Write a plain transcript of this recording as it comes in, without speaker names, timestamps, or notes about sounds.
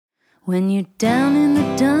When you're down in the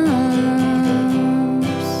dumps,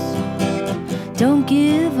 don't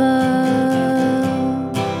give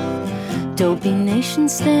up. Dopey Nation,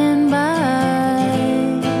 stand by,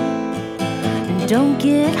 and don't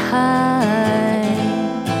get high.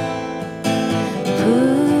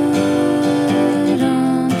 Put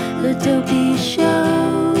on the Dopey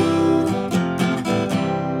Show.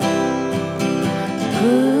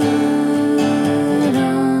 Put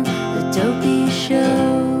on the Dopey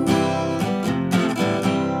Show.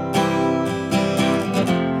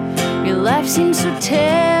 Your life seems so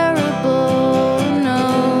terrible.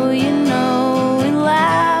 You know, we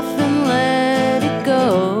laugh and let it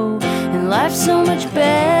go. And life's so much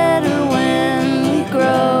better when we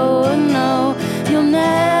grow. No, you'll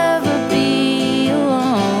never be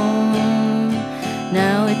alone.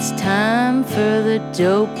 Now it's time for the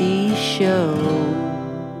Dopey Show.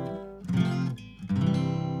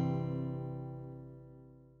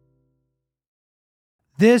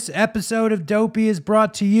 This episode of Dopey is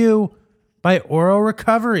brought to you by Oro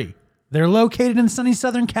Recovery. They're located in sunny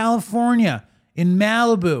Southern California, in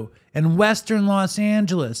Malibu, and Western Los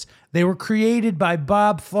Angeles. They were created by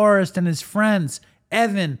Bob Forrest and his friends,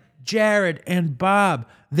 Evan, Jared, and Bob.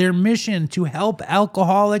 Their mission to help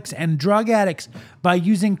alcoholics and drug addicts by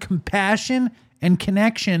using compassion and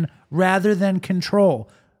connection rather than control.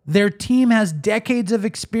 Their team has decades of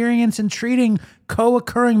experience in treating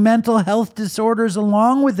co-occurring mental health disorders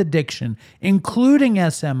along with addiction, including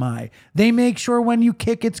SMI. They make sure when you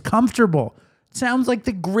kick, it's comfortable. It sounds like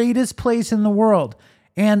the greatest place in the world.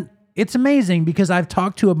 And it's amazing because I've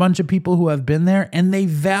talked to a bunch of people who have been there and they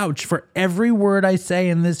vouch for every word I say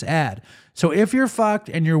in this ad. So if you're fucked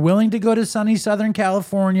and you're willing to go to sunny Southern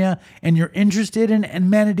California and you're interested in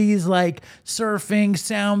amenities like surfing,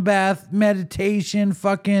 sound bath, meditation,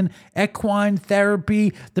 fucking equine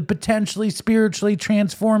therapy, the potentially spiritually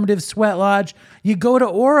transformative sweat lodge, you go to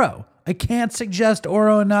Oro. I can't suggest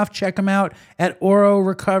Oro enough. Check them out at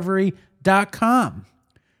ororecovery.com.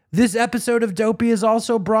 This episode of Dopey is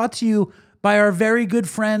also brought to you by our very good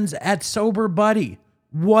friends at Sober Buddy.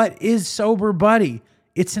 What is Sober Buddy?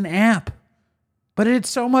 It's an app. But it's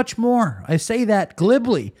so much more. I say that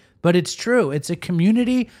glibly, but it's true. It's a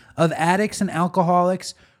community of addicts and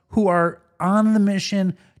alcoholics who are on the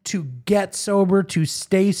mission to get sober, to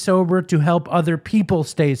stay sober, to help other people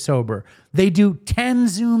stay sober. They do 10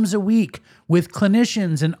 Zooms a week with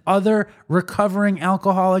clinicians and other recovering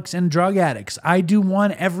alcoholics and drug addicts. I do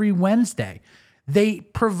one every Wednesday. They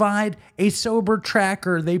provide a sober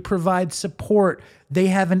tracker. They provide support. They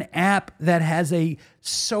have an app that has a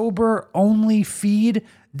sober-only feed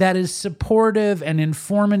that is supportive and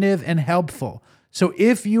informative and helpful. So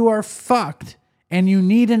if you are fucked and you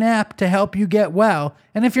need an app to help you get well,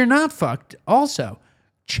 and if you're not fucked, also,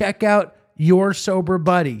 check out Your Sober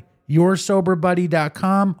Buddy,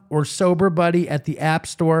 yoursoberbuddy.com or Sober Buddy at the App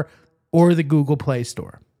Store or the Google Play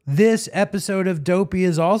Store. This episode of Dopey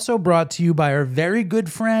is also brought to you by our very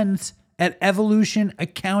good friends at Evolution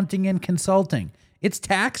Accounting and Consulting. It's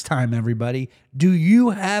tax time, everybody. Do you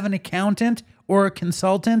have an accountant or a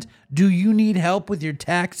consultant? Do you need help with your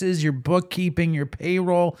taxes, your bookkeeping, your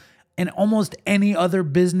payroll, and almost any other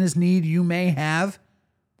business need you may have?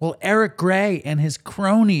 Well, Eric Gray and his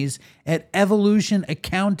cronies at Evolution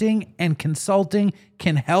Accounting and Consulting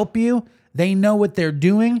can help you. They know what they're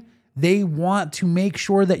doing. They want to make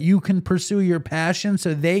sure that you can pursue your passion,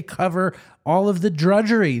 so they cover all of the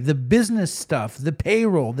drudgery, the business stuff, the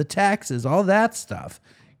payroll, the taxes, all that stuff.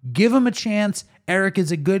 Give him a chance. Eric is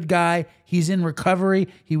a good guy. He's in recovery.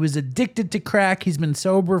 He was addicted to crack. He's been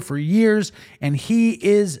sober for years, and he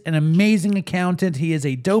is an amazing accountant. He is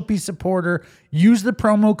a Dopey supporter. Use the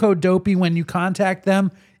promo code Dopey when you contact them.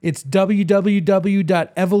 It's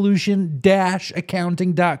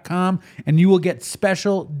www.evolution-accounting.com, and you will get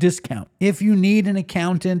special discount. If you need an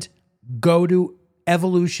accountant, go to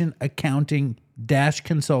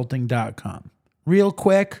evolutionaccounting-consulting.com. Real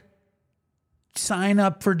quick, sign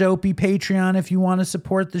up for Dopey Patreon if you want to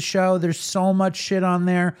support the show. There's so much shit on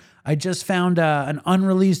there. I just found an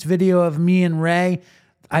unreleased video of me and Ray.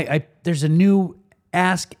 There's a new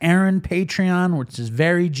Ask Erin Patreon, which is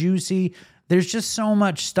very juicy. There's just so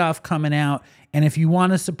much stuff coming out. And if you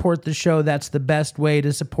want to support the show, that's the best way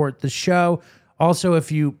to support the show. Also, if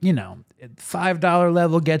 $5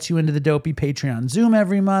 level gets you into the Dopey Patreon Zoom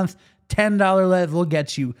every month. $10 level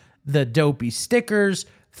gets you the Dopey stickers.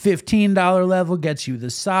 $15 level gets you the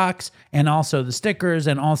socks and also the stickers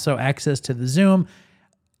and also access to the Zoom.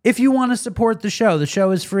 If you want to support the show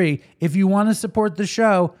is free. If you want to support the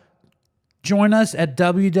show, join us at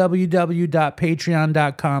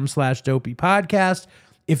www.patreon.com/dopeypodcast.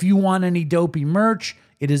 If you want any Dopey merch,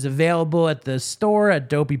 It is available at the store at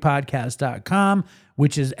dopeypodcast.com,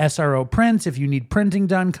 which is SRO Prints. If you need printing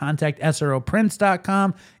done, contact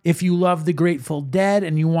sroprints.com. If you love the Grateful Dead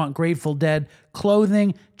and you want Grateful Dead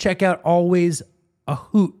clothing, check out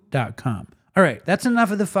alwaysahoot.com. All right, that's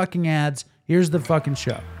enough of the fucking ads. Here's the fucking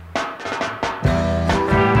show.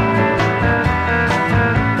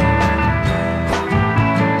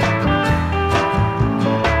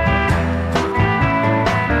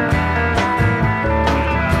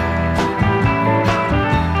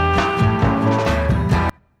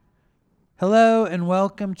 Hello and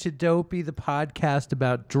welcome to Dopey, the podcast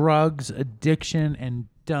about drugs, addiction, and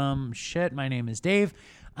dumb shit. My name is Dave.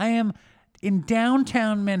 I am in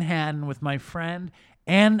downtown Manhattan with my friend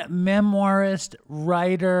and memoirist,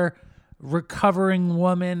 writer, recovering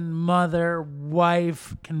woman, mother,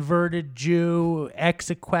 wife, converted Jew,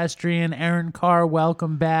 ex-equestrian, Erin Khar.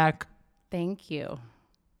 Welcome back. Thank you.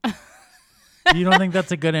 You don't think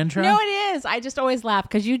that's a good intro? No, it is. I just always laugh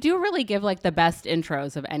because you do really give like the best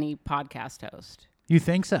intros of any podcast host. You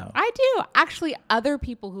think so? I do. Actually, other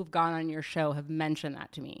people who've gone on your show have mentioned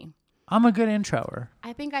that to me. I'm a good introer.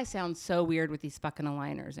 I think I sound so weird with these fucking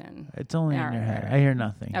aligners in. It's only in your head. I hear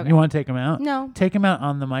nothing. Okay. You want to take them out? No. Take them out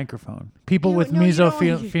on the microphone. People with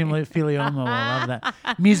mesothelioma will love that.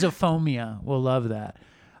 Mesophobia will love that.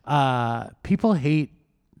 People hate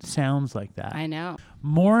sounds like that. I know.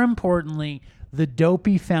 More importantly, the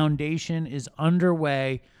Dopey Foundation is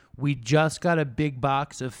underway. We just got a big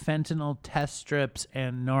box of fentanyl test strips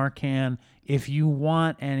and Narcan. If you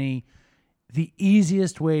want any, the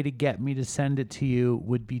easiest way to get me to send it to you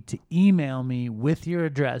would be to email me with your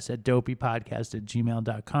address at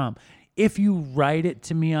dopeypodcast@gmail.com. If you write it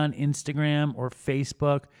to me on Instagram or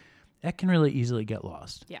Facebook, that can really easily get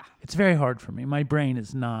lost. Yeah. It's very hard for me. My brain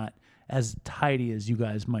is not as tidy as you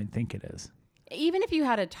guys might think it is. Even if you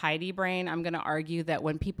had a tidy brain, I'm going to argue that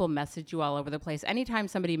when people message you all over the place, anytime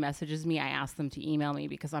somebody messages me, I ask them to email me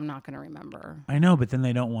because I'm not going to remember. I know, but then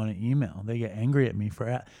they don't want to email. They get angry at me for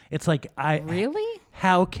it. It's like, Really?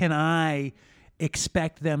 How can I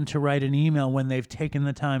expect them to write an email when they've taken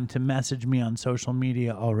the time to message me on social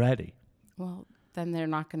media already? Well, then they're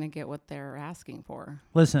not going to get what they're asking for.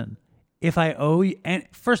 Listen, if I owe you, and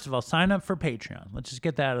first of all, sign up for Patreon. Let's just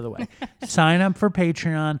get that out of the way. Sign up for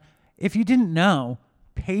Patreon. If you didn't know,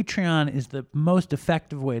 Patreon is the most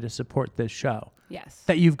effective way to support this show. Yes.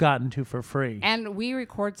 That you've gotten to for free. And we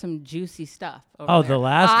record some juicy stuff. Oh, the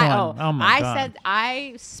last one. Oh my God. I said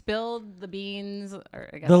I spilled the beans. Or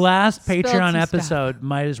I guess the last spilled Patreon some episode stuff.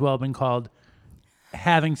 might as well have been called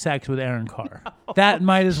 "Having Sex with Erin Khar." No. That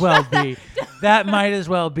might as well be. That might as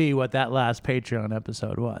well be what that last Patreon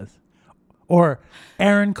episode was, or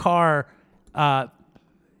Erin Khar on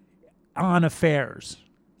affairs.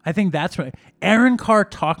 I think that's right. Erin Khar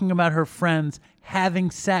talking about her friends having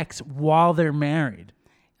sex while they're married.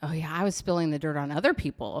 Oh, yeah. I was spilling the dirt on other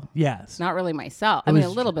people. Yes. Not really myself. I mean, a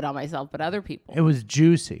little bit on myself, but other people. It was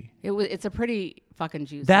juicy. It's a pretty fucking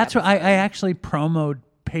juicy That's what episode. I actually promoted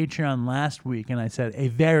Patreon last week, and I said a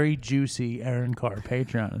very juicy Erin Khar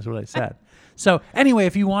Patreon is what I said. So anyway,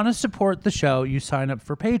 if you want to support the show, you sign up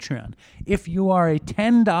for Patreon. If you are a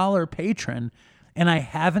 $10 patron, and I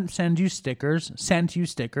haven't sent you stickers,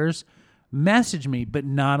 message me, but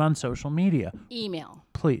not on social media. Email.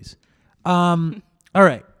 Please. All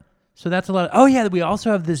right. So that's a lot. Oh, yeah. We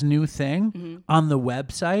also have this new thing on the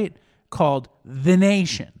website called The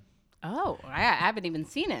Nation. Oh, I haven't even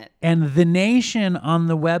seen it. And The Nation on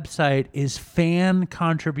the website is fan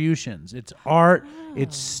contributions. It's art,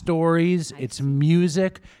 it's stories, it's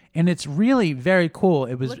music, and it's really very cool.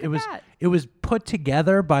 It was put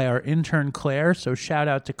together by our intern Claire, so shout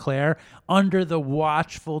out to Claire, under the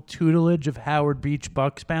watchful tutelage of Howard Beach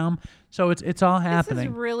Bucksbaum. So it's all happening.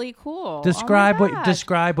 This is really cool. Describe oh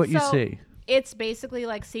what you see. It's basically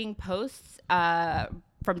like seeing posts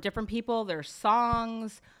from different people, their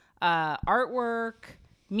songs, artwork,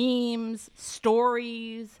 memes,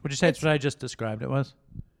 stories. Would you say it's what I just described it was?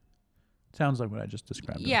 Sounds like what I just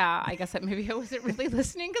described. Yeah, I guess that maybe I wasn't really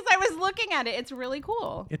listening because I was looking at it. It's really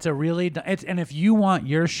cool. It's a really, and if you want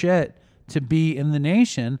your shit to be in The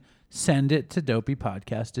Nation, send it to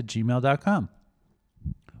dopeypodcast@gmail.com.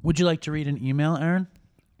 Would you like to read an email, Erin?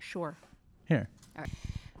 Sure. Here. All right.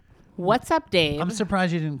 What's up, Dave? I'm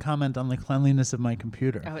surprised you didn't comment on the cleanliness of my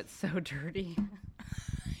computer. Oh, it's so dirty.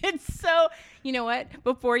 It's so, you know what?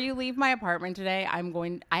 Before you leave my apartment today, I'm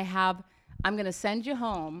going to send you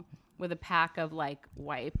home with a pack of like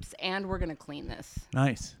wipes, and we're going to clean this.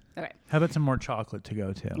 Nice. Okay. How about some more chocolate to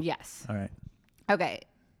go to? Yes. All right. Okay.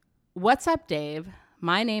 What's up, Dave?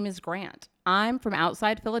 My name is Grant. I'm from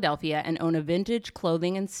outside Philadelphia and own a vintage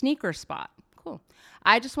clothing and sneaker spot. Cool.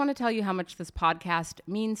 I just want to tell you how much this podcast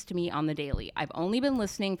means to me on the daily. I've only been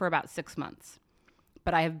listening for about 6 months,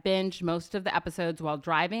 but I have binged most of the episodes while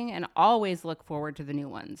driving and always look forward to the new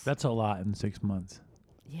ones. That's a lot in 6 months.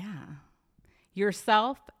 Yeah.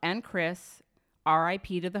 Yourself and Chris, RIP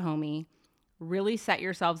to the homie, really set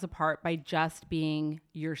yourselves apart by just being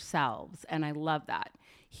yourselves. And I love that.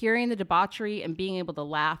 Hearing the debauchery and being able to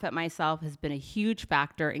laugh at myself has been a huge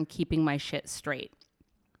factor in keeping my shit straight.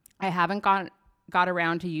 I haven't got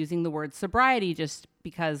around to using the word sobriety just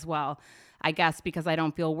because, well, I guess because I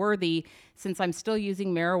don't feel worthy since I'm still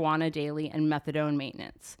using marijuana daily and methadone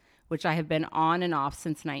maintenance, which I have been on and off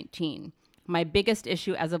since 19. My biggest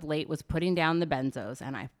issue as of late was putting down the benzos,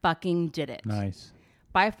 and I fucking did it. Nice.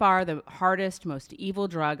 By far the hardest, most evil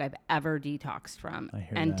drug I've ever detoxed from,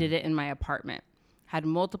 and did it in my apartment. Had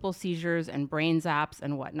multiple seizures and brain zaps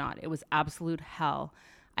and whatnot. It was absolute hell.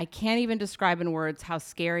 I can't even describe in words how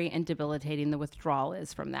scary and debilitating the withdrawal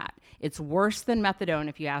is from that. It's worse than methadone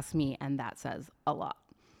if you ask me, and that says a lot.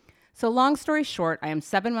 So long story short, I am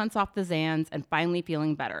 7 months off the Xans and finally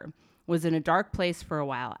feeling better. Was in a dark place for a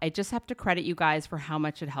while. I just have to credit you guys for how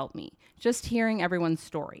much it helped me. Just hearing everyone's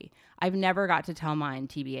story. I've never got to tell mine,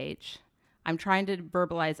 TBH. I'm trying to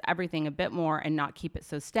verbalize everything a bit more and not keep it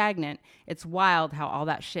so stagnant. It's wild how all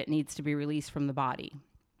that shit needs to be released from the body.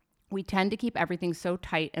 We tend to keep everything so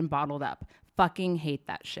tight and bottled up. Fucking hate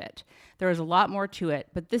that shit. There is a lot more to it,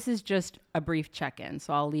 but this is just a brief check-in,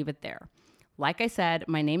 so I'll leave it there. Like I said,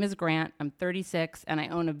 my name is Grant. I'm 36, and I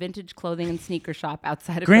own a vintage clothing and sneaker shop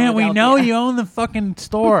outside of Grant, Philadelphia. we know you own the fucking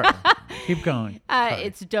store. Keep going.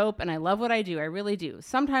 It's dope, and I love what I do. I really do.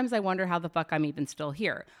 Sometimes I wonder how the fuck I'm even still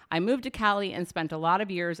here. I moved to Cali and spent a lot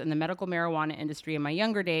of years in the medical marijuana industry in my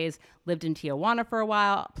younger days, lived in Tijuana for a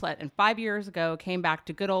while, and 5 years ago came back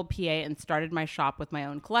to good old PA and started my shop with my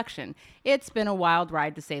own collection. It's been a wild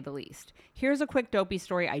ride, to say the least. Here's a quick dopey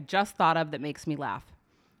story I just thought of that makes me laugh.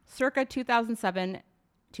 Circa 2007,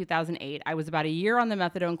 2008, I was about a year on the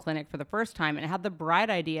methadone clinic for the first time and had the bright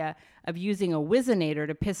idea of using a Whizzinator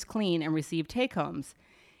to piss clean and receive take-homes.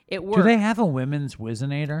 It worked. Do they have a women's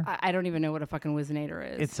Whizzinator? I don't even know what a fucking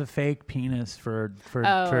Whizzinator is. It's a fake penis for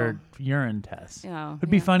urine tests. Oh, It'd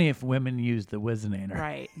be funny if women used the Whizzinator.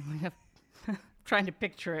 Right. Trying to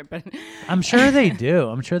picture it, but I'm sure they do.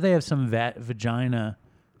 I'm sure they have some vagina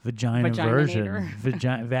version,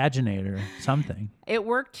 vaginator, something. It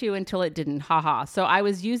worked too until it didn't. Haha. So I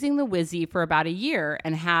was using the Whizzy for about a year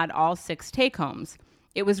and had all 6 take-homes.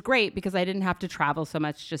 It was great because I didn't have to travel so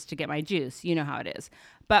much just to get my juice. You know how it is.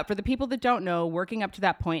 But for the people that don't know, working up to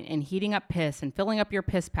that point and heating up piss and filling up your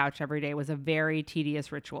piss pouch every day was a very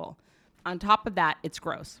tedious ritual. On top of that, it's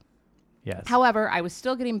gross. Yes. However, I was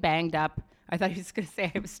still getting banged up. I thought he was going to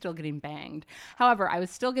say I was still getting banged. However, I was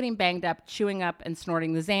still getting banged up, chewing up and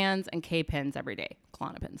snorting the Xans and K-pins every day,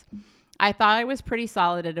 Klonopins. I thought I was pretty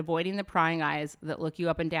solid at avoiding the prying eyes that look you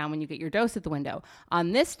up and down when you get your dose at the window.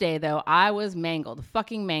 On this day, though, I was mangled,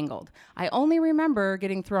 fucking mangled. I only remember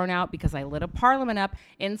getting thrown out because I lit a Parliament up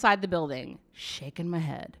inside the building, shaking my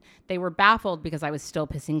head. They were baffled because I was still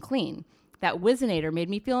pissing clean. That Whizzinator made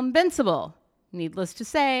me feel invincible. Needless to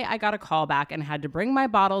say, I got a call back and had to bring my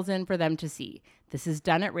bottles in for them to see. This is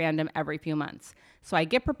done at random every few months. So I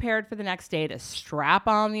get prepared for the next day to strap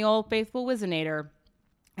on the old faithful Whizzinator,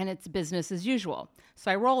 and it's business as usual. So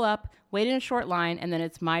I roll up, wait in a short line, and then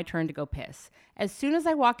it's my turn to go piss. As soon as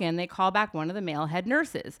I walk in, they call back one of the male head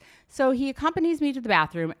nurses. So he accompanies me to the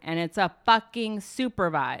bathroom, and it's a fucking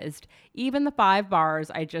supervised. Even the 5 bars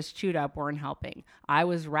I just chewed up weren't helping. I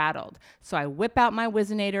was rattled. So I whip out my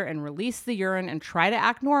Whizzinator and release the urine and try to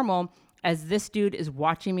act normal as this dude is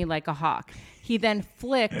watching me like a hawk. He then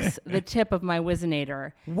flicks the tip of my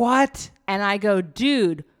Whizzinator. What? And I go,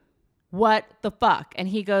 dude, what the fuck? And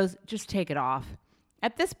he goes, just take it off.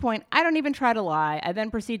 At this point, I don't even try to lie. I then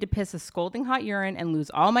proceed to piss a scalding hot urine and lose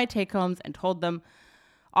all my take-homes and told them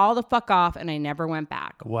all the fuck off, and I never went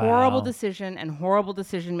back. Wow. Horrible decision and horrible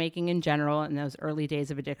decision-making in general in those early days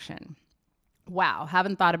of addiction. Wow,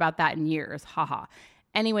 haven't thought about that in years. Haha.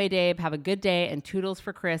 Anyway, Dave, have a good day, and toodles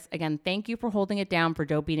for Chris. Again, thank you for holding it down for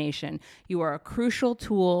Dopey Nation. You are a crucial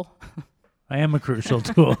tool. I am a crucial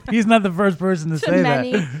tool. He's not the first person to say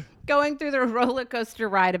many that. going through the roller coaster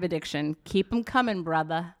ride of addiction. Keep them coming,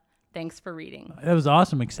 brother. Thanks for reading. That was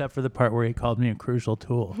awesome, except for the part where he called me a crucial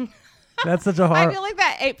tool. That's such a hard. I feel like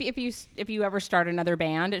that if you ever start another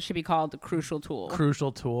band, it should be called the Crucial Tool.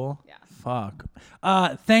 Crucial Tool? Yeah. Fuck.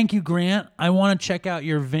 Thank you, Grant. I want to check out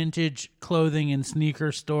your vintage clothing and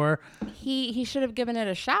sneaker store. He should have given it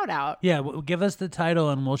a shout out. Yeah, give us the title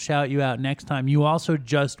and we'll shout you out next time. You also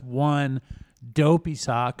just won Dopey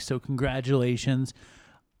socks, so congratulations.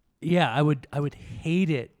 Yeah, I would hate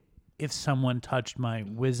it if someone touched my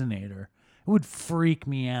Whizzinator. It would freak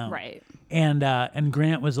me out. Right. And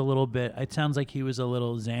Grant was a little bit. It sounds like he was a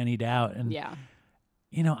little zannied out. And Yeah.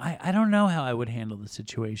 you know, I don't know how I would handle the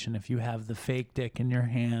situation if you have the fake dick in your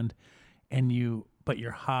hand, but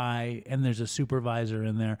you're high and there's a supervisor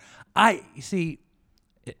in there. It's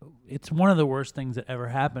one of the worst things that ever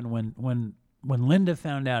happened when Linda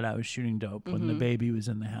found out I was shooting dope when the baby was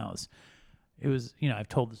in the house. It was, I've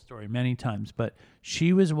told the story many times, but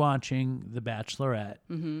she was watching The Bachelorette,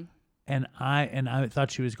 and I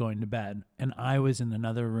thought she was going to bed, and I was in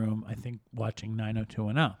another room, I think, watching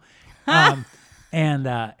 90210. And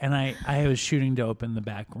I was shooting dope in the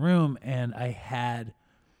back room, and I had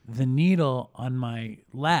the needle on my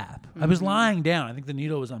lap. I was lying down. I think the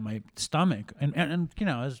needle was on my stomach, and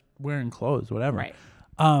I was wearing clothes, whatever. Right.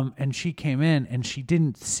 And she came in, and she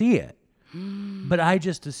didn't see it. But I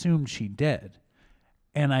just assumed she did,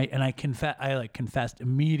 and I confessed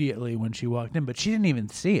immediately when she walked in, but she didn't even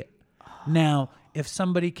see it. Now, if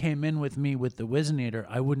somebody came in with me with the Whizzinator,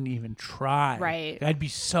 I wouldn't even try. Right. I'd be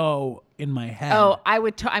so in my head. Oh, I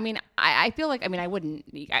would. I feel like. I wouldn't.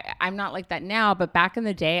 I'm not like that now, but back in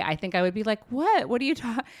the day, I think I would be like, "What? What are you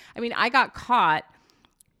talking?" I got caught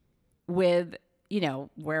with.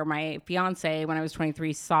 Where my fiance, when I was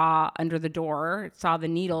 23, saw under the door, saw the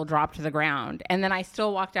needle drop to the ground. And then I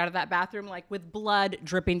still walked out of that bathroom, like with blood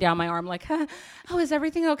dripping down my arm, like, oh, is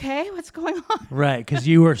everything okay? What's going on? Right, because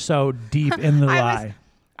you were so deep in the lie.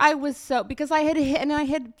 I was so, because I had hit, and I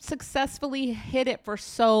had successfully hid it for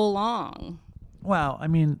so long. Well,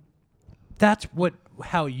 that's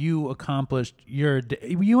how you accomplished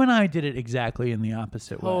you and I did it exactly in the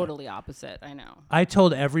opposite way. Totally opposite, I know. I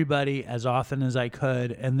told everybody as often as I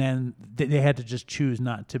could, and then they had to just choose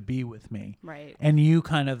not to be with me. Right. And you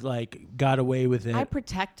kind of got away with it. I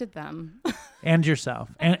protected them. And yourself.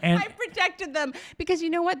 And I protected them because you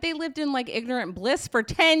know what? They lived in ignorant bliss for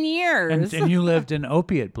 10 years. And you lived in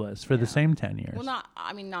opiate bliss for the same 10 years. Well,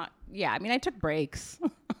 I took breaks.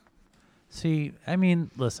 See,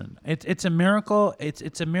 listen, it's a miracle.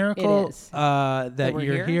 It's a miracle It is. that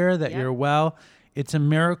you're here, that you're well. It's a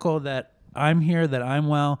miracle that I'm here, that I'm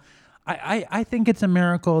well. I think it's a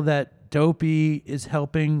miracle that Dopey is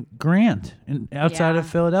helping Grant outside of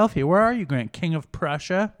Philadelphia. Where are you, Grant? King of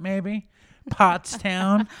Prussia, maybe?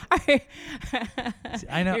 Pottstown?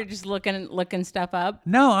 I know. You're just looking stuff up?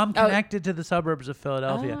 No, I'm connected to the suburbs of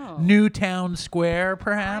Philadelphia. Oh. Newtown Square,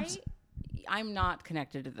 perhaps? I'm not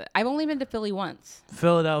connected to I've only been to Philly once.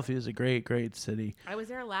 Philadelphia is a great, great city. I was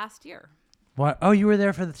there last year. What? Oh, you were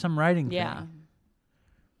there for some writing thing. Yeah.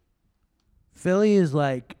 Philly is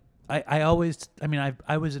I was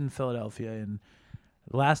in Philadelphia, and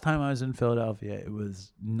the last time I was in Philadelphia, it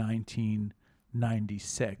was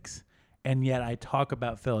 1996. And yet I talk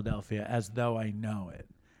about Philadelphia as though I know it.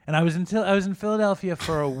 And I was in Philadelphia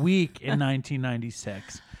for a week in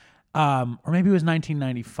 1996. Or maybe it was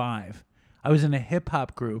 1995. I was in a hip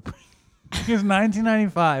hop group. It was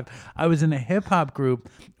 1995. I was in a hip hop group.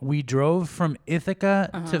 We drove from Ithaca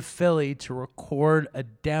to Philly to record a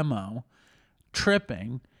demo,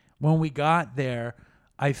 tripping. When we got there,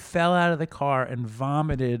 I fell out of the car and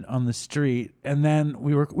vomited on the street. And then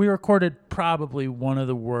we recorded probably one of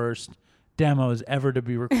the worst demos ever to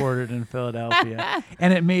be recorded in Philadelphia.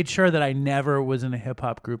 And it made sure that I never was in a hip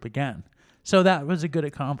hop group again. So that was a good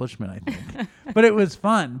accomplishment, I think. But it was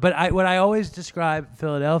fun. But what I always describe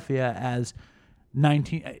Philadelphia as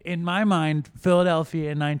in my mind, Philadelphia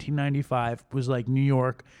in 1995 was like New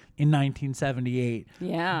York in 1978.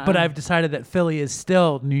 Yeah. But I've decided that Philly is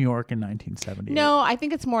still New York in 1978. No, I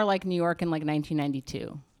think it's more like New York in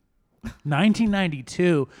 1992.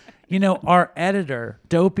 1992. Our editor,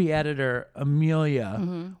 Dopey editor,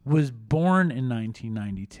 Amelia, was born in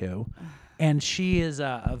 1992. And she is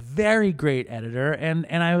a very great editor.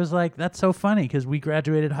 And I was like, that's so funny because we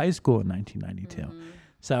graduated high school in 1992.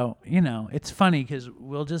 So, it's funny because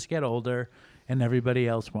we'll just get older and everybody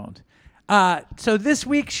else won't. So this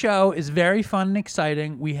week's show is very fun and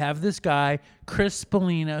exciting. We have this guy, Chris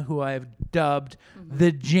Spallina, who I've dubbed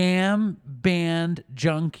the Jam Band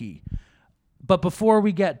Junkie. But before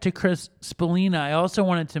we get to Chris Spallina, I also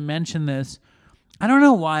wanted to mention this. I don't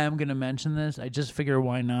know why I'm going to mention this. I just figure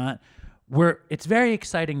why not. It's very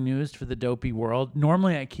exciting news for the Dopey world.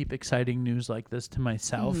 Normally I keep exciting news like this to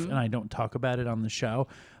myself and I don't talk about it on the show.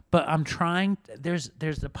 But I'm trying, there's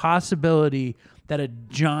a possibility that a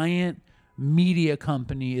giant media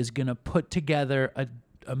company is going to put together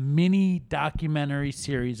a mini documentary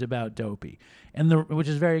series about Dopey, which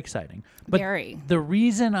is very exciting. But the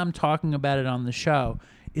reason I'm talking about it on the show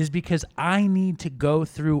is because I need to go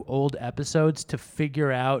through old episodes to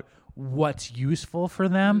figure out what's useful for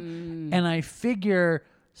them. And I figure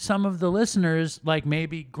some of the listeners, like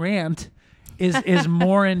maybe Grant, is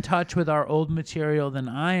more in touch with our old material than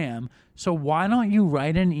I am. So why don't you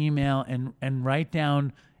write an email and write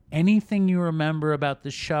down anything you remember about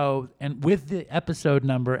the show and with the episode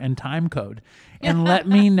number and time code, and let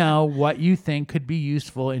me know what you think could be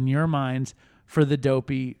useful in your minds for the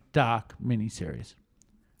Dopey doc miniseries.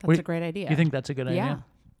 That's a great idea. You think that's a good idea? Yeah.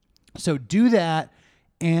 So do that,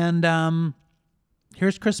 and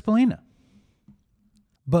here's Chris Spallina.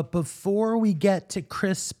 But before we get to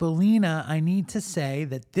Chris Spallina, I need to say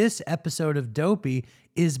that this episode of Dopey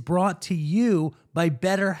is brought to you by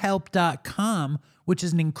BetterHelp.com, which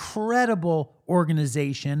is an incredible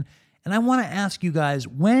organization. And I want to ask you guys,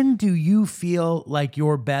 when do you feel like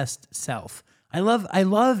your best self? I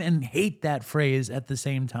love and hate that phrase at the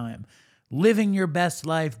same time. Living your best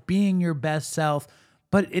life, being your best self.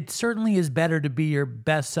 But it certainly is better to be your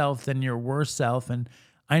best self than your worst self. And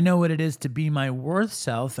I know what it is to be my worst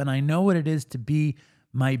self, and I know what it is to be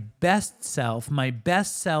my best self. My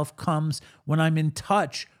best self comes when I'm in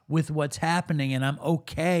touch with what's happening and I'm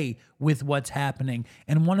okay with what's happening.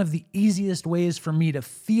 And one of the easiest ways for me to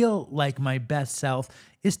feel like my best self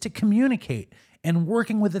is to communicate. And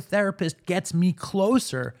working with a therapist gets me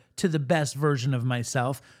closer to the best version of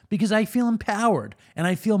myself because I feel empowered and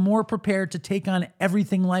I feel more prepared to take on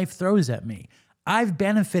everything life throws at me. I've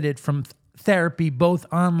benefited from therapy both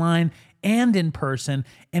online and in person.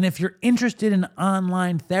 And if you're interested in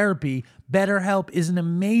online therapy, BetterHelp is an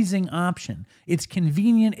amazing option. It's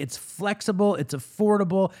convenient, it's flexible, it's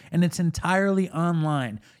affordable, and it's entirely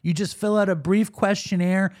online. You just fill out a brief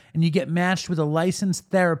questionnaire and you get matched with a licensed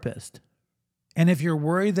therapist. And if you're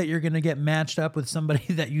worried that you're going to get matched up with somebody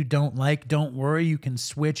that you don't like, don't worry, you can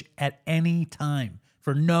switch at any time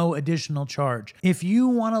for no additional charge. If you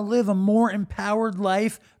want to live a more empowered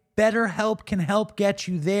life, BetterHelp can help get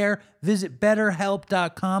you there. Visit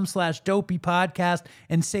betterhelp.com/dopeypodcast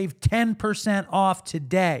and save 10% off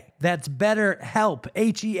today. That's BetterHelp,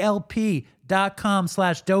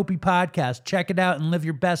 HELP.com/dopeypodcast. Check it out and live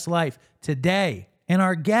your best life today. And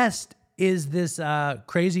our guest is this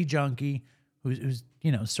crazy junkie who's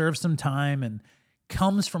served some time and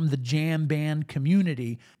comes from the jam band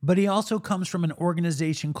community, but he also comes from an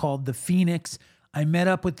organization called The Phoenix. I met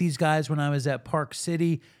up with these guys when I was at Park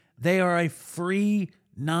City. They are a free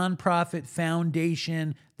nonprofit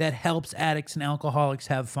foundation that helps addicts and alcoholics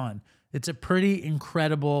have fun. It's a pretty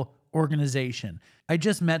incredible organization. I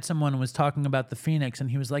just met someone who was talking about The Phoenix,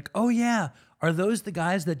 and he was like, oh yeah, are those the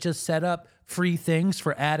guys that just set up free things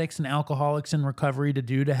for addicts and alcoholics in recovery to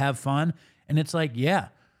do to have fun? And it's like, yeah.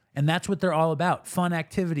 And that's what they're all about. Fun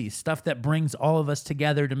activities, stuff that brings all of us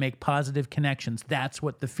together to make positive connections. That's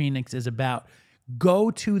what The Phoenix is about.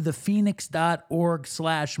 Go to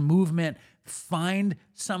thephoenix.org/movement. Find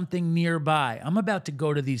something nearby. I'm about to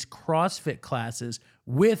go to these CrossFit classes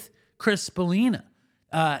with Chris Spallina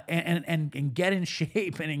and get in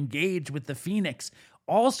shape and engage with The Phoenix.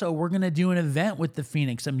 Also, we're going to do an event with The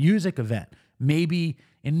Phoenix, a music event, maybe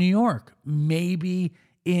in New York, maybe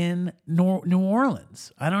in New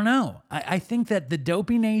Orleans. I don't know. I think that the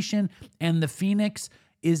Dopey Nation and The Phoenix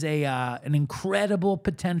is an incredible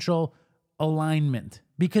potential alignment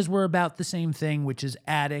because we're about the same thing, which is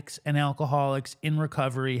addicts and alcoholics in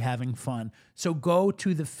recovery having fun. So go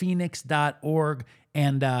to thephoenix.org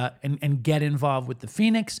and get involved with The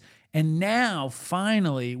Phoenix. And now,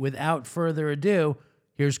 finally, without further ado,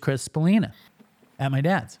 here's Chris Spallina at my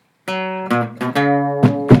dad's.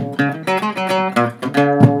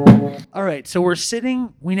 All right, so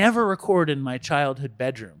we never record in my childhood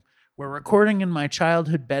bedroom. We're recording in my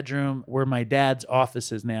childhood bedroom where my dad's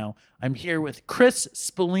office is now. I'm here with Chris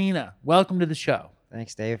Spallina. Welcome to the show.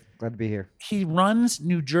 Thanks, Dave. Glad to be here. He runs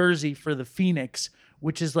New Jersey for The Phoenix,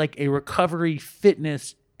 which is like a recovery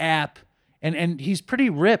fitness app, and he's pretty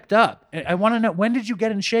ripped up. I want to know, when did you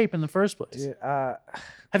get in shape in the first place? Dude,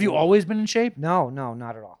 Have you always been in shape? No,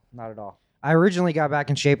 not at all. Not at all. I originally got back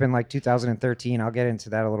in shape in like 2013. I'll get into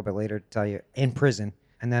that a little bit later to tell you, in prison.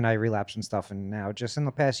 And then I relapsed and stuff. And now just in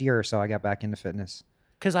the past year or so, I got back into fitness.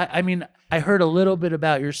 Because I heard a little bit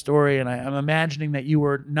about your story, and I'm imagining that you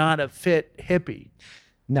were not a fit hippie.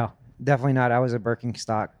 No, definitely not. I was a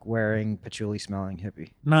Birkenstock wearing, patchouli smelling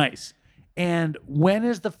hippie. Nice. And when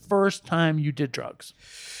is the first time you did drugs?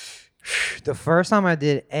 The first time I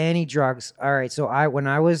did any drugs. All right. So when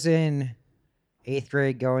I was in 8th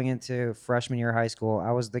grade going into freshman year of high school,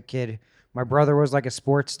 I was the kid. My brother was like a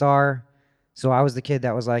sports star. So I was the kid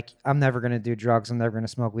that was like, I'm never going to do drugs. I'm never going to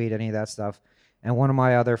smoke weed, any of that stuff. And one of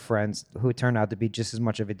my other friends, who turned out to be just as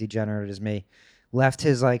much of a degenerate as me, left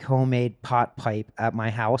his like homemade pot pipe at my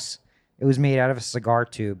house. It was made out of a cigar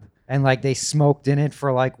tube, and like they smoked in it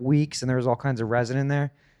for like weeks, and there was all kinds of resin in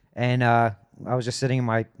there. And I was just sitting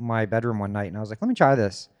in my bedroom one night, and I was like, let me try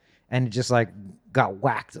this. And it just like got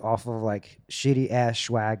whacked off of like shitty ass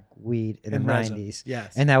swag weed in the resin. 90s.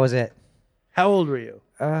 Yes. And that was it. How old were you?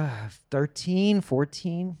 13,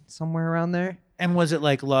 14, somewhere around there. And was it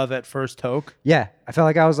like love at first toke? Yeah. I felt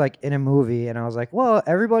like I was like in a movie, and I was like, well,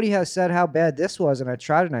 everybody has said how bad this was, and I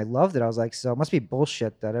tried it and I loved it. I was like, so it must be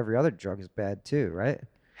bullshit that every other drug is bad too, right?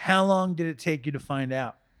 How long did it take you to find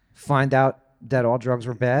out? Find out that all drugs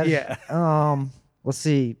were bad? Yeah. Let's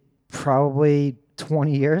see, probably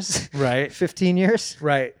 20 years. Right. 15 years.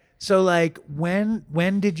 Right. So like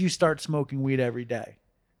when did you start smoking weed every day?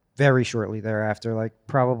 Very shortly thereafter, like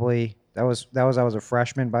probably I was a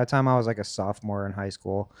freshman. By the time I was like a sophomore in high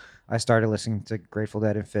school, I started listening to Grateful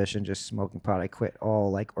Dead and Fish and just smoking pot. I quit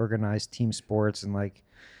all like organized team sports and like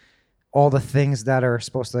all the things that are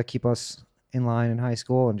supposed to keep us in line in high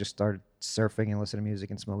school, and just started surfing and listening to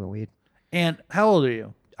music and smoking weed. And how old are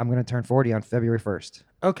you? I'm gonna turn 40 on February 1st.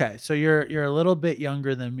 Okay, so you're a little bit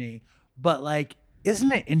younger than me, but like,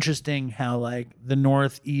 isn't it interesting how like the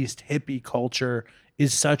Northeast hippie culture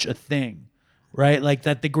is such a thing, right? Like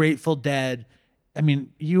that the Grateful Dead. I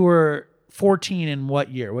mean, you were 14 in what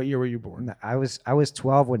year? What year were you born? I was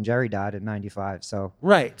 12 when Jerry died in 95. So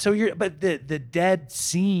Right. So but the Dead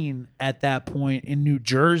scene at that point in New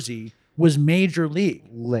Jersey was major league.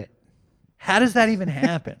 lit. How does that even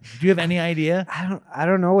happen? Do you have any idea? I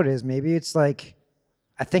don't know what it is. Maybe it's like,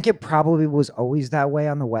 I think it probably was always that way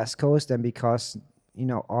on the West Coast, and because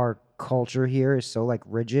our culture here is so like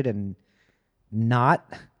rigid and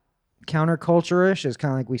not counterculture-ish, it's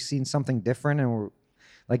kind of like we've seen something different, and we're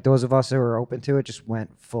like, those of us who were open to it just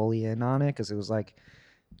went fully in on it, because it was like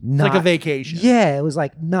not It's like a vacation. Yeah, it was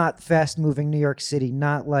like not fast moving New York City,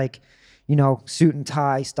 not like suit and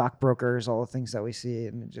tie, stockbrokers, all the things that we see,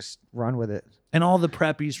 and just run with it. And all the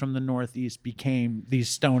preppies from the Northeast became these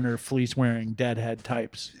stoner, fleece-wearing, deadhead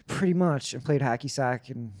types. Pretty much, and played hacky sack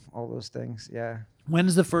and all those things. Yeah.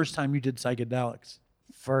 When's the first time you did psychedelics?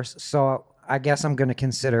 So I guess I'm gonna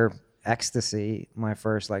consider ecstasy my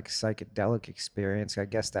first like psychedelic experience. I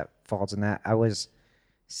guess that falls in that. I was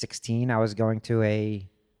 16. I was going to a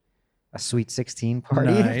Sweet 16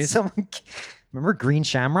 party. Nice. Remember Green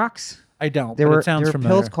Shamrocks? I don't, There but were it sounds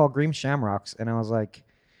familiar. pills called Green Shamrocks, and I was like,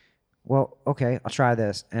 well, okay, I'll try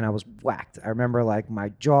this. And I was whacked. I remember like my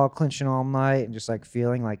jaw clenching all night and just like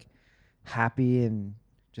feeling like happy and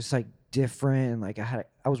just like different. And like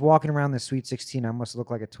I was walking around this Sweet 16. I must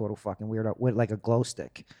look like a total fucking weirdo with like a glow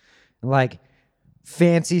stick, and like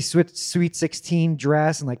fancy Sweet 16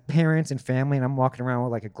 dress, and like parents and family. And I'm walking around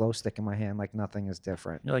with like a glow stick in my hand, like nothing is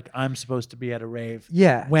different. You're like, I'm supposed to be at a rave.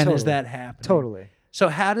 Yeah. When totally. is that happening? Totally. So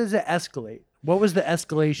how does it escalate? What was the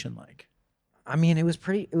escalation like? I mean, it was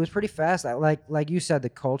pretty fast. Like you said, the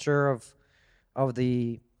culture of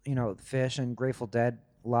the Fish and Grateful Dead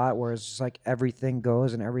lot, where it's just like everything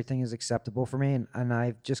goes and everything is acceptable for me, and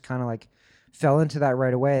I just kind of like fell into that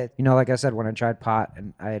right away. Like I said, when I tried pot,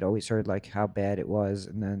 and I had always heard like how bad it was,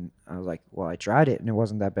 and then I was like, well, I tried it and it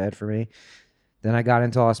wasn't that bad for me. Then I got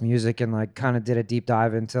into all this music and like kind of did a deep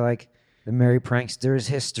dive into like the Merry Pranksters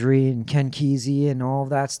history and Ken Kesey and all of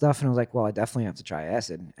that stuff. And I was like, well, I definitely have to try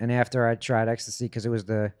acid. And after I tried ecstasy, because it was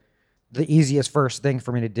the easiest first thing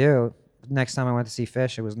for me to do, next time I went to see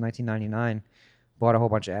Fish, it was 1999. Bought a whole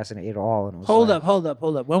bunch of acid and ate it all. And it was Hold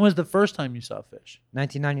up. When was the first time you saw Fish?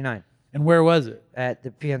 1999. And where was it? At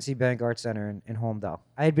the PNC Bank Arts Center in Holmdel.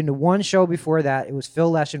 I had been to one show before that. It was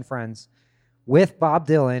Phil Lesh and Friends with Bob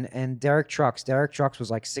Dylan and Derek Trucks. Derek Trucks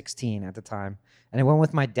was like 16 at the time. And I went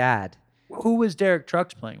with my dad. Who was Derek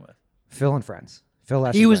Trucks playing with? Phil and Friends. Phil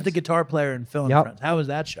Lesh He and was Friends. the guitar player in Phil and Yep. Friends. How was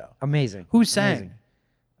that show? Amazing. Who sang?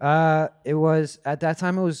 Amazing. It was, at that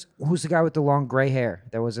time, who's the guy with the long gray hair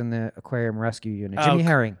that was in the aquarium rescue unit? Jimmy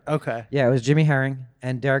Herring. Okay. Yeah, it was Jimmy Herring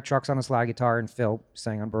and Derek Trucks on a slide guitar, and Phil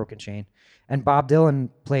sang on Broken Chain. And Bob Dylan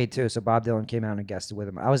played too, so Bob Dylan came out and guested with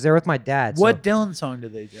him. I was there with my dad. What Dylan song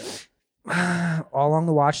did they do? All Along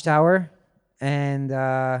the Watchtower, and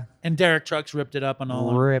Derek Trucks ripped it up on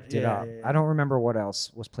all. ripped it up. I don't remember what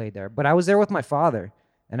else was played there, but I was there with my father,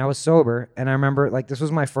 and I was sober, and I remember like this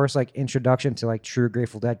was my first like introduction to like true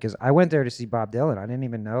Grateful Dead, because I went there to see Bob Dylan. I didn't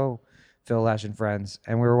even know Phil Lesh and Friends,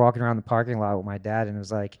 and we were walking around the parking lot with my dad, and it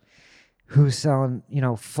was like, who's selling,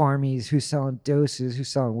 farmies, who's selling doses, who's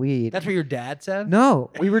selling weed. That's what your dad said? No,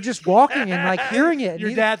 we were just walking and like hearing it.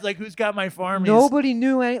 Your dad's like, who's got my farmies? Nobody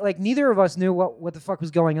knew neither of us knew what the fuck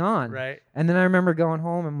was going on. Right. And then I remember going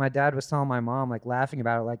home and my dad was telling my mom, like laughing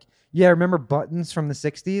about it, like, yeah, remember buttons from the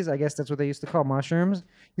 60s? I guess that's what they used to call mushrooms.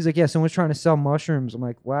 He's like, yeah, someone's trying to sell mushrooms. I'm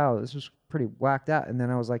like, wow, this was pretty whacked out. And then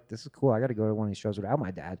I was like, this is cool. I got to go to one of these shows without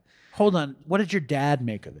my dad. Hold on. What did your dad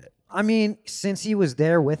make of it? I mean, since he was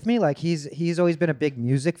there with me, like he's always been a big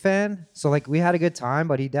music fan. So like we had a good time,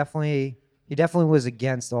 but he definitely was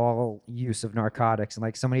against all use of narcotics. And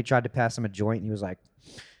like somebody tried to pass him a joint and he was like,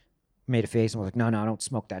 made a face and was like, no, don't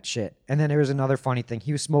smoke that shit. And then there was another funny thing.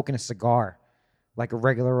 He was smoking a cigar, like a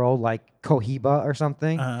regular old like Cohiba or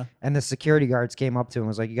something. And the security guards came up to him and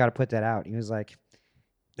was like, you got to put that out. He was like,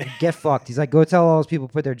 get fucked. He's like, go tell all those people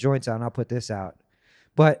to put their joints out and I'll put this out.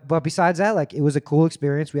 But besides that, like it was a cool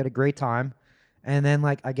experience. We had a great time. And then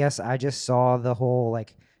like I guess I just saw the whole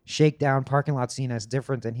like shakedown parking lot scene as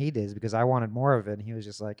different than he did because I wanted more of it. And he was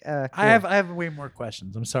just like, cool. I have way more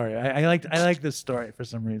questions. I'm sorry. I like this story for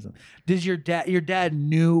some reason. Did your dad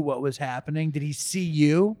knew what was happening? Did he see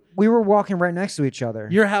you? We were walking right next to each other.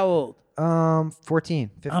 You're how old?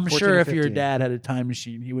 14. I'm sure if your dad had a time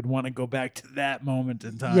machine, he would want to go back to that moment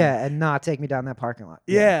in time. Yeah, and not take me down that parking lot.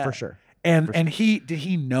 Yeah, for sure. And did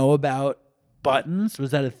he know about buttons?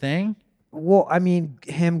 Was that a thing? Well, I mean,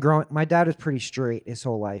 my dad was pretty straight his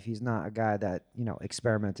whole life. He's not a guy that,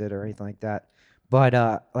 experimented or anything like that.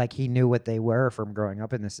 But like he knew what they were from growing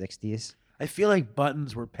up in the 60s. I feel like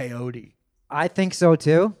buttons were peyote. I think so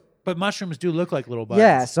too. But mushrooms do look like little buttons.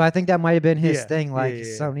 Yeah, so I think that might have been his Yeah, thing. Like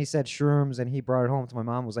yeah. somebody said shrooms and he brought it home to my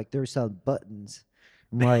mom, was like, they're selling buttons.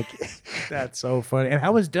 I'm like, That's so funny. And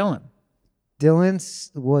how was Dylan?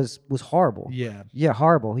 Dylan's was horrible. Yeah. Yeah,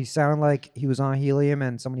 horrible. He sounded like he was on helium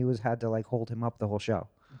and somebody had to like hold him up the whole show.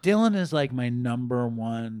 Dylan is like my number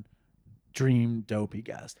one dream Dopey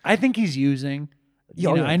guest. I think he's using.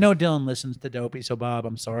 Yeah. I know Dylan listens to Dopey, so Bob,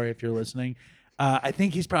 I'm sorry if you're listening. I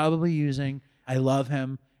think he's probably using. I love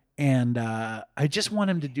him, and I just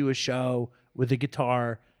want him to do a show with a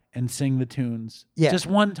guitar and sing the tunes. Yeah. Just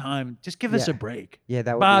one time. Just give us a break. Yeah,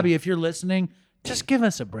 that would Bobby, if you're listening, just give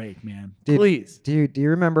us a break, man. Dude, Please. Do you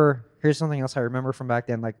remember? Here's something else I remember from back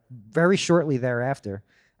then. Like very shortly thereafter,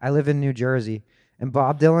 I live in New Jersey, and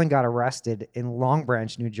Bob Dylan got arrested in Long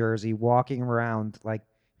Branch, New Jersey, walking around like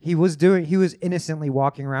he was innocently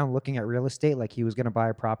walking around looking at real estate, like he was going to buy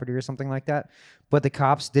a property or something like that. But the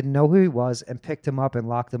cops didn't know who he was and picked him up and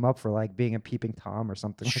locked him up for like being a peeping Tom or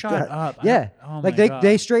something. Shut like that. up. Yeah, My God.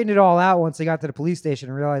 they straightened it all out once they got to the police station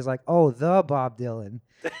and realized like, oh, the Bob Dylan.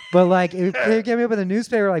 But like it came up in the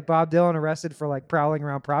newspaper like Bob Dylan arrested for like prowling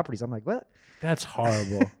around properties. I'm like, what? That's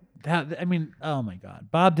horrible. Oh my God.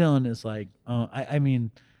 Bob Dylan is like, I mean,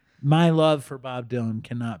 my love for Bob Dylan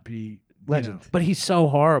cannot be Legend. But he's so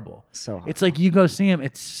horrible. So horrible. It's like you go see him,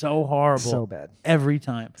 it's so horrible. So bad. Every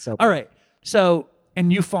time. So All bad. right. So,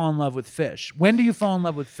 and you fall in love with Fish. When do you fall in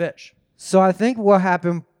love with Fish? So I think what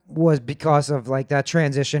happened was because of like that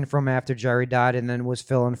transition from after Jerry died and then was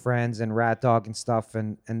Phil and Friends and Rat Dog and stuff.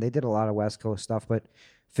 And they did a lot of West Coast stuff, but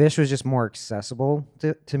Fish was just more accessible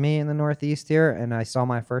to me in the Northeast here. And I saw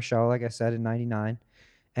my first show, like I said, in 99.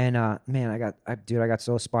 And man, I got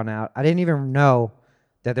so spun out. I didn't even know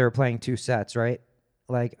that they were playing 2 sets, right?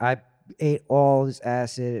 Like I ate all this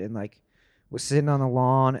acid and like was sitting on the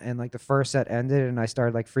lawn and like the first set ended and I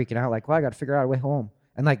started like freaking out, like, well, I got to figure out a way home,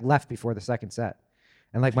 and like left before the second set.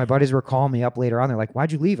 And like my buddies were calling me up later on. They're like,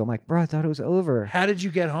 why'd you leave? I'm like, bro, I thought it was over. How did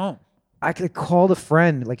you get home? I could call a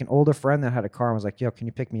friend, like an older friend that had a car, and was like, yo, can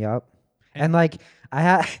you pick me up? And like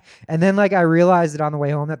and then like I realized that on the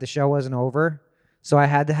way home that the show wasn't over. So I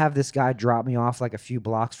had to have this guy drop me off like a few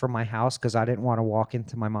blocks from my house because I didn't want to walk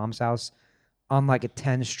into my mom's house on like a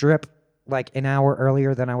 10 strip like an hour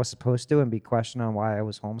earlier than I was supposed to and be questioned on why I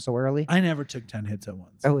was home so early. I never took 10 hits at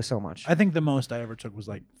once. It was so much. I think the most I ever took was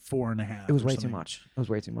like 4.5. It was or way something. too much. It was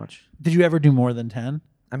way too much. Did you ever do more than 10?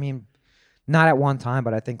 I mean, not at one time,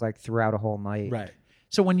 but I think like throughout a whole night. Right.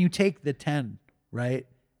 So when you take the 10, right,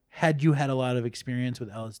 had you had a lot of experience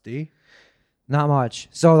with LSD? Not much.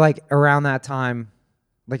 So like around that time,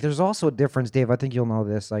 like there's also a difference, Dave. I think you'll know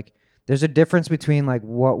this. Like there's a difference between like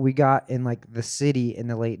what we got in like the city in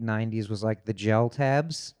the late 90s was like the gel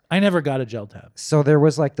tabs. I never got a gel tab. So there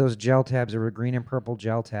was like those gel tabs. There were green and purple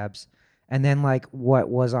gel tabs. And then like what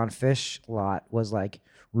was on Fish Lot was like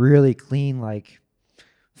really clean, like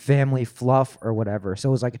family fluff or whatever. So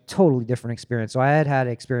it was like a totally different experience. So I had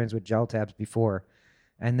experience with gel tabs before.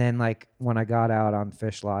 And then like when I got out on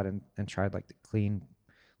Fish Lot and tried like the clean,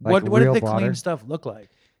 like What did real the blotter, clean stuff look like?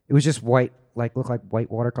 it was just white, like looked like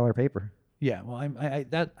white watercolor paper. Yeah, well,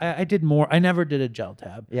 I did more. I never did a gel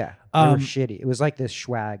tab. Yeah, they were shitty. It was like this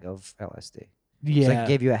swag of LSD. Yeah, It's like it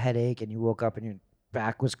gave you a headache and you woke up and your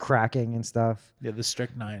back was cracking and stuff. yeah, the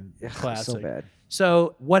Strychnine Ugh, classic. so bad.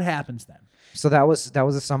 So what happens then? So that was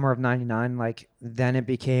the summer of '99. Like then it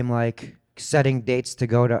became like setting dates to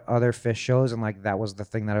go to other Fish shows, and like that was the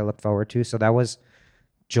thing that I looked forward to. So that was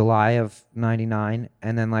July of '99,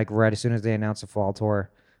 and then like right as soon as they announced the fall tour,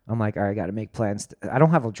 I'm like, all right, I got to make plans. I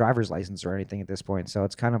don't have a driver's license or anything at this point, so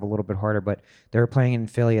it's kind of a little bit harder. But they were playing in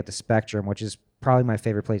Philly at the Spectrum, which is probably my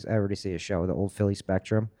favorite place ever to see a show. The old Philly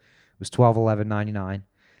Spectrum. It was 12/11/99.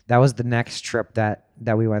 That was the next trip that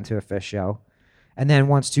we went to a Fish show, and then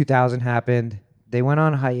once 2000 happened, they went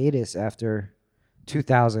on hiatus after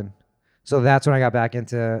 2000. So that's when I got back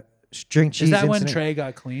into string cheese. Is that when incident. Trey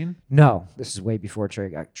got clean? No, this is way before Trey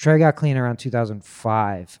got clean around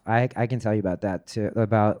 2005. I can tell you about that too,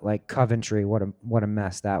 about like Coventry, what a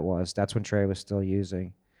mess that was. That's when Trey was still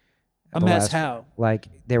using. A mess how? Like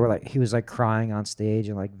they were like he was like crying on stage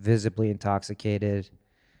and like visibly intoxicated.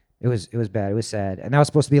 It was bad. It was sad. And that was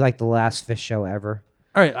supposed to be like the last Fish show ever.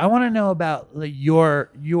 All right, I want to know about like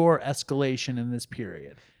your escalation in this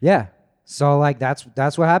period. Yeah. So like that's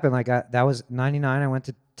what happened. Like that was '99. I went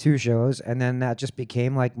to 2 shows, and then that just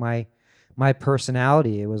became like my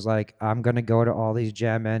personality. It was like I'm gonna go to all these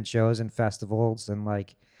jam band shows and festivals, and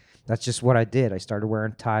like that's just what I did. I started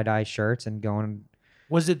wearing tie-dye shirts and going.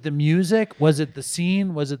 Was it the music? Was it the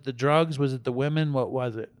scene? Was it the drugs? Was it the women? What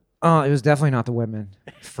was it? Oh, it was definitely not the women,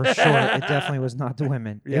 for sure. It definitely was not the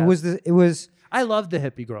women. Yeah. It was. I loved the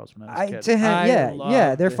hippie girls when I was a kid. To hang, yeah,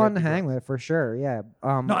 loved they're the fun to hippie hang girls. with for sure. Yeah.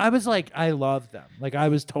 No, I was like, I loved them. Like I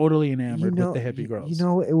was totally enamored with the hippie girls. You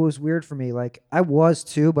know, it was weird for me. Like I was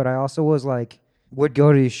too, but I also was like would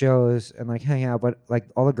go to these shows and like hang out. But like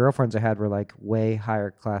all the girlfriends I had were like way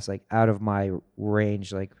higher class, like out of my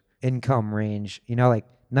range, like income range. You know, like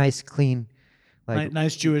nice, clean, like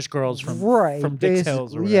nice Jewish girls from Dix basically,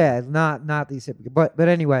 Hills. Or yeah, not these hippie. But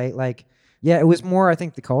anyway, like. Yeah, it was more, I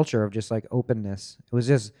think, the culture of just like openness. It was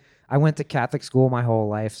just, I went to Catholic school my whole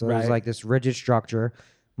life. So it was like this rigid structure.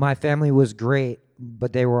 My family was great,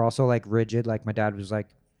 but they were also like rigid. Like my dad was like,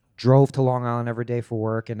 drove to Long Island every day for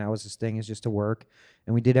work. And that was his thing, is just to work.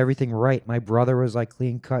 And we did everything right. My brother was like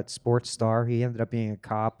clean cut sports star. He ended up being a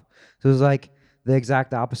cop. So it was like the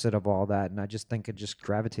exact opposite of all that. And I just think it just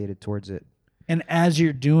gravitated towards it. And as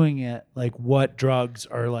you're doing it, like what drugs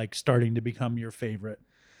are like starting to become your favorite?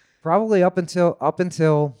 Probably up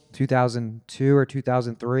until 2002 or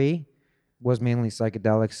 2003 was mainly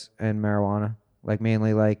psychedelics and marijuana, like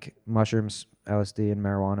mainly like mushrooms, LSD, and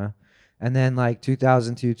marijuana. And then like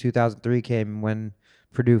 2002, 2003 came when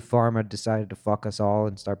Purdue Pharma decided to fuck us all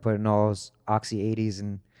and start putting all those Oxy 80s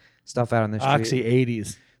and stuff out on the street. Oxy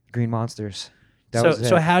 80s. Green Monsters.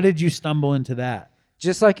 So how did you stumble into that?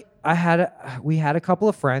 Just like we had a couple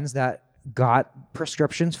of friends that got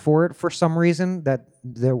prescriptions for it for some reason that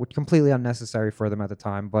they were completely unnecessary for them at the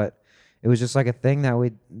time, but it was just like a thing that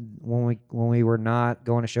when we were not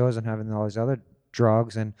going to shows and having all these other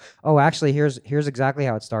drugs. And actually here's exactly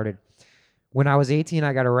how it started. When I was 18,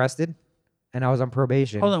 I got arrested and I was on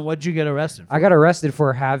probation. Hold on, what'd you get arrested for? I got arrested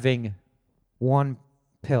for having one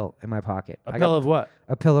pill in my pocket. A pill of what?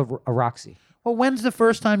 A pill of a Roxy. Well, when's the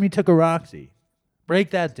first time you took a Roxy?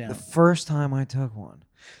 Break that down. The first time I took one.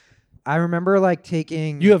 I remember like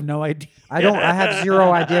taking. You have no idea. I have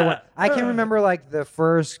zero idea what. I can remember like the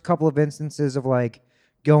first couple of instances of like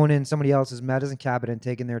going in somebody else's medicine cabinet and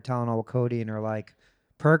taking their Tylenol, codeine, or like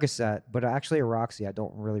Percocet, but actually a Roxy, I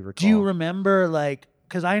don't really recall. Do you remember like?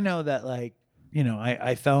 Because I know that like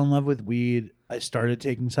I fell in love with weed. I started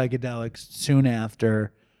taking psychedelics soon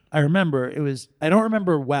after. I remember I don't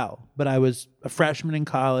remember well, but I was a freshman in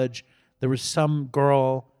college. There was some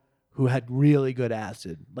girl who had really good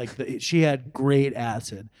acid. Like she had great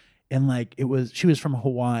acid. And like she was from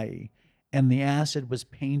Hawaii, and the acid was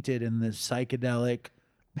painted in this psychedelic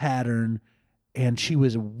pattern, and she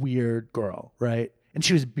was a weird girl, right? And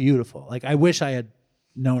she was beautiful. Like I wish I had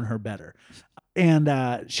known her better.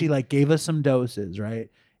 And she like gave us some doses, right?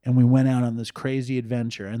 And we went out on this crazy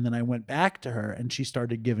adventure. And then I went back to her and she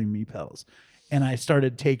started giving me pills. And I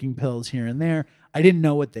started taking pills here and there. I didn't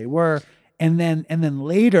know what they were. And then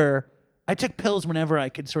later, I took pills whenever I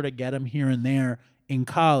could sort of get them here and there in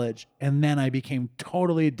college. And then I became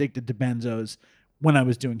totally addicted to benzos when I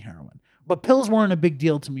was doing heroin. But pills weren't a big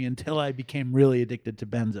deal to me until I became really addicted to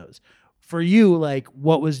benzos. For you, like,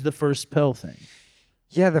 what was the first pill thing?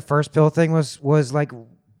 Yeah, the first pill thing was like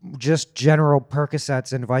just general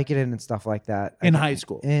Percocets and Vicodin and stuff like that. In high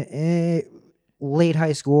school? Late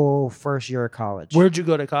high school, first year of college. Where'd you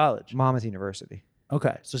go to college? Monmouth University.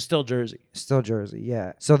 Okay, so still Jersey. Still Jersey,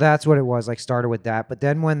 yeah. So that's what it was. Like started with that, but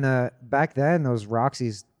then when back then those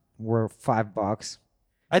Roxys were $5.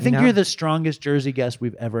 I think know? you're the strongest Jersey guest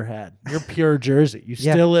we've ever had. You're pure Jersey. You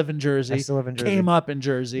Yeah. still live in Jersey. I still live in Jersey. Came up in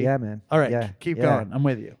Jersey. Yeah, man. All right, Yeah. keep Yeah. going. I'm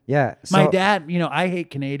with you. Yeah. My So- dad, I hate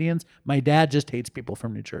Canadians. My dad just hates people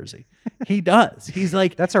from New Jersey. He does. He's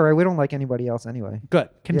like, That's all right. We don't like anybody else anyway. good,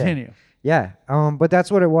 continue. Yeah. But that's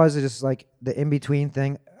what it was. It's just like the in between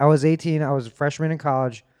thing. I was 18. I was a freshman in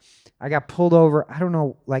college. I got pulled over. I don't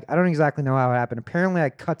know. Like, I don't exactly know how it happened. Apparently, I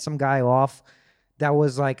cut some guy off that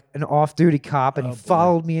was like an off-duty cop, and he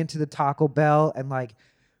followed me into the Taco Bell, and like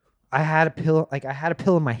I had a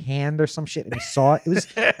pill in my hand or some shit, and he saw it. It was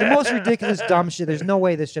the most ridiculous, dumb shit. There's no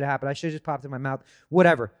way this should happen. I should have just popped it in my mouth.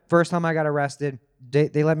 Whatever. First time I got arrested,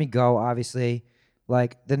 they let me go, obviously.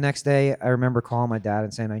 Like the next day, I remember calling my dad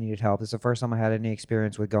and saying I needed help. It's the first time I had any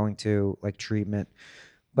experience with going to like treatment.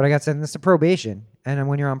 But I got sentenced to probation. And then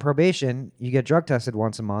when you're on probation, you get drug tested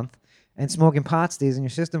once a month. And smoking pot stays in your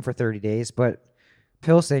system for 30 days. But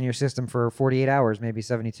pills stay in your system for 48 hours, maybe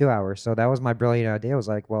 72 hours. So that was my brilliant idea. I was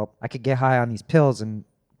like, well, I could get high on these pills and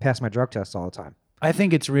pass my drug tests all the time. I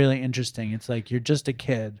think it's really interesting. It's like you're just a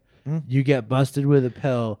kid. You get busted with a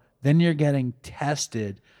pill. Then you're getting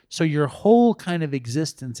tested. So your whole kind of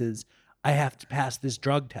existence is, I have to pass this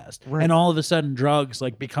drug test. Right. And all of a sudden drugs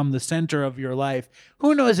like become the center of your life.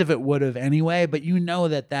 Who knows if it would have anyway, but you know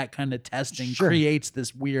that kind of testing creates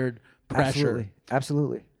this weird pressure.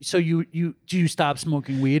 Absolutely. So do you stop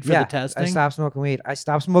smoking weed for the testing? I stopped smoking weed. I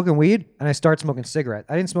stopped smoking weed and I started smoking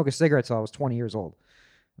cigarettes. I didn't smoke a cigarette till I was 20 years old.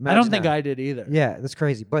 I don't think I did either. Yeah, that's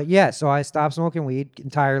crazy. But yeah, so I stopped smoking weed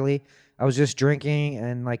entirely. I was just drinking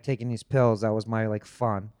and like taking these pills. That was my like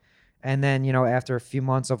fun. And then, after a few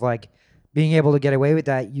months of like being able to get away with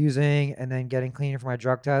that, using and then getting clean for my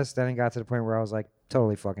drug test, then it got to the point where I was like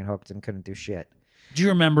totally fucking hooked and couldn't do shit. Do you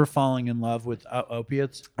remember falling in love with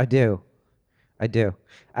opiates? I do.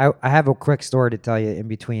 I have a quick story to tell you in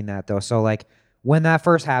between that though. So like when that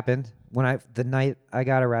first happened, the night I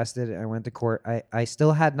got arrested and I went to court, I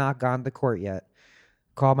still had not gone to court yet.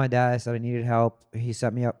 Called my dad. I said I needed help. He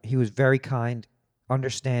set me up. He was very kind,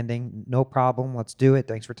 understanding. No problem. Let's do it.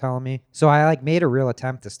 Thanks for telling me. So I like made a real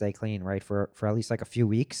attempt to stay clean, right, for at least like a few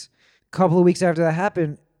weeks. A couple of weeks after that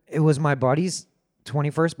happened, it was my buddy's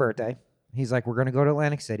 21st birthday. He's like, we're going to go to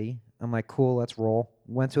Atlantic City. I'm like, cool, let's roll.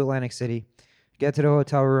 Went to Atlantic City. Get to the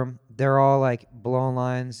hotel room. They're all like blowing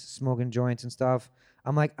lines, smoking joints and stuff.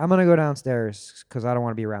 I'm like, I'm going to go downstairs because I don't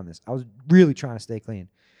want to be around this. I was really trying to stay clean.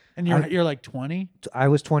 And you're like 20? I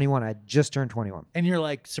was 21. I just turned 21. And you're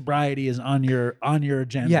like, sobriety is on your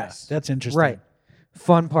agenda. Yes. That's interesting. Right.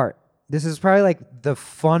 Fun part. This is probably like the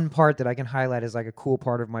fun part that I can highlight as like a cool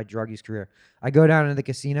part of my drug use career. I go down into the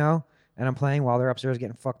casino and I'm playing while they're upstairs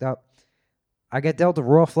getting fucked up. I get dealt a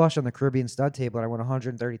royal flush on the Caribbean stud table and I won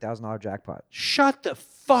 $130,000 jackpot. Shut the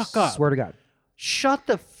fuck up. Swear to God. Shut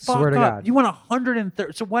the fuck Swear to up. God. You won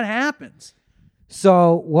 130. So what happens?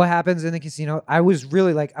 So what happens in the casino? I was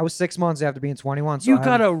really like, I was 6 months after being 21. So You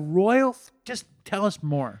got a royal. Just tell us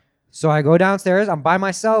more. So I go downstairs. I'm by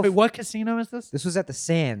myself. Wait, what casino is this? This was at the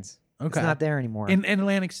Sands. Okay. It's not there anymore. In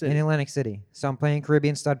Atlantic City. In Atlantic City. So I'm playing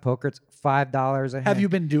Caribbean stud poker. It's $5 a hand. Have you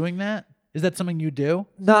been doing that? Is that something you do?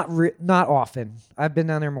 Not often. I've been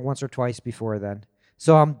down there once or twice before then.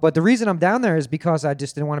 So but the reason I'm down there is because I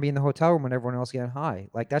just didn't want to be in the hotel room when everyone else getting high.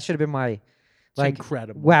 Like that should have been my like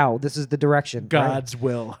incredible. Wow, this is the direction. God's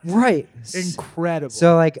will. Right. Incredible.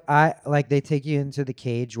 So like they take you into the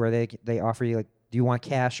cage where they offer you like, do you want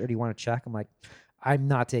cash or do you want a check? I'm like, I'm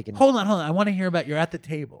not taking. Hold on. I want to hear about you're at the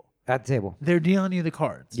table. At the table. They're dealing you the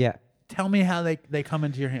cards. Yeah. Tell me how they come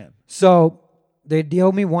into your hand. So they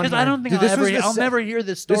deal me one hand. Because I don't think I'll never hear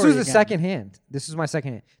this story. This was the again. second hand. This is my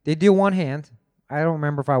second hand. They deal one hand. I don't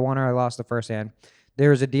remember if I won or I lost the first hand. There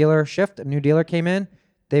was a dealer shift. A new dealer came in.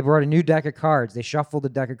 They brought a new deck of cards. They shuffled the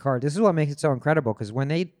deck of cards. This is what makes it so incredible because when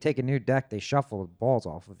they take a new deck, they shuffle the balls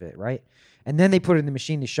off of it, right? And then they put it in the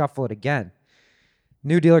machine to shuffle it again.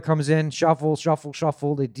 New dealer comes in, shuffle.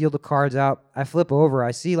 They deal the cards out. I flip over.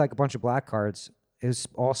 I see like a bunch of black cards. It was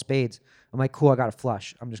all spades. I'm like, cool, I got a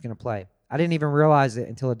flush. I'm just going to play. I didn't even realize it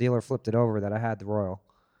until the dealer flipped it over that I had the royal.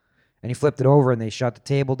 And he flipped it over and they shut the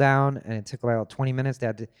table down and it took about 20 minutes. They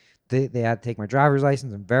had to take my driver's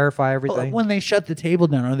license and verify everything. When they shut the table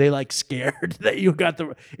down, are they like scared that you got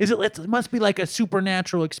the? It must be like a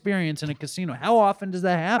supernatural experience in a casino. How often does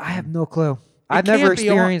that happen? I have no clue. I've never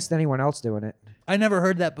experienced anyone else doing it. I never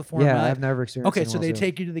heard that before. Yeah, I've never experienced. Okay, so anyone they else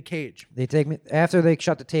doing take you to the cage. They take me after they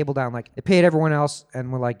shut the table down. Like they paid everyone else,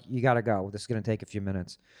 and we're like, "You gotta go. This is gonna take a few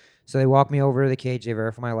minutes." So they walk me over to the cage. They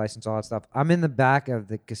verify my license, all that stuff. I'm in the back of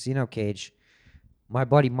the casino cage, my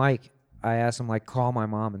buddy Mike, I asked him like, call my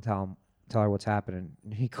mom and tell her what's happening.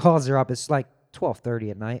 And he calls her up. It's like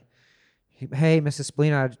 12:30 at night. Hey, Mrs.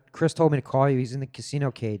 Spallina, Chris told me to call you. He's in the casino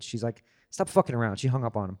cage. She's like, stop fucking around. She hung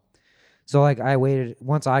up on him. So like I waited.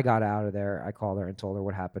 Once I got out of there, I called her and told her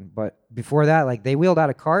what happened. But before that, like they wheeled out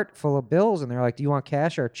a cart full of bills and they're like, do you want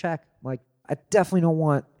cash or a check? I'm like, I definitely don't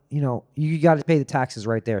want, you got to pay the taxes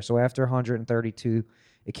right there. So after 132,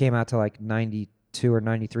 it came out to like 92 or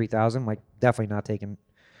 93,000. Like definitely not taking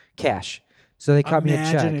cash. So they cut me a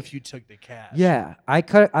check. Imagine if you took the cash. Yeah, I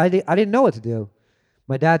didn't know what to do.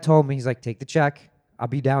 My dad told me, he's like, take the check. I'll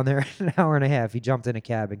be down there in an hour and a half. He jumped in a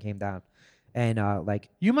cab and came down. And like,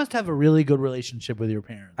 you must have a really good relationship with your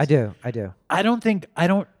parents. I do. I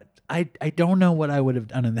don't know what I would have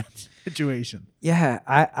done in that situation. Yeah,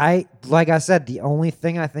 I like I said, the only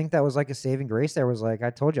thing I think that was like a saving grace there was like I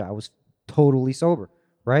told you, I was totally sober,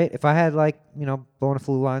 right? If I had like, blown a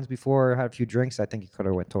few lines before or had a few drinks, I think it could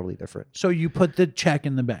have went totally different. So you put the check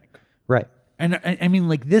in the bank. Right. And I mean,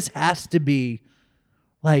 like, this has to be,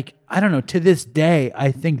 like, I don't know, to this day,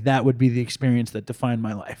 I think that would be the experience that defined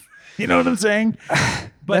my life. You know what I'm saying?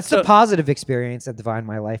 But that's the positive experience that defined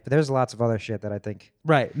my life, but there's lots of other shit that I think.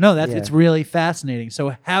 Right. No, it's really fascinating.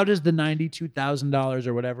 So how does the $92,000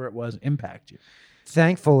 or whatever it was impact you?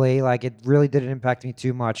 Thankfully, like it really didn't impact me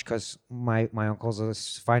too much because my uncle's a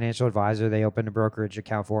financial advisor. They opened a brokerage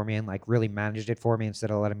account for me and like really managed it for me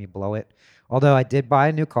instead of letting me blow it. Although I did buy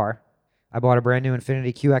a new car. I bought a brand new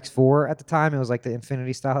Infiniti QX4 at the time. It was like the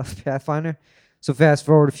Infiniti style Pathfinder. So fast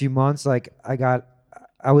forward a few months, like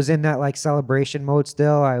I was in that like celebration mode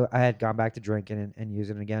still. I had gone back to drinking and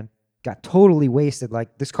using it again. Got totally wasted.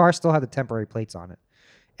 Like this car still had the temporary plates on it.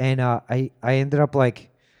 And I ended up like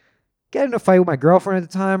getting in a fight with my girlfriend at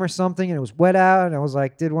the time or something. And it was wet out. And I was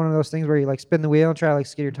like, did one of those things where you like spin the wheel and try to like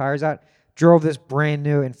skid your tires out. Drove this brand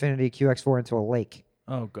new Infiniti QX4 into a lake.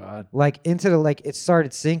 Oh, God. Like into the lake. It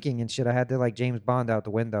started sinking and shit. I had to like James Bond out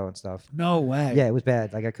the window and stuff. No way. Yeah, it was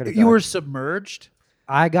bad. Like I could have. You were submerged?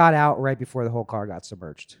 I got out right before the whole car got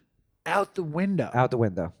submerged. Out the window. Out the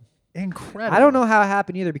window. Incredible. I don't know how it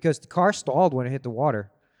happened either because the car stalled when it hit the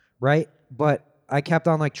water, right? But I kept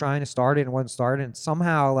on like trying to start it and it wasn't starting. And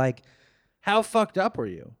somehow like, how fucked up were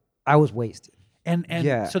you? I was wasted. And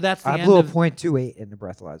yeah, so that's the I end blew of a .28 in the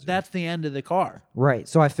breathalyzer. That's the end of the car. Right.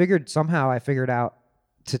 So I figured out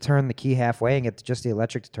to turn the key halfway and get just the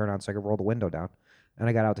electric to turn on so I could roll the window down. And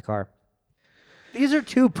I got out the car. These are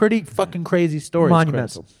two pretty fucking crazy stories.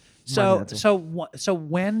 Monumental. Chris. So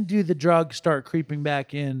when do the drugs start creeping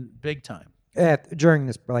back in big time? During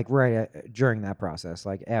this, like during that process,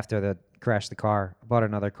 like after the crash the car, bought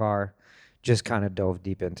another car, just kind of dove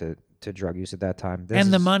deep into drug use at that time.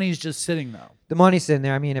 The money's just sitting though. The money's sitting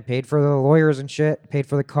there. I mean, it paid for the lawyers and shit, paid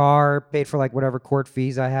for the car, paid for like whatever court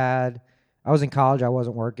fees I had. I was in college, I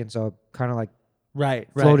wasn't working, so it kind of like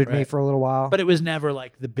floated me for a little while. But it was never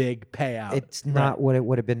like the big payout. It's not what it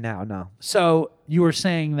would have been now, no. So you were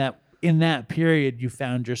saying that in that period you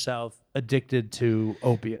found yourself addicted to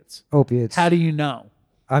opiates. How do you know?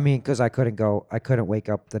 I mean, because I couldn't wake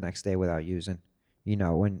up the next day without using. You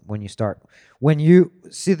know, when you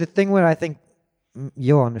see the thing what I think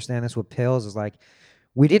you'll understand this with pills is like,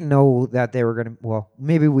 we didn't know that they were going to, well,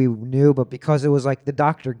 maybe we knew, but because it was like the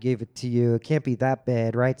doctor gave it to you, it can't be that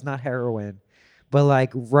bad, right? It's not heroin. But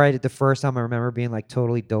like right at the first time I remember being like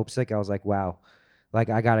totally dope sick, I was like, wow, like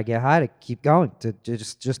I got to get high to keep going, to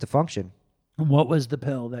just to function. What was the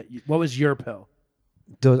pill what was your pill?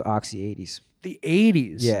 Those Oxy 80s. The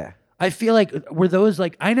 80s? Yeah. I feel like, were those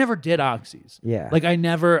like, I never did Oxys. Yeah. Like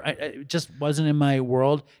it just wasn't in my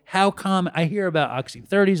world. How common, I hear about Oxy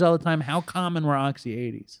 30s all the time. How common were Oxy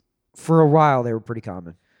 80s? For a while, they were pretty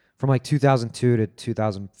common. From like 2002 to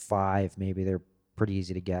 2005, maybe they're pretty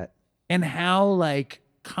easy to get. And how like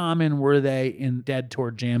common were they in Dead Tour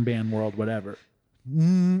Jam Band world, whatever?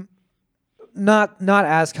 Not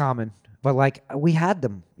as common, but like we had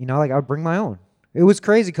them, you know, like I would bring my own. It was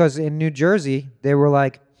crazy because in New Jersey, they were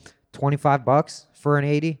like $25 for an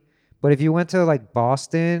 80. But if you went to like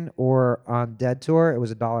Boston or on Dead Tour, it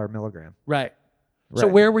was $1 a milligram. Right. So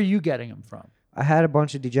where were you getting them from? I had a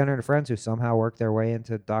bunch of degenerate friends who somehow worked their way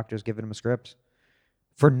into doctors giving them scripts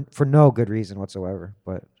for no good reason whatsoever.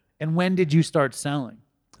 But and when did you start selling?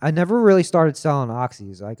 I never really started selling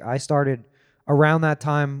Oxys. Like I started around that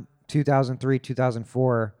time, 2003,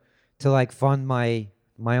 2004, to like fund my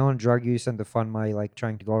own drug use and to fund my like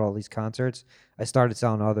trying to go to all these concerts. I started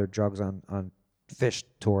selling other drugs on Fish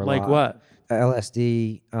Tour. Like what?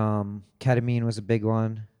 LSD, ketamine was a big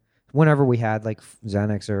one. Whenever we had like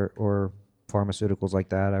Xanax or pharmaceuticals like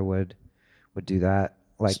that, I would do that.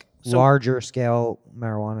 like So- larger scale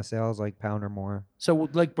marijuana sales, like pound or more. So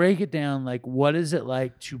like break it down. Like what is it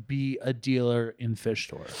like to be a dealer in fish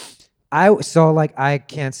store? I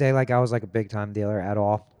can't say like I was like a big time dealer at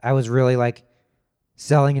all. I was really like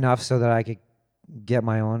selling enough so that I could get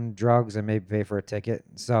my own drugs and maybe pay for a ticket.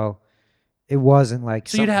 So it wasn't like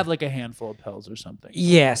So you'd have like a handful of pills or something.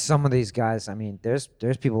 yeah, some of these guys, I mean, there's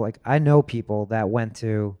people like I know people that went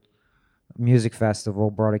to a music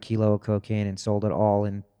festival, brought a kilo of cocaine and sold it all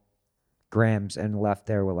in grams and left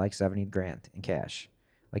there with like 70 grand in cash.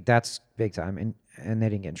 Like that's big time, and they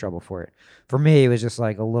didn't get in trouble for it. For me, it was just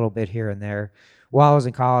like a little bit here and there. While I was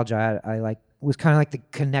in college, I like was kind of like the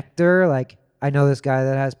connector. Like I know this guy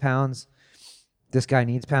that has pounds. This guy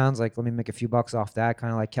needs pounds. Like let me make a few bucks off that.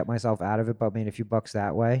 Kind of like kept myself out of it, but made a few bucks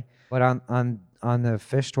that way. But on the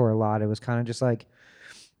fish tour a lot, it was kind of just like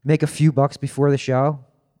make a few bucks before the show,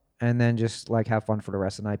 and then just like have fun for the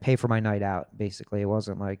rest of the night. Pay for my night out. Basically, it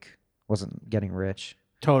wasn't getting rich.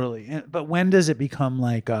 Totally. But when does it become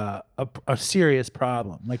like a serious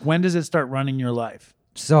problem? Like when does it start running your life?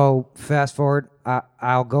 So fast forward,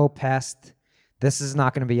 I'll go past. This is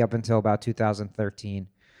not going to be up until about 2013.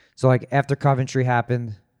 So like after Coventry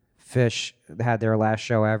happened, Fish had their last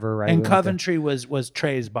show ever, right? And Coventry was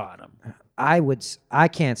Trey's bottom. I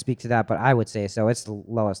can't speak to that, but I would say so. It's the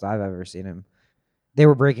lowest I've ever seen him. They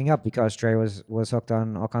were breaking up because Trey was hooked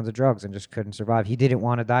on all kinds of drugs and just couldn't survive. He didn't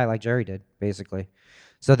want to die like Jerry did, basically.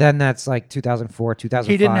 So then that's like 2004, 2005.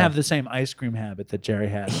 He didn't have the same ice cream habit that Jerry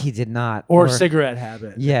had. He did not. Or cigarette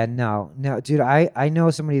habit. Yeah, no, dude. I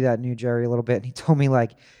know somebody that knew Jerry a little bit, and he told me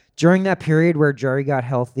like during that period where Jerry got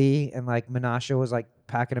healthy and like Menasha was like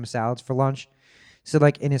packing him salads for lunch. So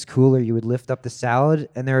like in his cooler, you would lift up the salad,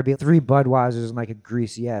 and there would be 3 Budweisers and like a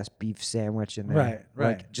greasy ass beef sandwich in there. Right.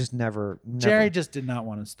 Like just never. Jerry just did not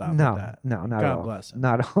want to stop No, with that. no, not God at all. bless him.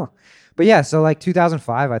 Not at all. But yeah, so like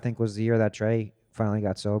 2005, I think was the year that Trey finally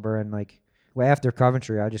got sober, and like after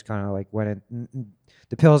Coventry, I just kind of like went in.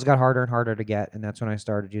 The pills got harder and harder to get, and that's when I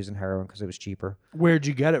started using heroin because it was cheaper. Where'd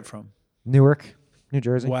you get it from? Newark, New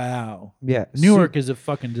Jersey. Wow. Yeah, Newark is a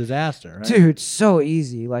fucking disaster, right? dude, so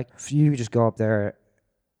easy. Like you just go up there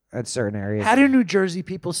at certain areas. How do New Jersey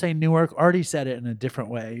people say Newark? Artie said it in a different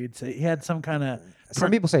way. You'd say he had some kind of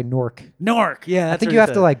Some people say Newark. Newark. Yeah, I think you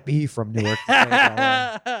have to like be from Newark. To say it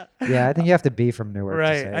that way. Yeah, I think you have to be from Newark. To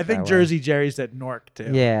right. say it I think that way. Jersey Jerry said Newark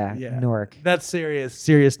too. Yeah, Newark. That's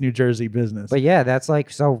serious New Jersey business. But yeah, that's like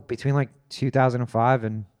so between like 2005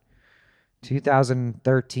 and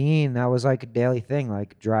 2013, that was like a daily thing.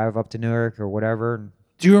 Like drive up to Newark or whatever. And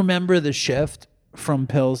do you remember the shift from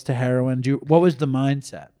pills to heroin? What was the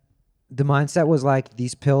mindset? the mindset was like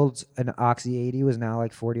these pills, an Oxy 80 was now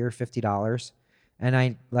like $40 or $50, and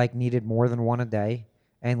I like needed more than one a day.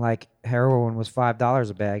 And like heroin was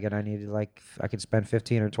 $5 a bag, and I needed like I could spend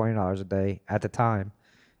 $15 or $20 a day at the time,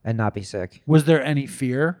 and not be sick. Was there any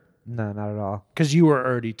fear? No, not at all. Because you were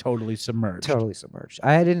already totally submerged. Totally submerged.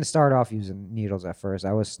 I didn't start off using needles at first.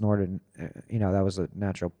 I was snorted. That was a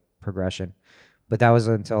natural progression. But that was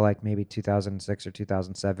until like maybe 2006 or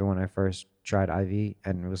 2007 when I first tried IV,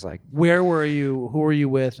 and it was like. Where were you? Who were you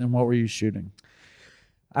with? And what were you shooting?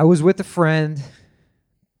 I was with a friend,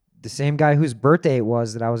 the same guy whose birthday it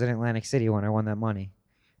was that I was in Atlantic City when I won that money.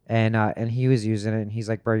 And he was using it, and he's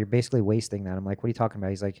like, bro, you're basically wasting that. I'm like, what are you talking about?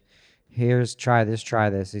 He's like, try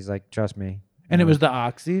this. He's like, trust me. And it was the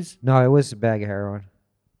Oxys? No, it was a bag of heroin.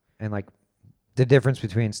 And like the difference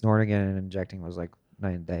between snorting it and injecting was like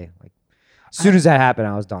night and day. Like as soon as that happened,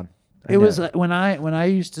 I was done. It was like when I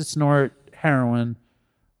used to snort heroin,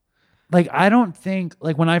 like I don't think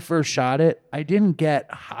like when I first shot it, I didn't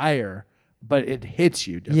get higher, but it hits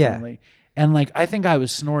you differently. Yeah. And like I think I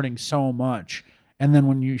was snorting so much, and then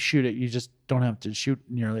when you shoot it, you just don't have to shoot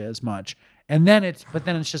nearly as much. And then it's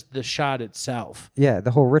just the shot itself. Yeah,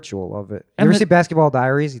 the whole ritual of it. You ever see Basketball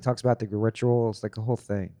Diaries? He talks about the ritual. It's like the whole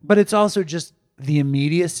thing. But it's also just the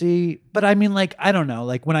immediacy. But I mean, like, I don't know.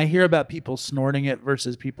 Like when I hear about people snorting it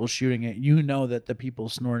versus people shooting it, you know that the people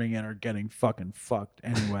snorting it are getting fucking fucked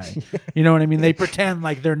anyway. You know what I mean? They pretend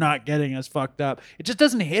like they're not getting as fucked up. It just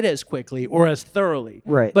doesn't hit as quickly or as thoroughly.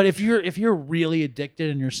 Right. But if you're really addicted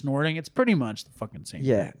and you're snorting, it's pretty much the fucking same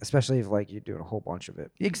thing. Especially if like you're doing a whole bunch of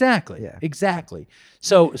it. Exactly. Yeah. Exactly.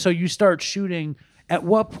 So you start shooting. At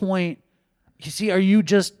what point, you see, are you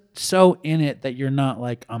just so in it that you're not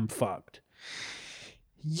like, I'm fucked?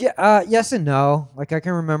 Yeah, yes and no. Like I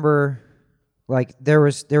can remember, like there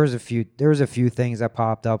was a few things that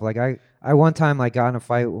popped up. Like I one time like got in a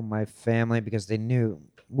fight with my family because they knew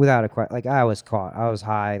without a question. Like I was caught. I was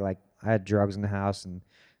high. Like I had drugs in the house, and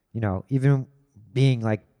even being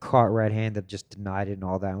like caught red-handed, just denied it and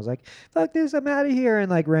all that. I was like, fuck this, I'm out of here,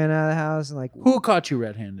 and like ran out of the house and like Who caught you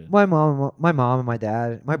red-handed? my mom and my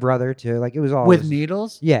dad, my brother too. Like it was all With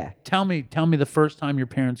needles? Yeah. Tell me the first time your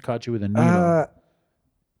parents caught you with a needle.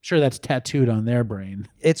 Sure, that's tattooed on their brain.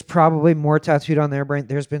 It's probably more tattooed on their brain.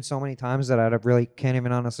 There's been so many times that I really can't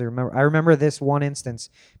even honestly remember. I remember this one instance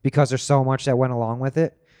because there's so much that went along with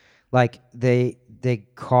it. Like they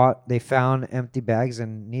found empty bags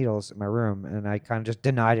and needles in my room, and I kind of just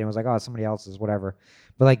denied it and was like, oh, it's somebody else's, whatever.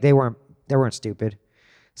 But like they weren't stupid.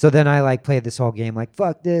 So then I like played this whole game like,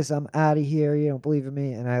 fuck this, I'm out of here. You don't believe in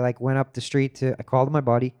me. And I like went up the street I called my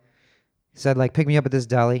buddy, said like, pick me up at this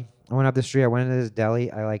deli. I went up the street. I went into this deli.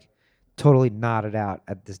 I like totally nodded out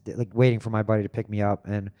at this, like waiting for my buddy to pick me up.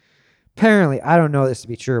 And apparently, I don't know this to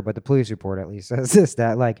be true, but the police report at least says this,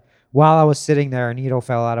 that like while I was sitting there, a needle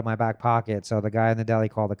fell out of my back pocket. So the guy in the deli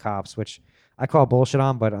called the cops, which I call bullshit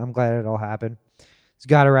on, but I'm glad it all happened. He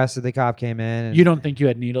got arrested. The cop came in. And you don't think you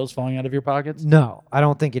had needles falling out of your pockets? No, I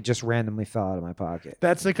don't think it just randomly fell out of my pocket.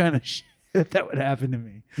 That's the kind of shit that would happen to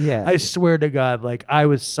me. Yeah. I swear to God, like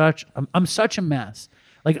I'm such a mess.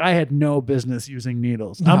 Like I had no business using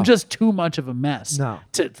needles. No. I'm just too much of a mess. No.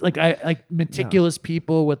 I like meticulous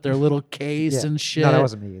people with their little case and shit. No, that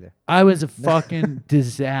wasn't me either. I was a fucking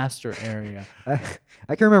disaster area.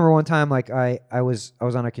 I can remember one time like I was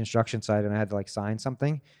on a construction site and I had to like sign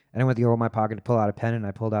something and I went to go in my pocket to pull out a pen and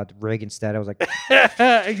I pulled out the rig instead. I was like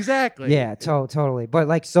exactly. Yeah, totally. But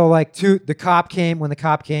like so like the cop came, when the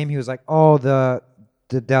cop came, he was like, "Oh, the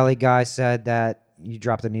deli guy said that you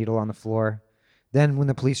dropped a needle on the floor." Then when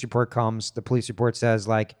the police report comes, the police report says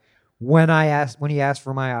like when he asked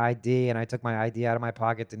for my ID and I took my ID out of my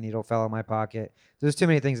pocket, the needle fell in my pocket. There's too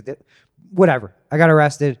many things whatever. I got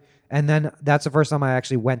arrested, and then that's the first time I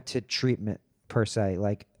actually went to treatment per se.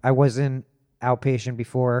 Like I was in outpatient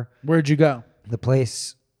before. Where'd you go? The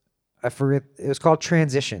place, I forget, it was called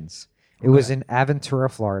Transitions. It was in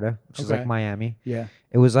Aventura, Florida, which is like Miami. Yeah.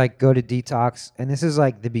 It was like go to detox, and this is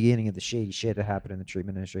like the beginning of the shady shit that happened in the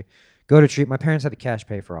treatment industry. Go to treat. My parents had to cash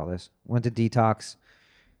pay for all this. Went to detox.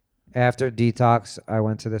 After detox, I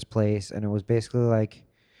went to this place, and it was basically like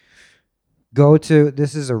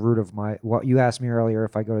this is a root of what you asked me earlier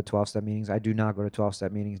if I go to 12-step meetings. I do not go to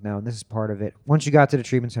 12-step meetings now, and this is part of it. Once you got to the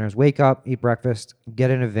treatment centers, wake up, eat breakfast,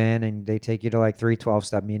 get in a van, and they take you to like 3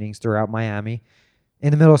 12-step meetings throughout Miami.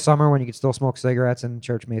 In the middle of summer when you could still smoke cigarettes in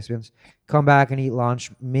church basements, come back and eat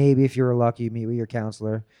lunch. Maybe if you were lucky, you meet with your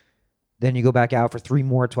counselor. Then you go back out for 3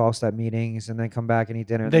 more 12-step meetings and then come back and eat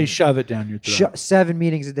dinner. They shove it down your throat. 7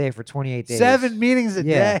 meetings a day for 28 days. 7 meetings a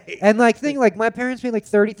day. And like my parents paid like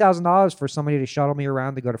 $30,000 for somebody to shuttle me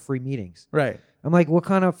around to go to free meetings. Right. I'm like, what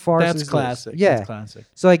kind of farce That's is classic. This? Yeah. That's classic.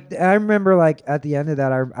 So like I remember like at the end of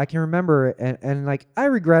that, I can remember it and like I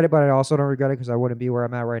regret it, but I also don't regret it because I wouldn't be where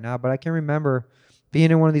I'm at right now. But I can remember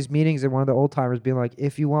being in one of these meetings and one of the old timers being like,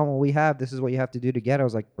 if you want what we have, this is what you have to do to get it. I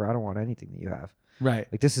was like, bro, I don't want anything that you have. Right.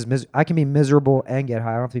 Like this is I can be miserable and get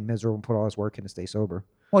high. I don't have to be miserable and put all this work in to stay sober.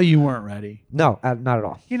 Well, you weren't ready. No, not at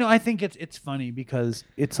all. You know, I think it's funny because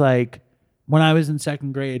it's like when I was in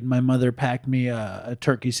 2nd grade, my mother packed me a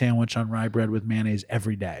turkey sandwich on rye bread with mayonnaise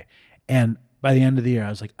every day. And by the end of the year, I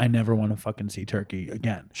was like, I never want to fucking see turkey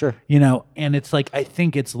again. Sure. You know, and it's like, I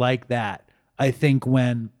think it's like that. I think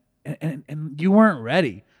when, and you weren't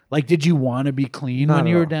ready. Like, did you want to be clean when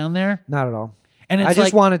you were down there? Not at all. And it's I just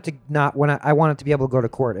like, wanted to I wanted to be able to go to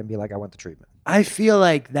court and be like, I went to treatment. I feel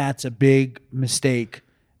like that's a big mistake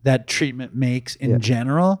that treatment makes in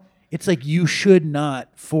general. It's like you should not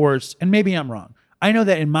force, and maybe I'm wrong. I know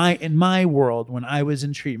that in my world, when I was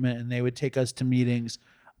in treatment and they would take us to meetings,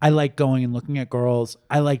 I liked going and looking at girls.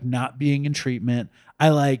 I liked not being in treatment. I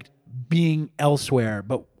liked being elsewhere.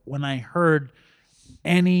 But when I heard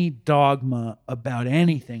any dogma about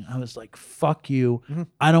anything, I was like, fuck you. Mm-hmm.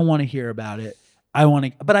 I don't want to hear about it.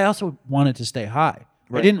 But I also wanted to stay high.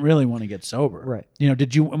 Right. I didn't really want to get sober. Right. You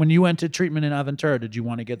know, when you went to treatment in Aventura, did you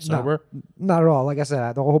want to get sober? No, not at all. Like I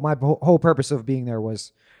said, my whole purpose of being there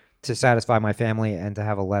was to satisfy my family and to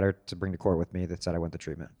have a letter to bring to court with me that said I went to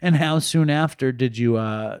treatment. And how soon after did you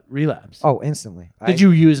relapse? Oh, instantly. Did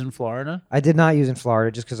you use in Florida? I did not use in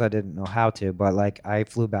Florida just because I didn't know how to. But like I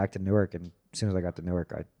flew back to Newark, and as soon as I got to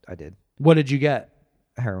Newark, I did. What did you get?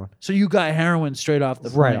 Heroin. So you got heroin straight off the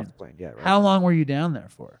plane? Right off the plane, yeah. Right. How long were you down there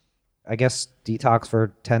for? I guess detox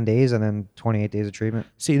for 10 days and then 28 days of treatment.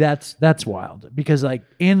 See, that's wild. Because like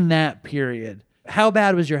in that period, how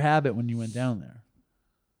bad was your habit when you went down there?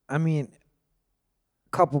 I mean,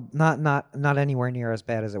 not anywhere near as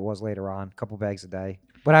bad as it was later on. A couple bags a day.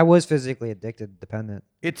 But I was physically addicted, dependent.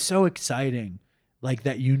 It's so exciting like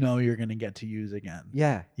that you're gonna get to use again.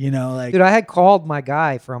 Yeah. Like Dude, I had called my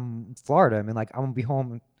guy from Florida. I mean, like, I'm gonna be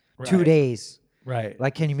home in 2 Right. days. Right.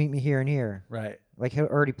 Like, can you meet me here and here? Right. Like, he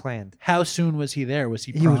already planned. How soon was he there? Was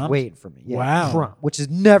he He prompt? was waiting for me. Yeah, Wow. prompt, which is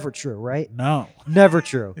never true, right? No. Never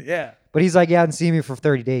true. Yeah. But he's like, yeah, I hadn't seen me for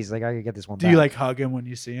 30 days. Like, I could get this one Do back. you like hug him when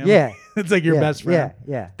you see him? Yeah. It's like your Yeah, best friend.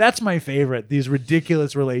 Yeah. That's my favorite. These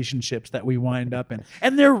ridiculous relationships that we wind up in.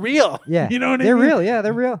 And they're real. Yeah. You know what I They're mean? real. Yeah,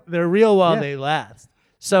 they're real. They're real while Yeah. they last.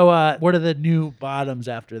 So what are the new bottoms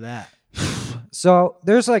after that? So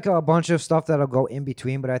there's like a bunch of stuff that'll go in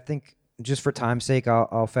between, but I think just for time's sake,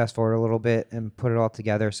 I'll fast forward a little bit and put it all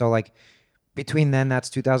together. So like between then, that's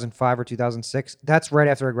 2005 or 2006. That's right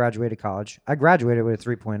after I graduated college. I graduated with a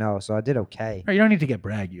 3.0, so I did okay. You don't need to get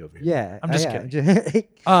braggy over here. Yeah. I'm just yeah. kidding.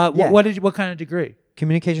 Yeah. What kind of degree?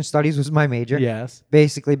 Communication studies was my major. Yes.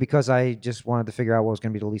 Basically because I just wanted to figure out what was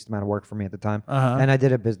going to be the least amount of work for me at the time. Uh-huh. And I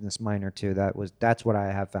did a business minor too. That's what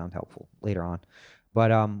I have found helpful later on. But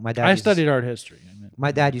my dad I studied art history.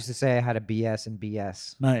 My dad used to say I had a BS in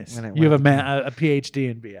BS. Nice. when I You have went a PhD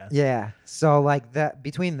in BS. Yeah. So like that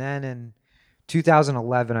between then and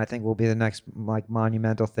 2011, I think will be the next like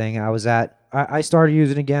monumental thing. I started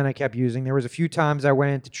using again. I kept using. There was a few times I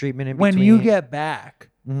went into treatment in When between. you get back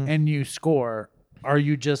Mhm. and you score, are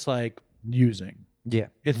you just like using? Yeah.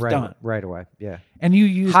 It's right, done. right away. Yeah. And you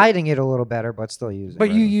used Hiding it a little better, but still using. but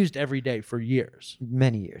right you away. used every day for years.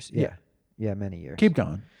 Many years. Yeah. Yeah. Yeah, many years. Keep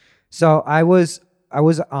going. So I was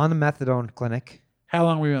on the methadone clinic. How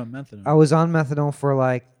long were you on methadone? I was on methadone for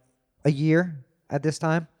like a year at this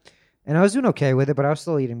time. And I was doing okay with it, but I was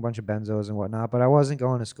still eating a bunch of benzos and whatnot. But I wasn't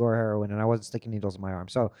going to score heroin, and I wasn't sticking needles in my arm.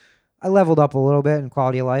 So I leveled up a little bit in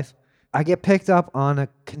quality of life. I get picked up on a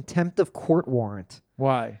contempt of court warrant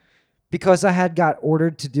Why? because I had got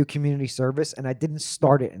ordered to do community service, and I didn't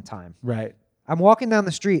start it in time. Right. I'm walking down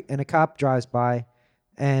the street, and a cop drives by,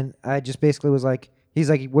 and I just basically was like, he's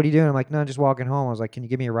like, what are you doing? I'm like, no, I'm just walking home. I was like, can you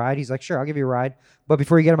give me a ride? He's like, sure, I'll give you a ride. But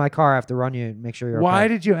before you get in my car, I have to run you and make sure you're Why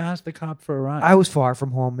okay. did you ask the cop for a ride? I was far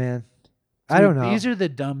from home, man. I Dude, don't know. These are the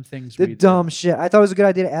dumb things. The we dumb shit. I thought it was a good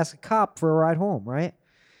idea to ask a cop for a ride home, right?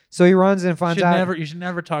 So he runs in and do. finds out. You should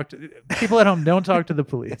never talk to people at home. Don't talk to the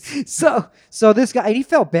police. So this guy, and he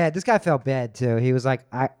felt bad. This guy felt bad too. He was like,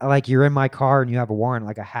 you're in my car and you have a warrant.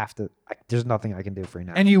 Like I have to. There's nothing I can do for you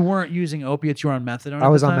now. And you weren't using opiates. You were on methadone. I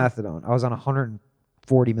was at on the time? methadone. I was on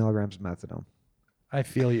 140 milligrams of methadone. I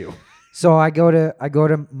feel you. So I go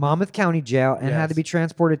to Monmouth County Jail and had to Yes. be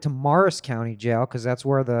transported to Morris County Jail because that's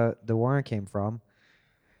where the warrant came from.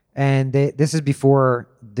 And this is before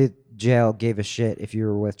the jail gave a shit if you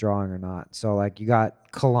were withdrawing or not. So like you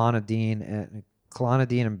got Clonidine and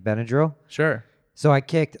Benadryl. Sure. So I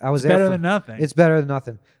was It's there better for, than nothing. It's better than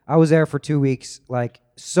nothing. I was there for 2 weeks, like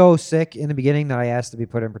so sick in the beginning that I asked to be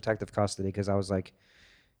put in protective custody because I was like,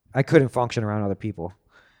 I couldn't function around other people.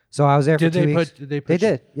 So I was there Did for 2 they weeks. put? Did they put? They you-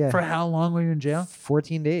 did, yeah. For how long were you in jail?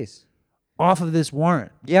 14 days. Off of this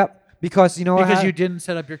warrant Yep. Because you know what because hap- you didn't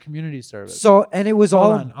set up your community service. So and it was Hold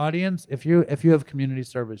all on, audience. If you have community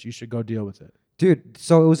service, you should go deal with it. dude.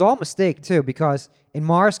 So it was all a mistake too because in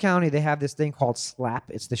Morris County they have this thing called SLAP.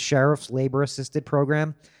 It's the Sheriff's Labor Assisted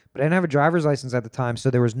Program. But I didn't have a driver's license at the time, so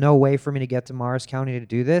there was no way for me to get to Morris County to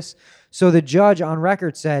do this. So the judge on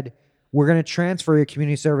record said, "We're going to transfer your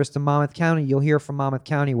community service to Monmouth County. You'll hear from Monmouth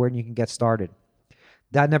County where you can get started."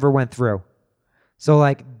 That never went through. So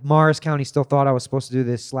like Morris County still thought I was supposed to do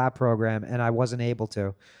this SLAP program, and I wasn't able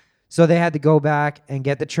to. So they had to go back and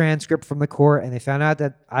get the transcript from the court, and they found out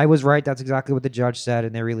that I was right. That's exactly what the judge said,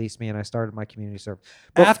 and they released me, and I started my community service.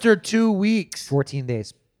 But After 2 weeks, 14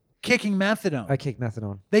 days, kicking methadone. I kicked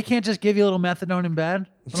methadone. They can't just give you a little methadone in bed.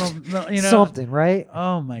 You know? Something, right?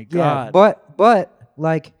 Oh my Yeah, god. but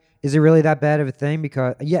like, is it really that bad of a thing?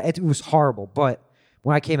 Because yeah, it was horrible. But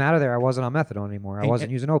when I came out of there, I wasn't on methadone anymore. I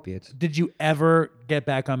wasn't using opiates. Did you ever get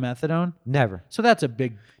back on methadone? Never. So that's a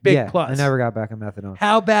big Yeah, plus. I never got back on methadone.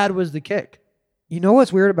 How bad was the kick? You know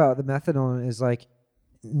what's weird about the methadone is like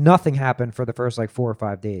nothing happened for the first like 4 or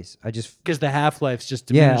 5 days. I just Because the half life's just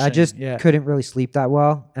diminishing. I just yeah. couldn't really sleep that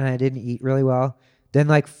well, and I didn't eat really well. Then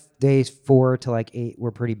like days 4 to like 8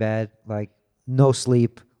 were pretty bad. Like no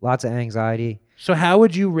sleep, lots of anxiety. So how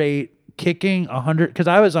would you rate kicking 100? Because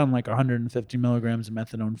I was on like 150 milligrams of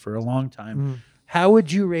methadone for a long time. How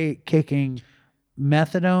would you rate kicking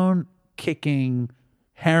methadone, kicking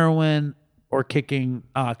heroin, or kicking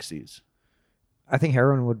oxys? I think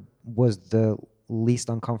heroin was the least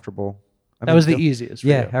uncomfortable. That was the easiest. For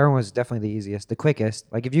Yeah, you. heroin was definitely the easiest, the quickest.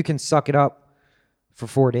 Like if you can suck it up for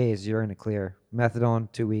 4 days, you're in the clear.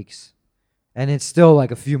 Methadone, 2 weeks, And it's still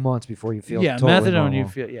like a few months before you feel totally methadone normal. you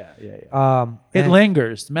feel yeah. It and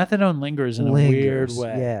lingers. Methadone lingers in a weird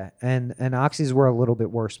way. Yeah, and Oxys were a little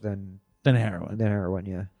bit worse than Heroin.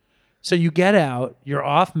 Yeah. So you get out, you're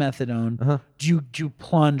off methadone. Uh-huh. Do you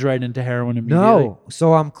plunge right into heroin immediately? No.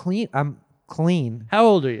 So I'm clean. How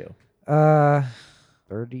old are you?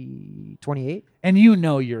 28. And you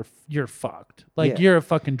know you're fucked. Like Yeah. you're a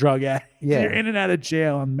fucking drug addict. Yeah. You're in and out of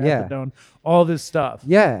jail on Yeah. methadone, all this stuff.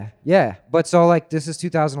 Yeah. But so like this is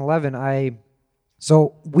 2011.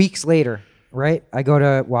 So weeks later, right? I go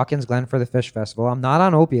to Watkins Glen for the Fish Festival. I'm not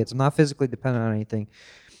on opiates. I'm not physically dependent on anything.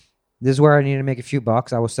 This is where I need to make a few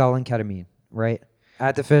bucks. I was selling ketamine, right?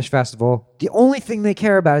 At the Fish Festival. The only thing they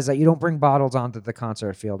care about is that you don't bring bottles onto the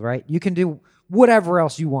concert field, right? You can do whatever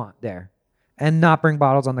else you want there and not bring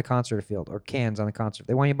bottles on the concert field or cans on the concert.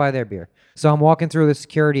 They want you to buy their beer. So I'm walking through the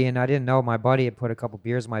security and I didn't know my buddy had put a couple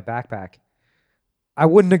beers in my backpack. I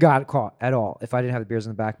wouldn't have got caught at all if I didn't have the beers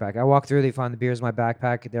in the backpack. I walk through, they find the beers in my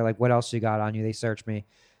backpack. They're like, what else you got on you? They search me.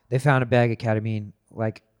 They found a bag of ketamine.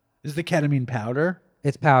 Like, Is the ketamine powder?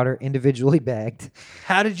 it's powder, individually bagged.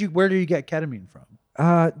 Where do you get ketamine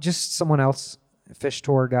from? Just someone else, fish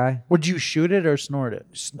tour guy. Would you shoot it or snort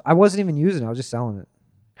it? I wasn't even using it. I was just selling it.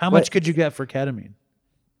 How much could you get for ketamine?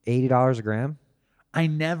 $80 a gram. I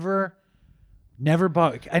never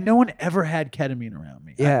bought. No one ever had ketamine around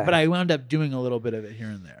me. Yeah. But I wound up doing a little bit of it here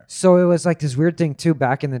and there. So it was like this weird thing too.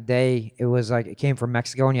 Back in the day, it was like it came from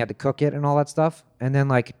Mexico and you had to cook it and all that stuff. And then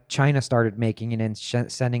like China started making it and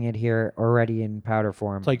sending it here already in powder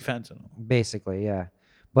form. It's like fentanyl. Basically, yeah.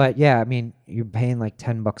 But yeah, I mean, you're paying like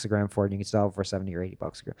 $10 a gram for it, and you can sell it for 70 or $80 a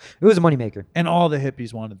gram. It was a moneymaker. And all the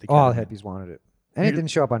hippies wanted the ketamine. All the hippies wanted it, and it didn't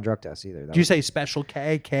show up on drug tests either. Did you say special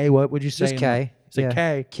K? K? What would you say? Just K. Say Yeah.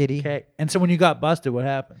 K. Kitty. K. And so when you got busted, what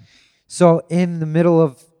happened? So in the middle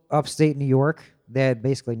of upstate New York, they had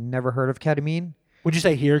basically never heard of ketamine. Would you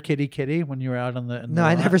say here, kitty, kitty, when you were out on the? No,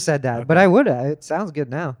 I never said that, but I would. It sounds good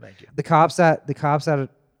now. Thank you. The cops that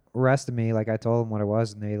arrested me, like I told them what it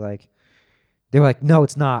was, and they were like, no,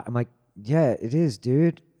 it's not. I'm like, yeah, it is,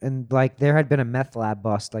 dude. And like there had been a meth lab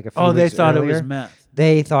bust like a few They weeks thought earlier. it was meth.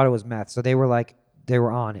 They thought it was meth, so they were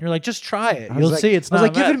on it. You're like, just try it. I was You'll like- see it's not I was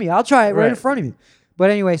like, give it to meth. me. I'll try it right in Right. front of me.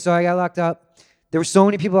 But anyway, so I got locked up. There were so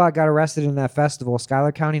many people that got arrested in that festival.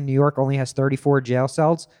 Schuyler County, New York only has 34 jail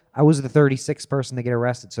cells. I was the 36th person to get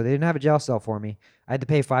arrested, so they didn't have a jail cell for me. I had to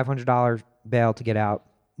pay $500 bail to get out.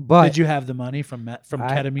 But Did you have the money from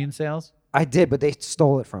ketamine sales? I did, but they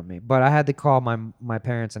stole it from me. But I had to call my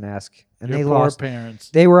parents and ask, and Your they poor lost. parents.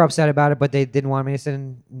 They were upset about it, but they didn't want me to sit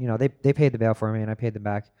in. They paid the bail for me, and I paid them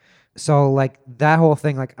back. So like that whole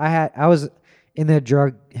thing, like I was in the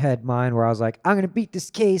drug head mind where I was like, I'm gonna beat this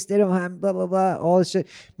case. They don't have blah blah blah, all this shit.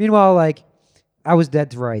 Meanwhile, like I was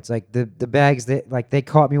dead to rights. Like the bags that like they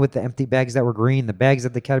caught me with the empty bags that were green. The bags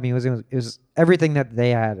that the ketamine was in, it was everything that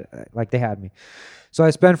they had. Like they had me. So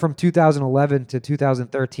I spent from 2011 to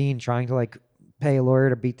 2013 trying to like pay a lawyer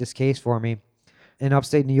to beat this case for me. In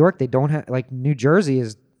upstate New York, they don't have like New Jersey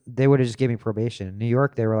they would have just gave me probation. In New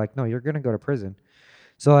York, they were like, no, you're gonna go to prison.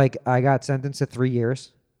 So like I got sentenced to 3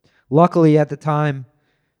 years. Luckily at the time,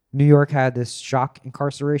 New York had this shock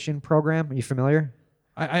incarceration program. Are you familiar?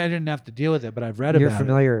 I didn't have to deal with it, but I've read about it. You're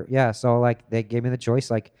familiar, yeah. So like they gave me the choice.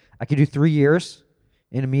 Like I could do 3 years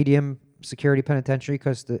in a medium security penitentiary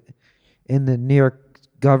because the New York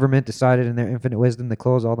government decided in their infinite wisdom to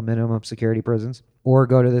close all the minimum security prisons, or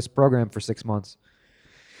go to this program for 6 months.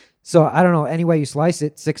 So I don't know. Any way you slice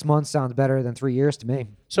it, 6 months sounds better than 3 years to me.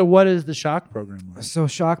 So what is the shock program like? So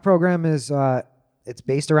shock program is it's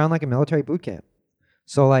based around like a military boot camp.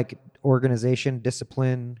 So like organization,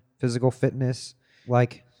 discipline, physical fitness,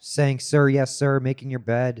 like saying sir, yes sir, making your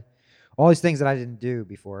bed, all these things that I didn't do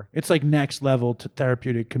before. It's like next level to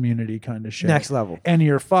therapeutic community kind of shit. Next level. And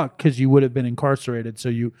you're fucked because you would have been incarcerated.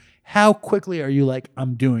 So how quickly are you like,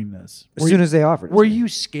 I'm doing this? As soon as they offered it. Were you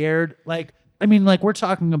scared? Like, I mean, like we're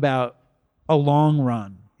talking about a long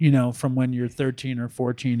run, from when you're 13 or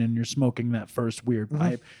 14 and you're smoking that first weird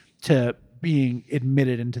pipe to being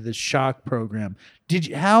admitted into this shock program.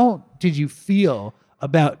 How did you feel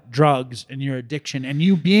about drugs and your addiction and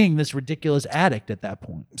you being this ridiculous addict at that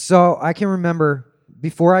point? So I can remember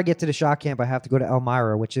before I get to the shock camp, I have to go to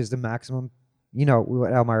Elmira, which is the maximum,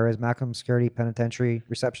 what Elmira is, maximum security penitentiary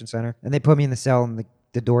reception center. And they put me in the cell and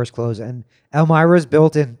the doors close. And Elmira is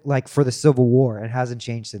built in like for the Civil War. It hasn't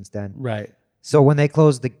changed since then. Right. So when they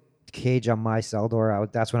closed the cage on my cell door,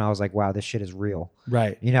 that's when I was like, wow, this shit is real.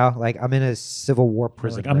 Right. Like I'm in a Civil War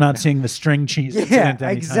prison. Like, I'm not seeing the string cheese. Yeah,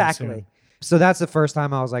 anytime exactly. soon. So that's the first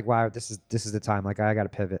time I was like, wow, this is the time. Like I got to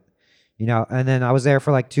pivot, and then I was there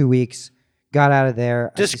for like 2 weeks, got out of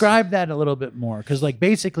there. Describe that a little bit more, because like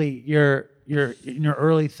basically you're in your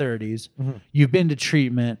early 30s. You've been to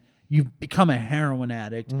treatment. You've become a heroin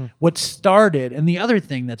addict. What started, and the other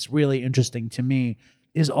thing that's really interesting to me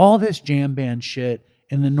is all this jam band shit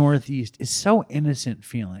in the Northeast is so innocent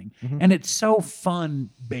feeling, and it's so fun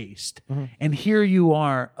based. And here you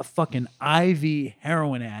are, a fucking IV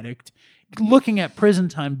heroin addict, looking at prison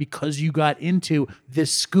time because you got into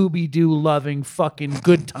this Scooby-Doo loving fucking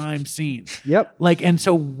good time scene. Yep. Like, and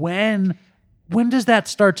so when does that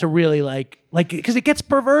start to really like, because it gets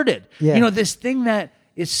perverted. Yeah. You know, this thing that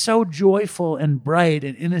is so joyful and bright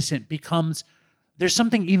and innocent becomes, there's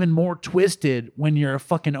something even more twisted when you're a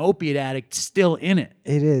fucking opiate addict still in it.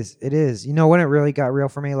 It is. You know when it really got real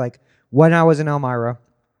for me? Like when I was in Elmira,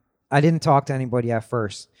 I didn't talk to anybody at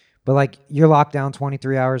first. But like you're locked down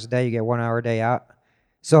 23 hours a day, you get 1 hour a day out.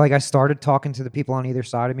 So like I started talking to the people on either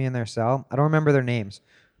side of me in their cell. I don't remember their names,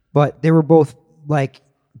 but they were both like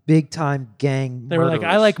big time gang. They were like,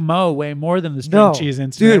 murderers. I like Mo way more than the string cheese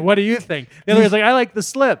incident. dude. What do you think? The other was like, I like the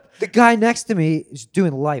slip. The guy next to me is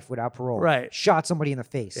doing life without parole. Right. Shot somebody in the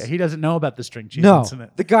face. Yeah, he doesn't know about the string cheese No.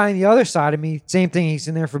 incident. The guy on the other side of me, same thing. He's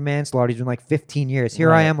in there for manslaughter. He's been like 15 years.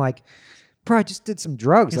 Here I am like, bro, I just did some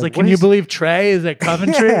drugs. He's like, what can you is- believe Trey is at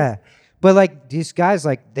Coventry? Yeah. But like these guys,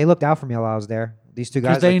 like they looked out for me while I was there. These two guys.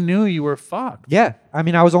 Because they like, knew you were fucked. yeah. I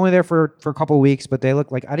mean, I was only there for a couple of weeks, but they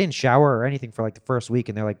looked like I didn't shower or anything for like the first week.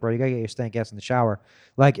 And they're like, bro, you gotta get your stank ass in the shower.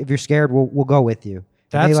 Like, if you're scared, we'll go with you. And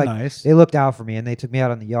That's they, nice. They looked out for me and they took me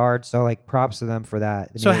out on the yard. So like props to them for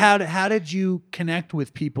that. So how did you connect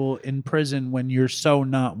with people in prison when you're so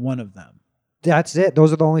not one of them? That's it.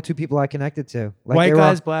 Those are the only two people I connected to. Like White they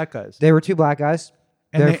guys, were, black guys. They were two black guys.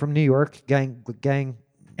 And They're they- from New York, gang.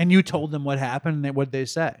 And you told them what happened, and what'd they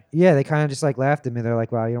say? Yeah, they kind of just like laughed at me. They're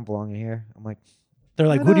like, "Wow, you don't belong in here." I'm like, They're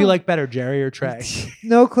like, I who do you know. like better, Jerry or Trey?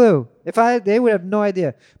 no clue. They would have no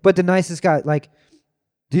idea. But the nicest guy, like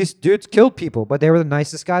these dudes killed people, but they were the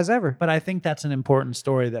nicest guys ever. But I think that's an important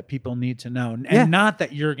story that people need to know. And Yeah. not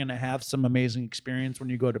that you're going to have some amazing experience when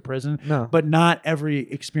you go to prison. No. But not every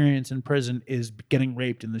experience in prison is getting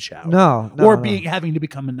raped in the shower. No, or no. having to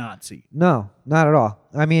become a Nazi. No, not at all.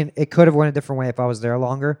 I mean, it could have went a different way if I was there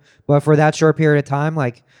longer. But for that short period of time,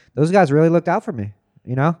 like those guys really looked out for me.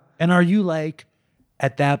 You know? And are you like,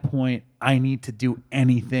 at that point, I need to do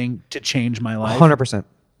anything to change my life?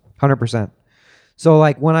 100%. So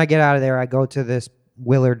like when I get out of there, I go to this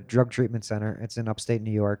Willard Drug Treatment Center. It's in upstate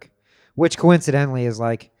New York, which coincidentally is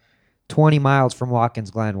like 20 miles from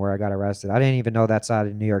Watkins Glen where I got arrested. I didn't even know that side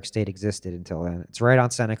of New York State existed until then. It's right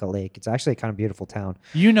on Seneca Lake. It's actually a kind of beautiful town.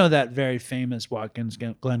 You know that very famous Watkins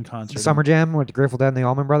Glen concert. Summer Jam with the Grateful Dead and the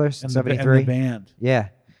Allman Brothers in and 73. the band. Yeah.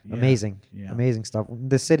 Yeah. Amazing stuff.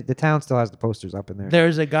 The town still has the posters up in there.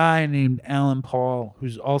 There's a guy named Alan Paul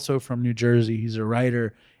who's also from New Jersey. He's a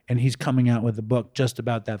writer, and he's coming out with a book just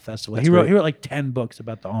about that festival. That's He wrote great. like 10 books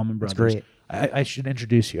about the Allman Brothers. great. I should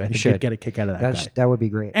introduce you. I think should. you'd get a kick out of that guy. That would be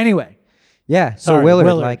great. Anyway, Yeah, so Sorry, Willard,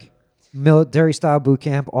 Willard. like military style boot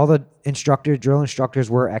camp. All the drill instructors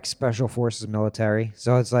were ex-special forces military.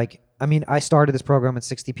 So it's like, I mean, I started this program with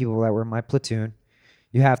 60 people that were in my platoon.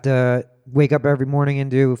 You have to wake up every morning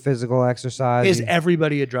and do physical exercise. is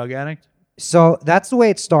everybody a drug addict? So that's the way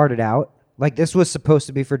it started out. Like this was supposed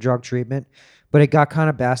to be for drug treatment, but it got kind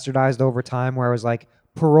of bastardized over time where it was like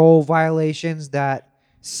parole violations that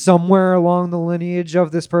somewhere along the lineage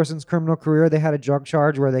of this person's criminal career, they had a drug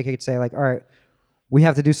charge where they could say like, all right, we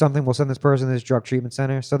have to do something. We'll send this person to this drug treatment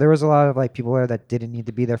center. So there was a lot of like people there that didn't need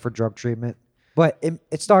to be there for drug treatment. But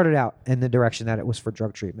it started out in the direction that it was for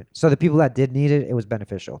drug treatment. So the people that did need it, it was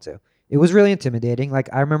beneficial too. It was really intimidating. Like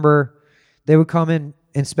I remember they would come and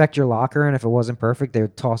inspect your locker, and if it wasn't perfect, they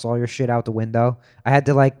would toss all your shit out the window. I had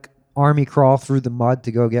to like army crawl through the mud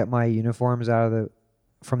to go get my uniforms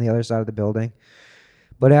from the other side of the building.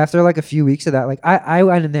 But after like a few weeks of that, like I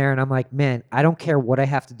went in there and I'm like, man, I don't care what I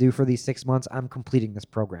have to do for these 6 months. I'm completing this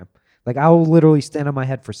program. Like I will literally stand on my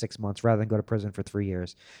head for 6 months rather than go to prison for 3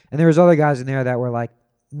 years. And there was other guys in there that were like,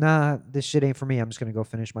 nah, this shit ain't for me. I'm just going to go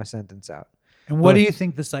finish my sentence out. And what But- do you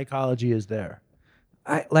think the psychology is there?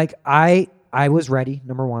 I was ready.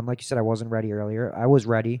 Number one, like you said, I wasn't ready earlier. I was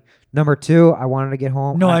ready. Number two, I wanted to get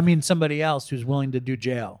home. No, I mean somebody else who's willing to do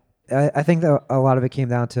jail. I think that a lot of it came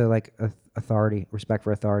down to like authority, respect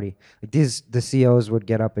for authority. Like the COs would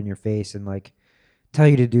get up in your face and like tell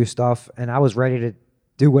you to do stuff, and I was ready to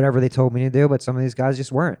do whatever they told me to do, but some of these guys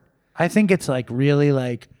just weren't. I think it's like really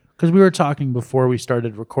like, because we were talking before we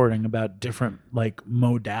started recording about different like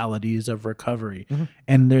modalities of recovery,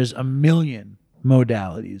 and there's a million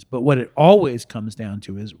modalities, but what it always comes down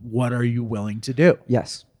to is what are you willing to do?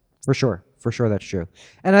 Yes, for sure. For sure that's true.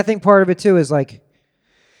 And I think part of it too is like,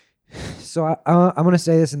 so I'm going to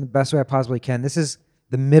say this in the best way I possibly can. This is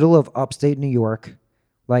the middle of upstate New York.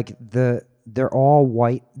 Like they're all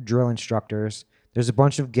white drill instructors. There's a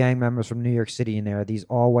bunch of gang members from New York City in there. These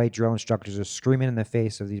all white drill instructors are screaming in the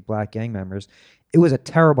face of these black gang members. It was a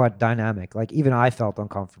terrible dynamic. Like even I felt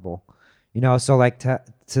uncomfortable, you know? So like to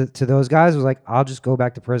those guys, it was like, I'll just go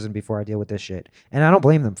back to prison before I deal with this shit. And I don't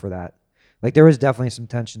blame them for that. Like there was definitely some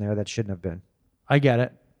tension there that shouldn't have been, I get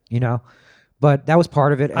it. you know? But that was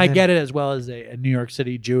part of it. And I then- get it as well as a New York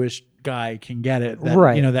City Jewish guy can get it. That,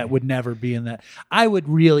 Right. You know, that would never be in that. I would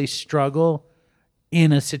really struggle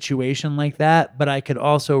in a situation like that, but I could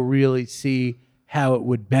also really see how it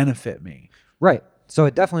would benefit me. Right. So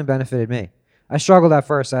it definitely benefited me. I struggled at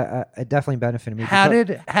first. It definitely benefited me.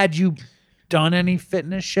 Had you done any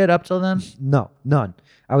fitness shit up till then? No, none.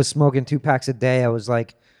 I was smoking 2 packs a day. I was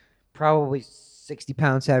like probably 60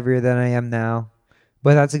 pounds heavier than I am now.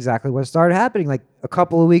 But that's exactly what started happening. Like a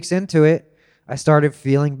couple of weeks into it, I started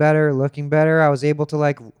feeling better, looking better. I was able to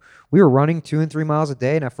like, we were running 2 and 3 miles a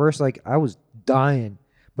day. And at first, like I was dying.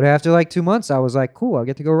 But after like 2 months, I was like, cool, I'll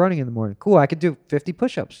get to go running in the morning. Cool, I could do 50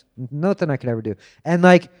 push-ups. Nothing I could ever do. And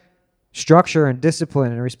like structure and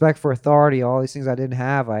discipline and respect for authority, all these things I didn't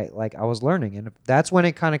have, I was learning. And that's when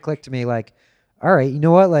it kind of clicked to me like, all right, you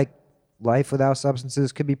know what? Like life without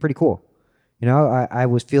substances could be pretty cool. You know, I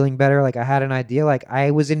was feeling better. Like I had an idea. Like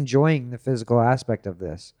I was enjoying the physical aspect of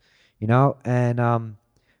this, you know? And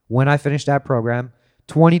when I finished that program,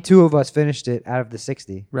 22 of us finished it out of the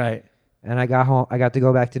 60. Right. And I got home. I got to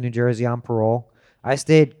go back to New Jersey on parole. I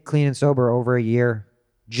stayed clean and sober over a year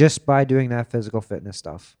just by doing that physical fitness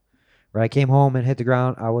stuff. Right? I came home and hit the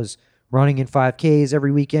ground. I was running in 5Ks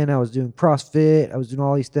every weekend. I was doing CrossFit. I was doing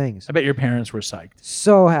all these things. I bet your parents were psyched.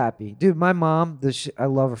 So happy. Dude, my mom, I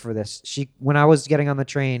love her for this. When I was getting on the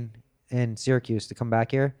train in Syracuse to come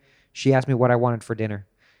back here, she asked me what I wanted for dinner.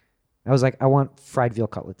 I was like, I want fried veal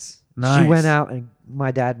cutlets. Nice. She went out and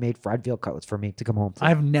my dad made fried veal cutlets for me to come home to.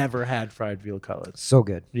 I've never had fried veal cutlets. So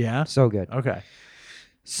good. Yeah? So good. Okay.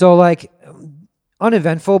 So like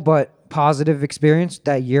uneventful but positive experience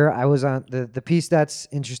that year. I was on the piece that's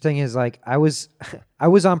interesting is like I was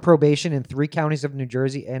on probation in 3 counties of New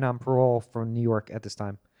Jersey and on parole from New York at this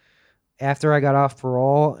time. After I got off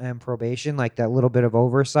parole and probation, like that little bit of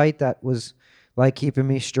oversight that was like keeping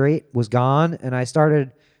me straight was gone, and I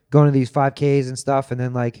started going to these 5Ks and stuff, and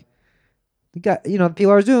then like the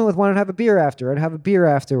people I was doing with wanted to have a beer after. I'd have a beer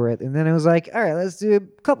afterward. And then it was like, all right, let's do a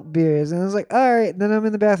couple beers. And I was like, all right. And then I'm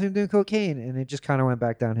in the bathroom doing cocaine. And it just kind of went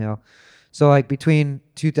back downhill. So like between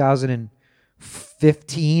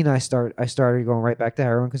 2015, I started going right back to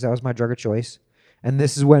heroin because that was my drug of choice. And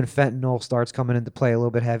this is when fentanyl starts coming into play a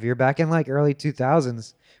little bit heavier. Back in like early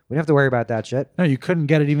 2000s, we didn't have to worry about that shit. No, you couldn't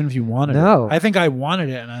get it even if you wanted No. it. I think I wanted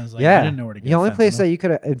it, and I was like, Yeah. I didn't know where to get it. The only place that you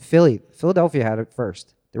could have, in Philadelphia had it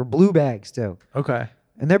first. There were blue bags too. Okay.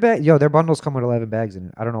 And their bundles come with 11 bags in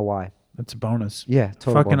it. I don't know why. That's a bonus. Yeah,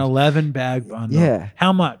 total Fucking bonus. 11 bag bundle. Yeah.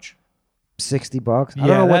 How much? $60. I Yeah,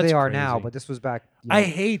 don't know what that's they are crazy. now, but this was back. you know. I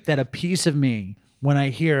hate that a piece of me, when I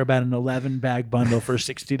hear about an 11 bag bundle for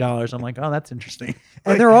 $60, I'm like, oh, that's interesting.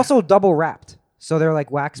 And they're also double wrapped. So they're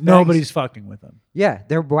like wax bags. Nobody's fucking with them. Yeah,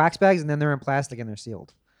 they're wax bags and then they're in plastic and they're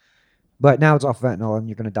sealed. But now it's all fentanyl and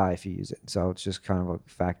you're going to die if you use it. So it's just kind of a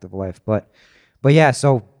fact of life. But yeah,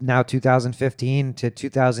 so now 2015 to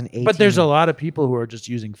 2018. But there's a lot of people who are just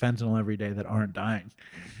using fentanyl every day that aren't dying.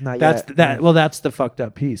 Not That's yet. that's the fucked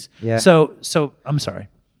up piece. Yeah. So I'm sorry.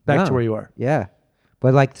 Back to No. where you are. Yeah.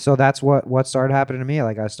 But like, so that's what started happening to me.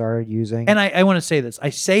 Like I started using. And I want to say this. I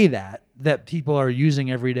say that people are using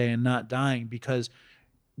every day and not dying because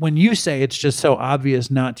when you say it's just so obvious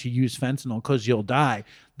not to use fentanyl because you'll die,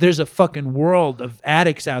 there's a fucking world of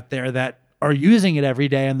addicts out there that are using it every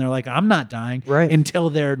day and they're like, I'm not dying until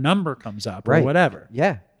their number comes up or whatever.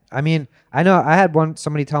 Yeah. I mean, I know I had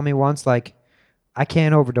somebody tell me once, like, I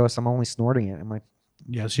can't overdose. I'm only snorting it. I'm like,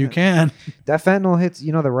 yes, you can. that fentanyl hits,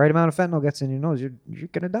 the right amount of fentanyl gets in your nose. You're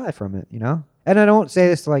going to die from it, And I don't say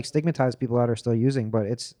this to like stigmatize people that are still using, but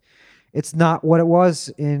it's not what it was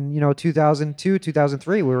in, 2002,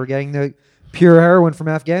 2003. We were getting the pure heroin from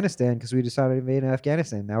Afghanistan because we decided to invade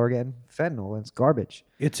Afghanistan. Now we're getting fentanyl and it's garbage.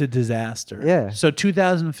 It's a disaster. Yeah. So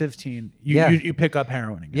 2015, you pick up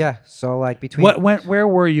heroin again. Yeah. So like between where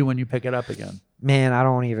were you when you pick it up again? Man, I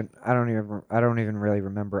don't even really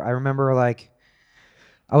remember. I remember like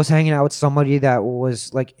I was hanging out with somebody that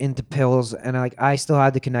was like into pills, and I still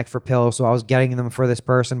had to connect for pills, so I was getting them for this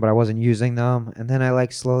person, but I wasn't using them. And then I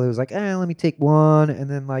like slowly was like, let me take one, and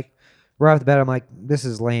then like right off the bat, I'm like, this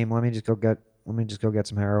is lame. Let me just go get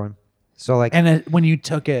some heroin. So like, and when you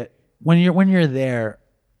took it, when you're there,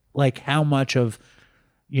 like how much of,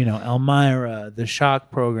 Elmira, the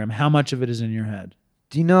shock program, how much of it is in your head?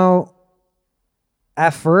 Do you know,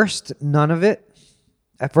 at first, none of it.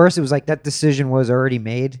 At first, it was like that decision was already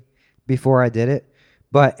made before I did it.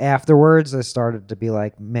 But afterwards, I started to be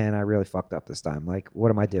like, man, I really fucked up this time. Like, what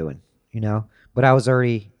am I doing? But I was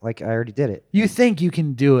already, like, I already did it. You think you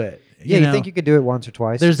can do it. You think you could do it once or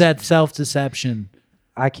twice. There's that self-deception.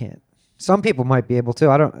 I can't. Some people might be able to.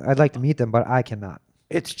 I'd like to meet them, but I cannot.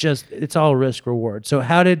 It's all risk reward. So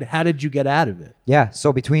how did you get out of it? Yeah.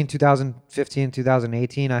 So between 2015 and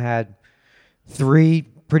 2018, I had 3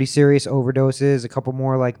 pretty serious overdoses, a couple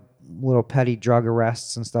more like little petty drug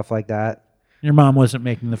arrests and stuff like that. Your mom wasn't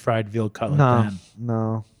making the fried veal cutlet then.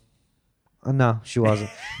 No, she wasn't.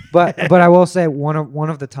 but I will say one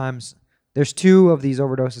of the times, there's 2 of these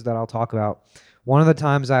overdoses that I'll talk about. One of the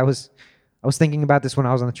times I was thinking about this when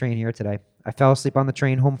I was on the train here today. I fell asleep on the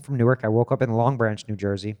train home from Newark. I woke up in Long Branch, New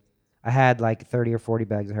Jersey. I had like 30 or 40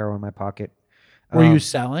 bags of heroin in my pocket. Were you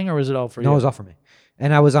selling, or was it all for you? No, it was all for me.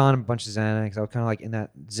 And I was on a bunch of Xanax. I was kind of like in that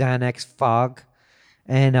Xanax fog.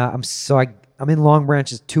 And I'm in Long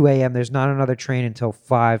Branch. It's 2 a.m. There's not another train until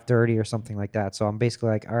 5:30 or something like that. So I'm basically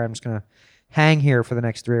like, all right, I'm just going to hang here for the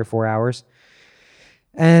next 3 or 4 hours.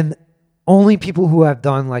 And only people who have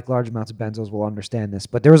done like large amounts of benzos will understand this.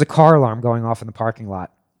 But there was a car alarm going off in the parking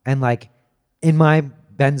lot. And like in my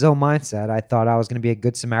benzo mindset, I thought I was going to be a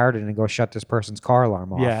good Samaritan and go shut this person's car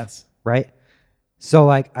alarm off. Yes. Right? So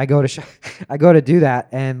like I go to do that,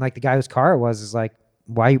 and like the guy whose car it was is like,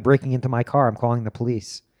 why are you breaking into my car? I'm calling the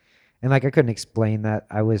police. And like I couldn't explain that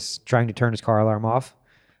I was trying to turn his car alarm off.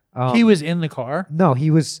 He was in the car? No,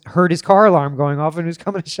 he heard his car alarm going off and he was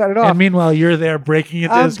coming to shut it off. And meanwhile, you're there breaking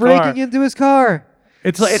into his car. I'm breaking into his car.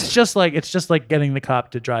 It's just like getting the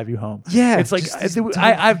cop to drive you home. Yeah. It's like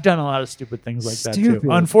I've done a lot of stupid things like that too. Stupid.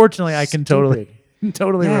 Unfortunately, I can totally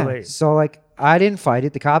relate. So like I didn't fight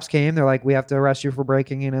it. The cops came. They're like, we have to arrest you for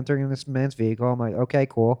breaking and entering this man's vehicle. I'm like, okay,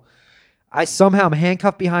 cool. I'm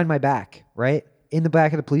handcuffed behind my back, right? In the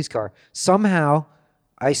back of the police car. Somehow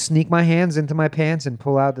I sneak my hands into my pants and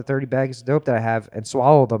pull out the 30 bags of dope that I have and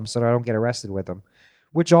swallow them so that I don't get arrested with them.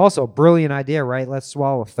 Which also, brilliant idea, right? Let's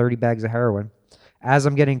swallow 30 bags of heroin. As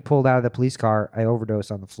I'm getting pulled out of the police car, I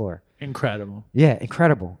overdose on the floor. Incredible. Yeah,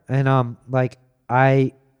 incredible. And like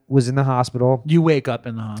I was in the hospital. You wake up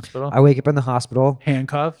in the hospital? I wake up in the hospital.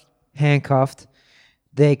 Handcuffed?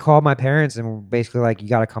 They called my parents and were basically like, you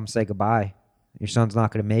got to come say goodbye. Your son's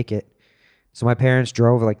not going to make it. So my parents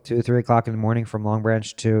drove like 2 or 3 o'clock in the morning from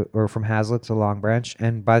from Hazlitt to Long Branch.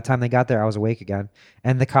 And by the time they got there, I was awake again.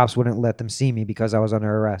 And the cops wouldn't let them see me because I was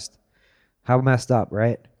under arrest. How messed up,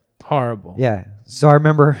 right? Horrible. Yeah. So I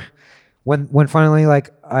remember when finally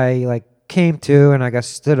I came to and I got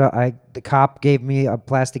stood up, the cop gave me a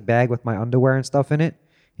plastic bag with my underwear and stuff in it.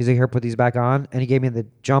 He's like, here, put these back on. And he gave me the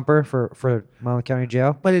jumper for Monmouth County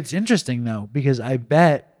Jail. But it's interesting though, because I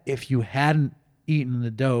bet if you hadn't eaten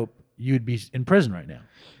the dope, you'd be in prison right now.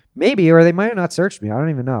 Maybe, or they might have not searched me. I don't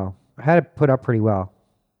even know. I had it put up pretty well.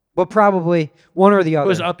 But probably one or the other. It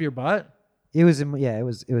was up your butt? It was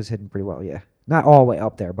it was hidden pretty well, yeah. Not all the way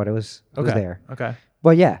up there, but it was there. Okay.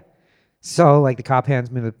 But yeah. So like the cop hands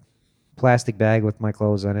me the plastic bag with my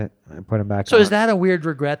clothes in it and put them back on. So is that a weird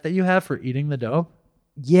regret that you have for eating the dope?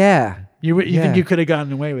 Yeah. You think you could have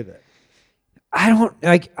gotten away with it? I don't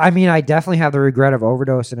like. I mean, I definitely have the regret of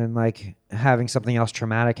overdosing and like having something else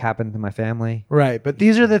traumatic happen to my family. Right, but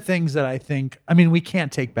these are the things that I think. I mean, we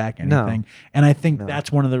can't take back anything, and I think that's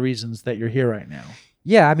one of the reasons that you're here right now.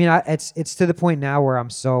 Yeah, I mean, it's to the point now where I'm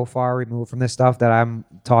so far removed from this stuff that I'm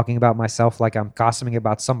talking about myself like I'm gossiping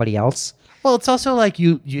about somebody else. Well, it's also like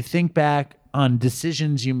you think back on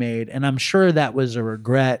decisions you made, and I'm sure that was a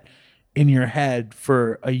regret in your head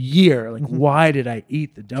for a year. Like, why did I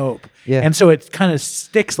eat the dope? Yeah. And so it kind of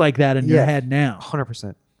sticks like that in your head now.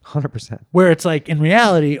 100%. 100%. Where it's like, in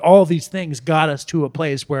reality, all these things got us to a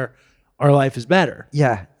place where our life is better.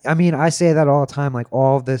 Yeah. I mean, I say that all the time. Like,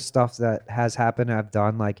 all of this stuff that has happened, I've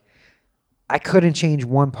done, like, I couldn't change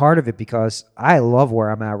one part of it because I love where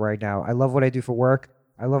I'm at right now. I love what I do for work.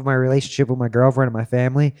 I love my relationship with my girlfriend and my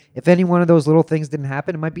family. If any one of those little things didn't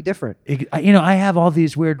happen, it might be different. I have all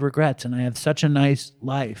these weird regrets, and I have such a nice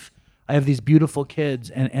life. I have these beautiful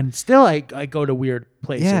kids, and still I go to weird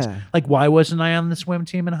places. Yeah. Like, why wasn't I on the swim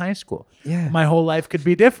team in high school? Yeah. My whole life could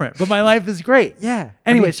be different, but my life is great. Yeah.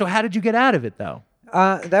 Anyway, so how did you get out of it, though?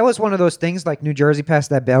 That was one of those things, like New Jersey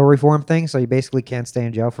passed that bail reform thing, so you basically can't stay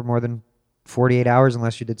in jail for more than 48 hours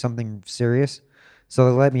unless you did something serious. So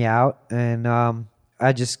they let me out, and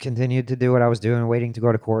I just continued to do what I was doing, waiting to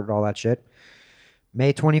go to court and all that shit.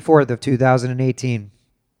 May 24th of 2018,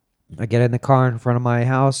 I get in the car in front of my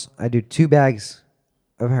house. I do 2 bags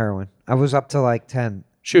of heroin. I was up to like 10.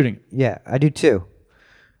 Shooting. Yeah, I do 2.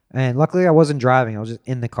 And luckily I wasn't driving. I was just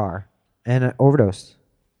in the car. And I overdosed.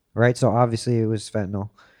 Right? So obviously it was fentanyl.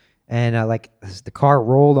 And the car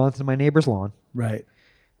rolled onto my neighbor's lawn. Right.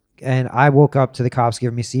 And I woke up to the cops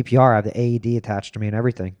giving me CPR. I have the AED attached to me and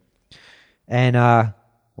everything. And I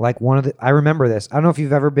remember this. I don't know if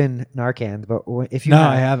you've ever been Narcaned, but if you No,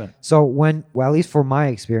 have, I haven't. So at least for my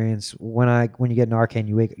experience, when you get Narcan,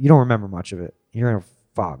 you don't remember much of it. You're in a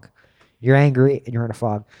fog. You're angry and you're in a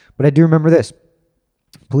fog. But I do remember this.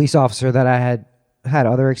 Police officer that I had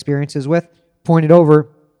other experiences with pointed over.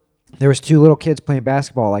 There was 2 little kids playing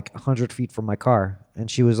basketball like 100 feet from my car. And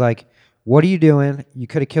she was like, "What are you doing? You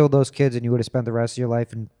could have killed those kids and you would have spent the rest of your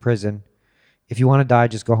life in prison. If you want to die,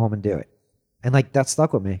 just go home and do it." And like that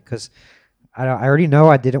stuck with me because I already know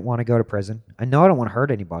I didn't want to go to prison. I know I don't want to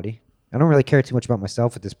hurt anybody. I don't really care too much about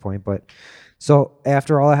myself at this point. But so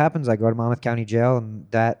after all that happens, I go to Monmouth County Jail, and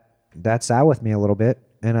that sat with me a little bit.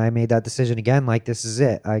 And I made that decision again. Like, this is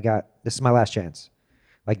it. This is my last chance.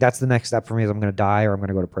 Like, that's the next step for me is I'm going to die or I'm going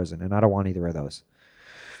to go to prison. And I don't want either of those.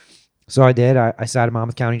 So I did. I sat in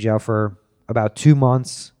Monmouth County Jail for about 2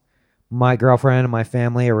 months. My girlfriend and my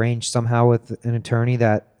family arranged somehow with an attorney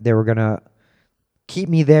that they were going to keep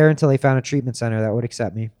me there until they found a treatment center that would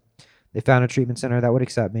accept me. They found a treatment center that would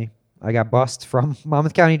accept me. I got bussed from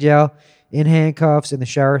Monmouth County Jail in handcuffs in the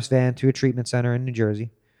sheriff's van to a treatment center in New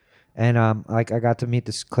Jersey. And I got to meet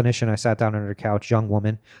this clinician. I sat down under the couch, young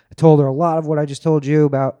woman. I told her a lot of what I just told you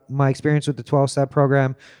about my experience with the 12-step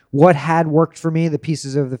program, what had worked for me, the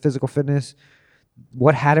pieces of the physical fitness,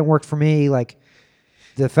 what hadn't worked for me, like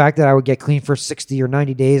the fact that I would get clean for 60 or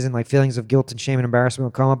 90 days and like feelings of guilt and shame and embarrassment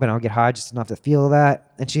would come up and I would get high just enough to feel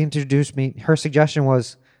that. And she introduced me. Her suggestion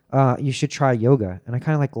was, you should try yoga. And I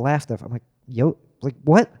kind of like laughed at it. I'm like, like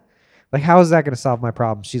what? Like, how is that going to solve my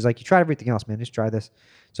problem? She's like, you tried everything else, man. Just try this.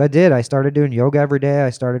 So I did. I started doing yoga every day. I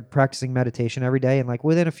started practicing meditation every day. And like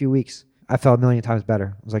within a few weeks, I felt a million times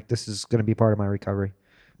better. I was like, this is going to be part of my recovery.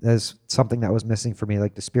 There's something that was missing for me,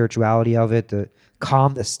 like the spirituality of it, the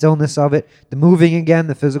calm, the stillness of it, the moving again,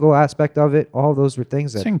 the physical aspect of it. All those were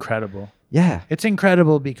things It's incredible. Yeah. It's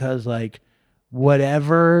incredible because like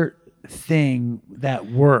whatever thing that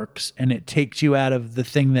works and it takes you out of the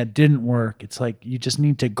thing that didn't work, it's like you just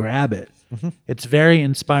need to grab it. Mm-hmm. It's a very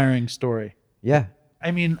inspiring story. Yeah. I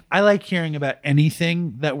mean, I like hearing about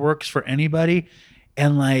anything that works for anybody.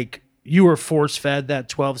 And like you were force fed that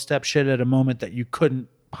 12-step shit at a moment that you couldn't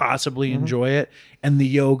possibly enjoy it. And the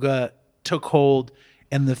yoga took hold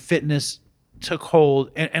and the fitness took hold.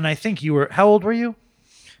 And I think you were, how old were you?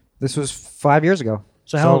 This was 5 years ago.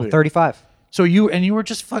 So how old are you? 35. So you were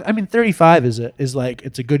just 35 is like,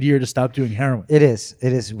 it's a good year to stop doing heroin. It is.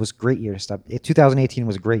 It was a great year to stop. 2018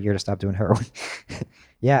 was a great year to stop doing heroin.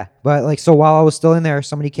 Yeah. But like, so while I was still in there,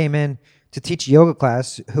 somebody came in to teach a yoga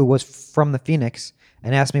class who was from the Phoenix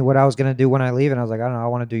and asked me what I was going to do when I leave. And I was like, I don't know. I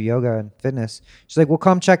want to do yoga and fitness. She's like, well,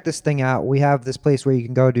 come check this thing out. We have this place where you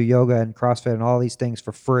can go do yoga and CrossFit and all these things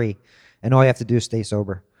for free. And all you have to do is stay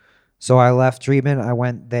sober. So I left treatment. I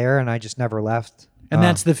went there and I just never left. And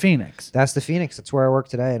that's the Phoenix. That's the Phoenix. That's where I work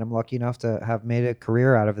today. And I'm lucky enough to have made a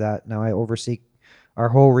career out of that. Now I oversee our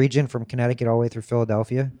whole region from Connecticut all the way through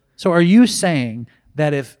Philadelphia. So are you saying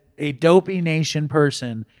that if a Dopey Nation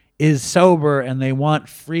person is sober and they want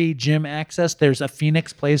free gym access, there's a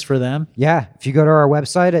Phoenix place for them? Yeah. If you go to our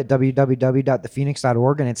website at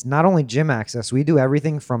www.thephoenix.org, and it's not only gym access, we do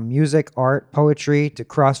everything from music, art, poetry, to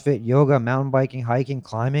CrossFit, yoga, mountain biking, hiking,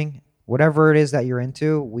 climbing. Whatever it is that you're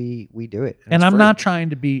into, we do it. And I'm not trying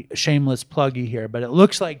to be shameless pluggy here, but it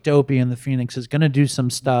looks like Dopey and the Phoenix is going to do some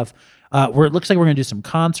stuff where it looks like we're going to do some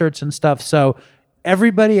concerts and stuff. So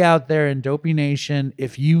everybody out there in Dopey Nation,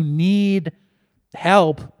 if you need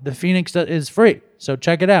help, the Phoenix is free. So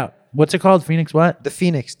check it out. What's it called? Phoenix what? The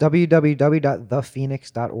Phoenix,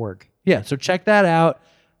 www.thephoenix.org. Yeah, so check that out.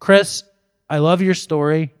 Chris, I love your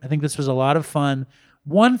story. I think this was a lot of fun.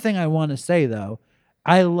 One thing I want to say, though,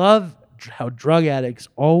 I love how drug addicts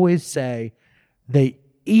always say they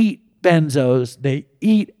eat benzos, they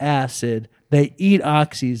eat acid, they eat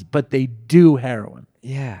oxys, but they do heroin.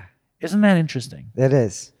 Yeah. Isn't that interesting? That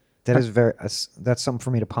is. That is very, that's something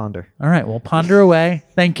for me to ponder. All right, well, ponder away.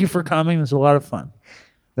 Thank you for coming. This was a lot of fun.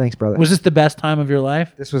 Thanks, brother. Was this the best time of your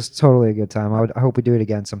life? This was totally a good time. I hope we do it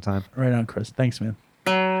again sometime. Right on, Chris. Thanks, man.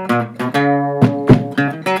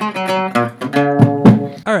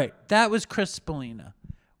 All right, that was Chris Spallina.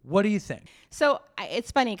 What do you think? So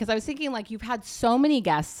it's funny because I was thinking like you've had so many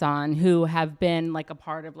guests on who have been like a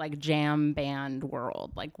part of like jam band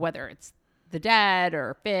world, like whether it's The Dead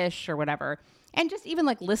or Fish or whatever. And just even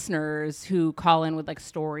like listeners who call in with like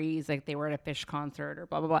stories, like they were at a Fish concert or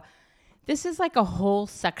blah, blah, blah. This is like a whole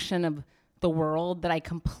section of the world that I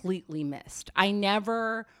completely missed. I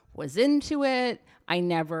never was into it. I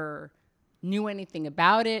never knew anything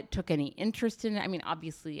about it, took any interest in it. I mean,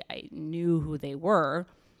 obviously I knew who they were,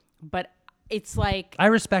 but it's like, I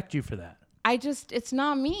respect you for that. it's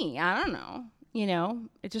not me. I don't know. You know,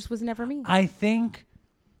 it just was never me. I think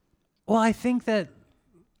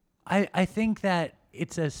that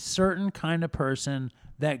it's a certain kind of person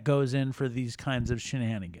that goes in for these kinds of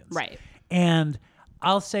shenanigans. Right. And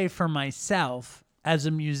I'll say for myself, as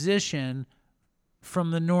a musician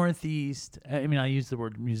from the Northeast, I mean, I use the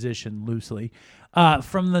word musician loosely,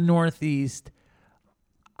 from the Northeast,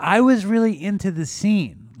 I was really into the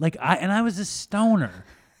scene. I was a stoner.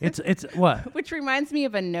 It's what? Which reminds me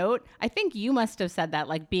of a note. I think you must have said that,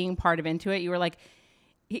 like being part of Into It. You were like,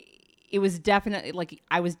 it was definitely like,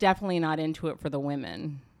 I was definitely not into it for the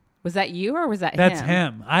women. Was that you or was that him? That's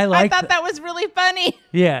him. I thought that was really funny.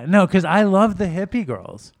 Yeah, no, because I love the hippie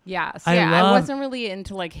girls. Yeah, so I wasn't really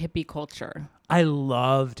into like hippie culture. I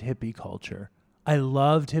loved hippie culture. I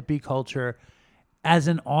loved hippie culture as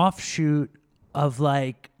an offshoot of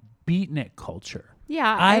like beatnik culture.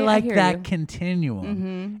 Yeah, I like hear that you. continuum.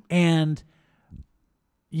 Mm-hmm. And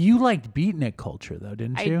you liked beatnik culture though,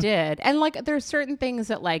 didn't you? I did. And like there's certain things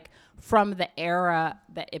that like from the era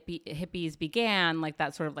that hippies began, like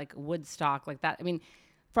that sort of like Woodstock, like that. I mean,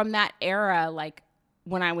 from that era, like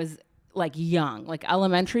when I was like young, like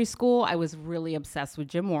elementary school, I was really obsessed with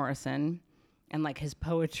Jim Morrison and like his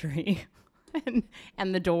poetry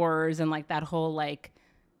and the Doors and like that whole like,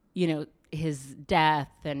 you know, his death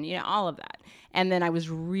and, you know, all of that. And then I was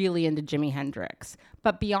really into Jimi Hendrix.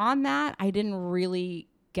 But beyond that, I didn't really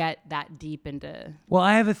get that deep into. Well,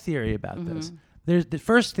 I have a theory about this. The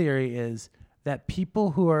first theory is that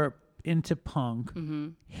people who are into punk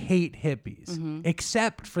hate hippies,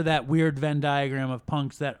 except for that weird Venn diagram of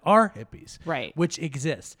punks that are hippies, Right. which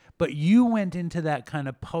exists. But you went into that kind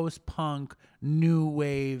of post-punk, new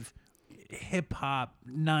wave, hip hop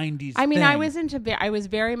 90s. I mean, thing. I was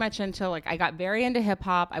very much into like, I got very into hip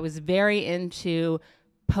hop. I was very into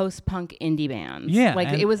post-punk indie bands. Yeah, Like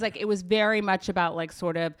and- it was very much about like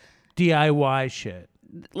sort of DIY shit.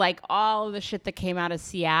 like all of the shit that came out of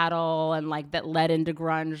Seattle and like that led into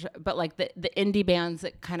grunge, but like the indie bands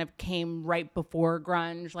that kind of came right before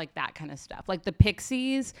grunge, like that kind of stuff. Like the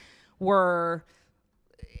Pixies were,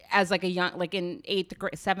 as like a young, like in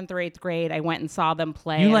 7th or 8th grade, I went and saw them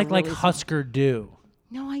play. You at a like really Husker Du.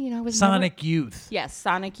 No, I was Sonic Youth. Yes,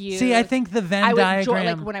 Sonic Youth. See, I think the Venn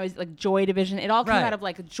diagram. Like when I was like Joy Division, it all came Right. out of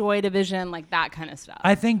like Joy Division, like that kind of stuff.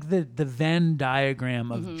 I think the Venn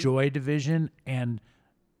diagram of Joy Division and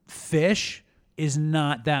Fish is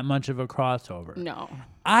not that much of a crossover. No.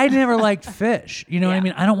 I never liked Fish. You know what I Yeah.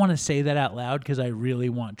 mean? I don't want to say that out loud because I really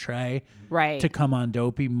want Trey Right. to come on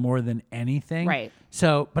Dopey more than anything. Right.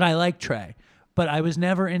 So, but I like Trey. But I was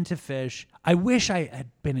never into Fish. I wish I had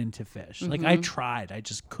been into Fish. Like I tried, I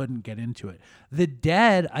just couldn't get into it. The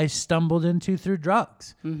Dead I stumbled into through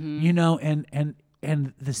drugs, you know, and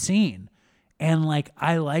the scene, and like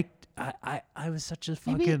I liked. I was such a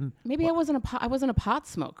fucking. Maybe I wasn't a pot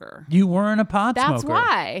smoker. You weren't a pot smoker. That's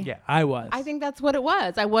why. Yeah, I was. I think that's what it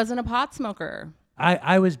was. I wasn't a pot smoker.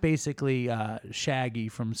 I was basically Shaggy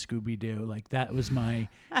from Scooby Doo. Like that was my.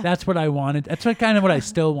 That's what I wanted. That's what I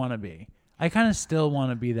still want to be. I kind of still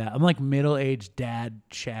want to be that. I'm like middle-aged dad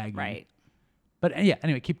Shaggy. Right. But yeah,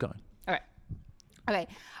 anyway, keep going. All right. Okay.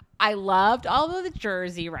 I loved all of the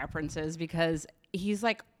Jersey references because he's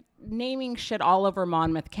like naming shit all over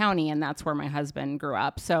Monmouth County, and that's where my husband grew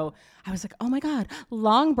up. So I was like, oh my God,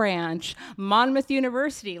 Long Branch, Monmouth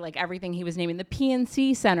University, like everything he was naming, the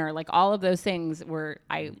PNC Center, like all of those things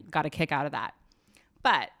I got a kick out of that.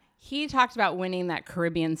 But he talked about winning that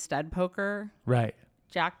Caribbean stud poker Right.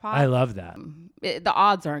 jackpot. I love that. The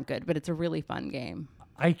odds aren't good, but it's a really fun game.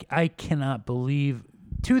 I cannot believe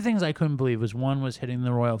two things I couldn't believe was one was hitting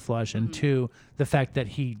the royal flush and two the fact that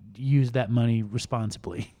he used that money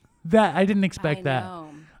responsibly. That I didn't expect that.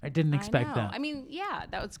 I didn't expect that. I mean, yeah,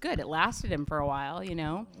 that was good. It lasted him for a while, you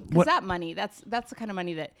know, What- because that money, that's the kind of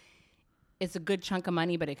money that it's a good chunk of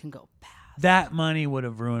money, but it can go fast. That money would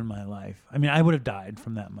have ruined my life. I mean, I would have died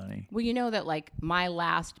from that money. Well, you know that like my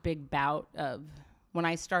last big bout of when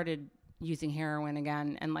I started using heroin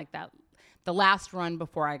again and like that, the last run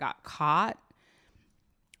before I got caught,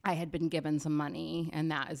 I had been given some money,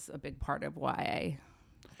 and that is a big part of why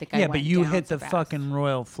I think I Yeah, went but you down hit so the fast. fucking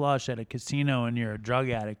royal flush at a casino and you're a drug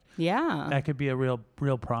addict. Yeah. That could be a real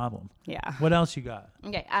problem. Yeah. What else you got?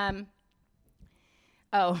 Okay.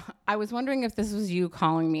 Oh, I was wondering if this was you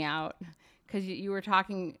calling me out because you were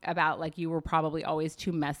talking about like you were probably always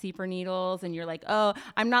too messy for needles, and you're like, oh,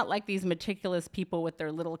 I'm not like these meticulous people with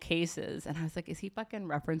their little cases. And I was like, is he fucking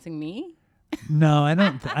referencing me? No, I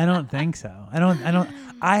don't think so.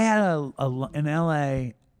 I had in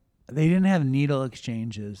LA, they didn't have needle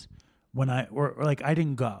exchanges when I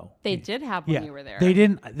didn't go. They did have when you were there. They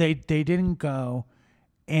didn't go,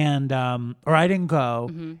 and or I didn't go,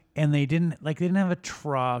 and they didn't have a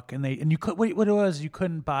truck, and you could what it was, you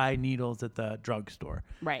couldn't buy needles at the drugstore.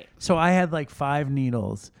 Right. So I had like 5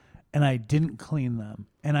 needles, and I didn't clean them,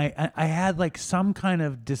 and I had like some kind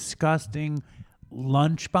of disgusting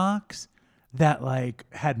lunchbox that like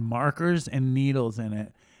had markers and needles in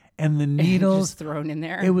it, and the needles just thrown in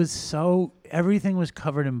there. It was so, everything was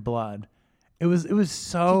covered in blood. It was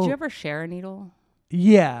so. Did you ever share a needle?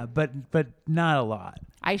 Yeah, but not a lot.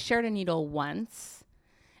 I shared a needle once,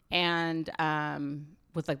 and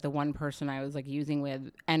with like the one person I was like using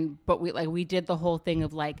with, but we did the whole thing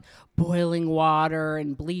of like boiling water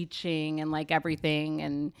and bleaching and like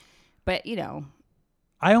everything, but you know.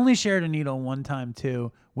 I only shared a needle one time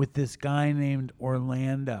too with this guy named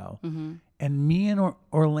Orlando. And me and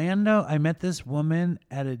Orlando, I met this woman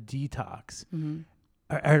at a detox,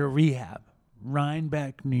 at a rehab,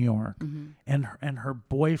 Rhinebeck, New York. And her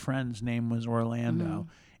boyfriend's name was Orlando.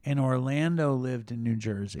 And Orlando lived in New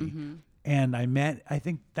Jersey. And I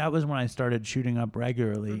think that was when I started shooting up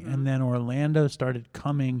regularly. And then Orlando started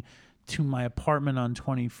coming to my apartment on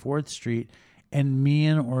 24th Street. And me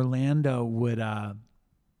and Orlando would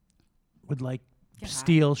like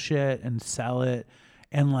steal shit and sell it.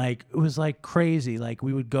 And like, it was like crazy. Like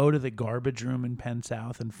we would go to the garbage room in Penn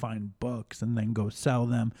South and find books and then go sell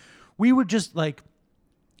them. We would just like,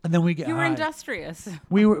 and then we get You were high. industrious.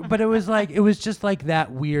 We were, but it was just like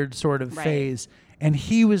that weird sort of phase. And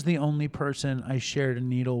he was the only person I shared a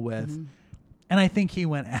needle with. And I think he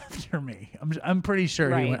went after me. I'm pretty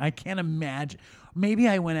sure he went. I can't imagine. Maybe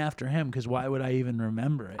I went after him, because why would I even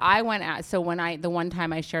remember it? The one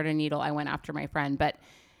time I shared a needle, I went after my friend, but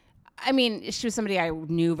I mean, she was somebody I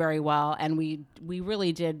knew very well, and we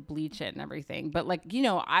really did bleach it and everything. But like, you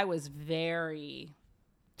know, I was very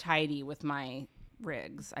tidy with my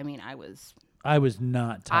rigs. I mean, I was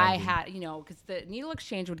not tidy. I had, you know, because the needle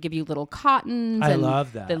exchange would give you little cottons. I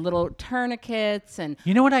love that. The little tourniquets and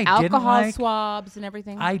you know what I didn't alcohol like? swabs and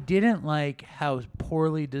everything. I didn't like how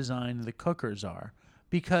poorly designed the cookers are,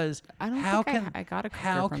 because I don't think I got a cooker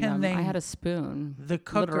how from can them. they? I had a spoon. The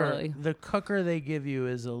cooker, literally. the cooker they give you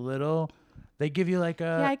is a little. They give you like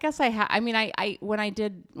a. Yeah, I guess I had. I mean, when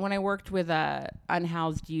I worked with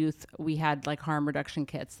unhoused youth, we had like harm reduction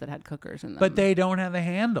kits that had cookers in them. But they don't have a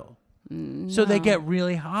handle. So they get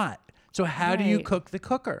really hot. So how do you cook the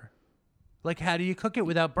cooker? Like, how do you cook it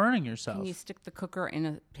without burning yourself? Can you stick the cooker in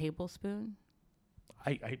a tablespoon?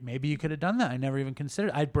 I maybe you could have done that. I never even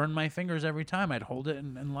considered. I'd burn my fingers every time. I'd hold it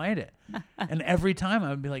and light it. And every time I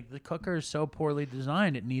would be like, the cooker is so poorly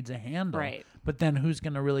designed, it needs a handle. Right. But then who's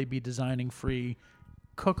going to really be designing free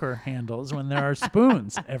cooker handles when there are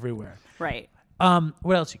spoons everywhere? Right.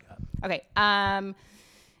 What else you got? Okay.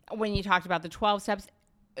 When you talked about the 12 steps,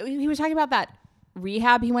 he was talking about that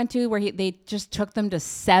rehab he went to where they just took them to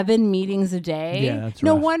 7 meetings a day. Yeah, that's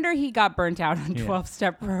no rough. wonder he got burnt out on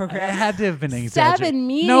 12-step program. It had to have been 7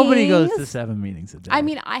 meetings. Nobody goes to 7 meetings a day. I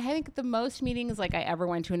mean, I think the most meetings like I ever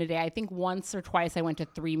went to in a day, I think once or twice I went to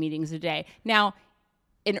 3 meetings a day. Now,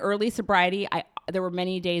 in early sobriety, there were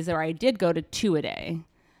many days where I did go to 2 a day,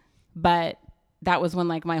 but that was when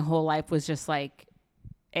like my whole life was just like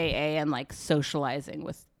AA and like socializing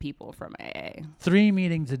with people from AA. 3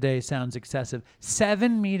 meetings a day sounds excessive.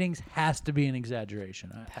 7 meetings has to be an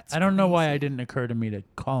exaggeration. I don't know why it didn't occur to me to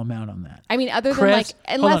call him out on that. I mean, other Chris, than like,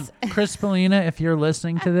 unless hold on. Chris Spallina, if you're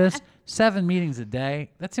listening to this, 7 meetings a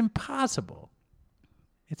day, that's impossible.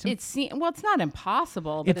 it's not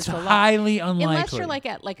impossible, but it's a lot. Highly unlikely. Unless you're like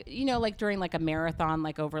at like, you know, like during like a marathon,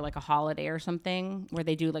 like over like a holiday or something where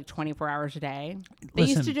they do like 24 hours a day. They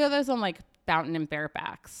used to do those on like Fountain and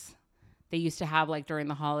Fairfax. They used to have like during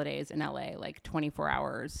the holidays in LA, like 24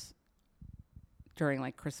 hours during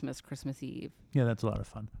like Christmas Eve. Yeah, that's a lot of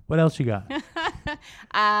fun. What else you got?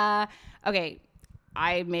 Okay.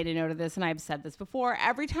 I made a note of this and I've said this before.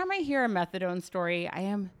 Every time I hear a methadone story, I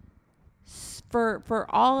am for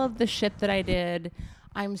all of the shit that I did,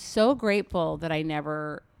 I'm so grateful that I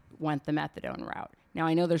never went the methadone route. Now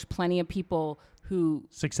I know there's plenty of people who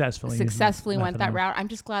successfully went that route. I'm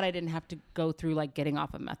just glad I didn't have to go through like getting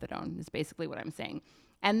off of methadone is basically what I'm saying.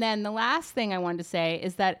 And then the last thing I wanted to say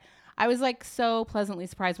is that I was like so pleasantly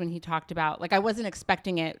surprised when he talked about, like I wasn't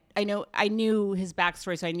expecting it. I knew his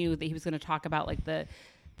backstory, so I knew that he was going to talk about like the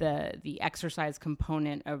the exercise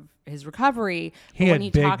component of his recovery. He But had when he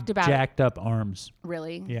big, talked about jacked up arms.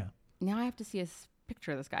 really, Yeah. now I have to see a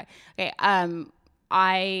picture of this guy. Okay,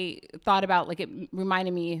 I thought about like it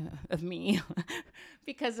reminded me of me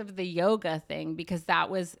because of the yoga thing, because that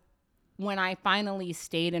was when I finally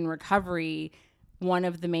stayed in recovery. One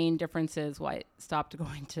of the main differences why I stopped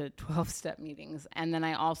going to 12-step meetings. And then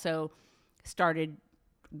I also started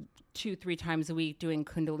 2-3 times a week doing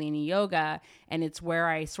Kundalini yoga. And it's where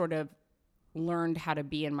I sort of learned how to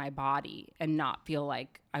be in my body and not feel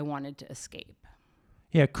like I wanted to escape.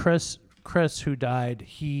 Yeah, Chris, who died,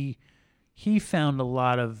 he found a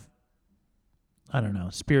lot of, I don't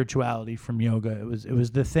know, spirituality from yoga. It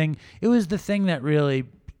was the thing that really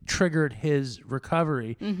triggered his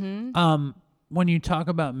recovery. When you talk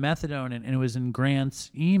about methadone, and it was in Grant's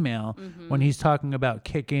email, when he's talking about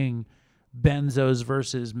kicking benzos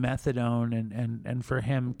versus methadone, and for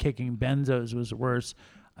him kicking benzos was worse.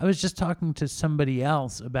 I was just talking to somebody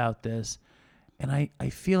else about this, and I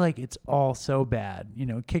feel like it's all so bad. You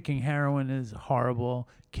know, kicking heroin is horrible.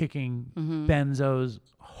 Kicking benzos,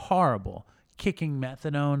 horrible. Kicking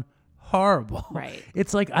methadone, horrible. Right.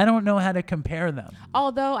 It's like I don't know how to compare them.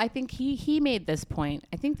 Although I think he made this point.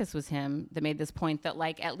 I think this was him that made this point that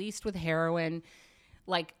like at least with heroin,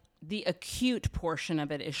 like the acute portion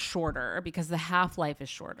of it is shorter because the half-life is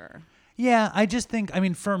shorter. Yeah, I just think, I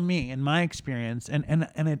mean, for me, in my experience,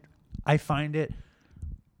 I find it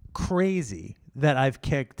crazy that I've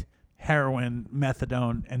kicked heroin,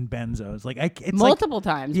 methadone, and benzos. Like it's multiple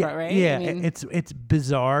times, yeah, right? Yeah, I mean, it's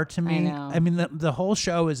bizarre to me. I know. I mean, the whole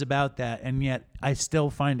show is about that, and yet I still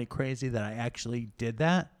find it crazy that I actually did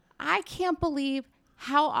that. I can't believe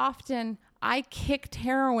how often I kicked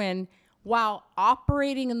heroin while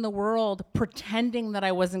operating in the world pretending that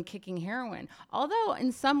I wasn't kicking heroin. Although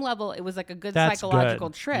in some level it was like a good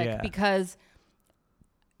psychological trick because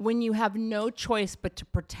when you have no choice but to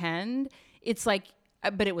pretend, it's like,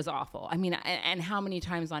 but it was awful. I mean, and how many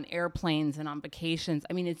times on airplanes and on vacations.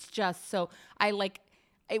 I mean, it's just so,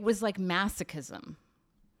 it was like masochism.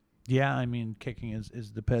 Yeah, I mean, kicking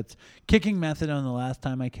is the pits. Kicking methadone, the last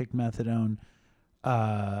time I kicked methadone,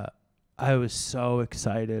 I was so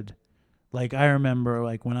excited. Like I remember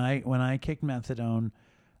like when I kicked methadone,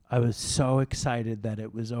 I was so excited that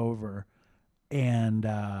it was over. And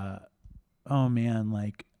oh man,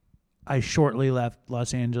 like I shortly left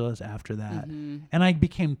Los Angeles after that. And I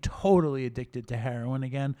became totally addicted to heroin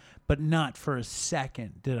again, but not for a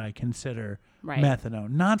second did I consider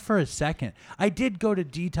methadone. Not for a second. I did go to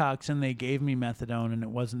detox and they gave me methadone and it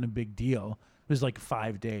wasn't a big deal. It was like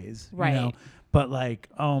 5 days. Right. You know? But like,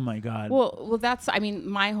 oh my God. Well, that's, I mean,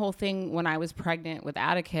 my whole thing when I was pregnant with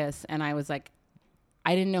Atticus and I was like,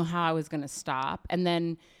 I didn't know how I was going to stop. And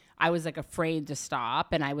then I was like afraid to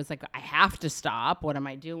stop. And I was like, I have to stop. What am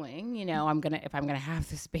I doing? You know, if I'm going to have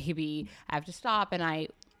this baby, I have to stop. And I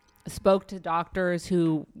spoke to doctors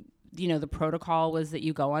who, you know, the protocol was that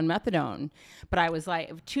you go on methadone. But I was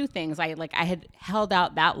like, two things. I had held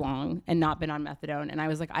out that long and not been on methadone. And I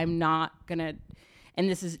was like, I'm not going to, and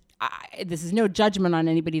this is no judgment on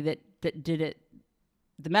anybody that did it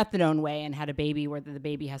the methadone way and had a baby where the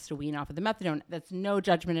baby has to wean off of the methadone. That's no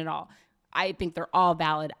judgment at all. I think they're all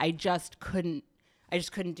valid. I just couldn't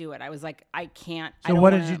do it. I was like, I can't. So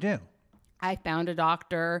what did you do? I found a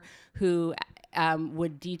doctor who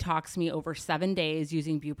would detox me over 7 days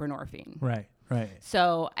using buprenorphine. Right.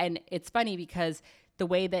 So, and it's funny because the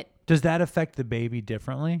way that... Does that affect the baby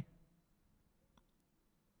differently?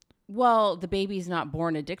 Well, the baby's not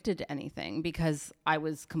born addicted to anything because I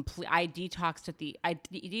detoxed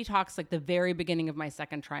like the very beginning of my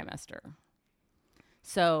second trimester.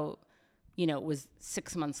 So, you know, it was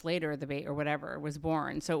 6 months later, the baby or whatever was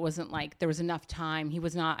born. So it wasn't like there was enough time.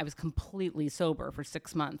 I was completely sober for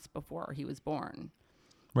 6 months before he was born.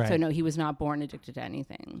 Right. So no, he was not born addicted to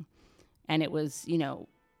anything. And it was, you know,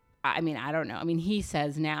 I mean, I don't know. I mean, he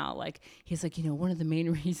says now, like, he's like, you know, one of the main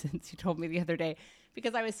reasons he told me the other day,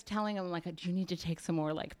 because I was telling him, like, do you need to take some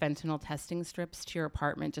more, like, fentanyl testing strips to your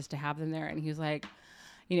apartment just to have them there? And he was like,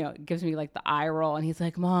 you know, gives me, like, the eye roll. And he's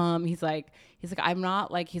like, Mom, he's like, I'm not,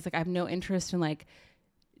 like, he's like, I have no interest in, like,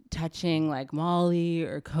 touching, like, Molly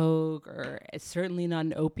or Coke or it's certainly not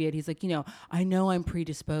an opiate. He's like, you know I'm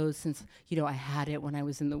predisposed since, you know, I had it when I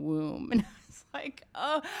was in the womb. And I was like,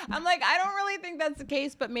 oh, I'm like, I don't really think that's the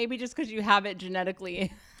case, but maybe just because you have it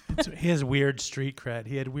genetically. He has weird street cred.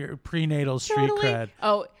 He had weird prenatal street cred.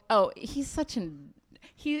 Oh, he's such an...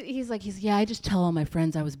 He's like, yeah, I just tell all my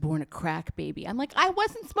friends I was born a crack baby. I'm like, I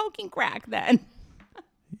wasn't smoking crack then.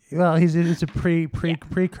 Well, it's a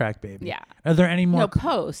pre-crack baby. Yeah. Are there any more? No,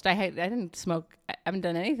 post. I didn't smoke. I haven't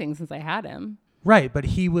done anything since I had him. Right, but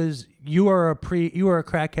you were a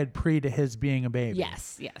crackhead pre to his being a baby.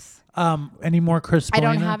 Yes. Any more Chris Spallina? I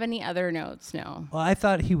don't have any other notes, no. Well, I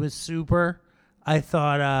thought he was super. I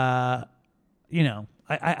thought, I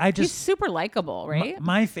just... He's super likable, right?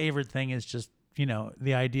 My favorite thing is just,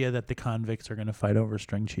 the idea that the convicts are going to fight over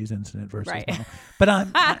string cheese incident versus... Right. But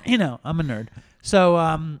I'm a nerd.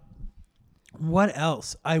 So, what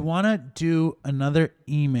else? I want to do another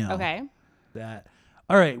email. Okay.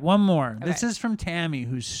 All right, one more. Okay. This is from Tammy,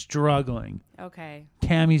 who's struggling. Okay.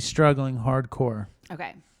 Tammy's struggling hardcore.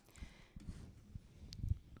 Okay.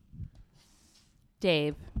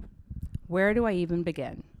 Dave, where do I even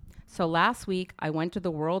begin? So last week, I went to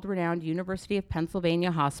the world-renowned University of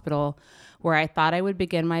Pennsylvania hospital where I thought I would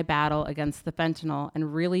begin my battle against the fentanyl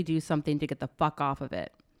and really do something to get the fuck off of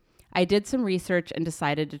it. I did some research and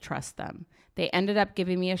decided to trust them. They ended up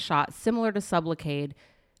giving me a shot similar to Sublocade,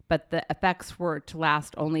 but the effects were to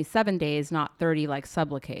last only 7 days, not 30 like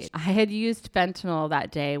Sublocade. I had used fentanyl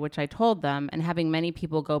that day, which I told them, and having many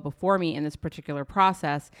people go before me in this particular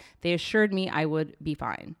process, they assured me I would be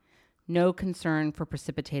fine. No concern for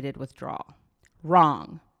precipitated withdrawal.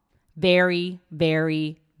 Wrong. Very,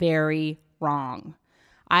 very, very wrong.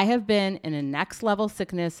 I have been in a next level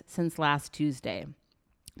sickness since last Tuesday.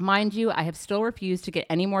 Mind you, I have still refused to get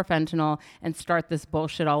any more fentanyl and start this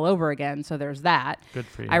bullshit all over again, so there's that. Good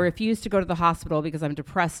for you. I refuse to go to the hospital because I'm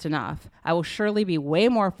depressed enough. I will surely be way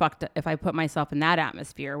more fucked if I put myself in that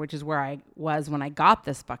atmosphere, which is where I was when I got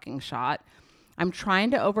this fucking shot. I'm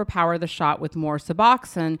trying to overpower the shot with more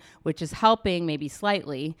Suboxone, which is helping maybe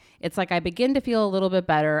slightly. It's like I begin to feel a little bit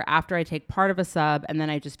better after I take part of a sub, and then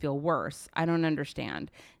I just feel worse. I don't understand.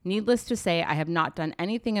 Needless to say, I have not done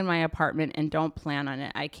anything in my apartment and don't plan on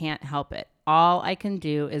it. I can't help it. All I can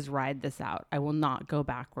do is ride this out. I will not go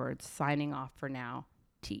backwards. Signing off for now.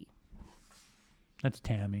 T. That's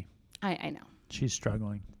Tammy. I know. She's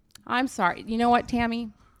struggling. I'm sorry. You know what, Tammy?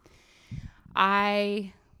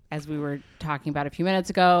 As we were talking about a few minutes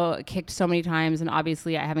ago, kicked so many times, and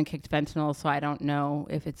obviously I haven't kicked fentanyl, so I don't know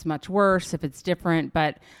if it's much worse, if it's different,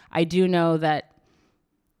 but I do know that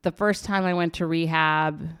the first time I went to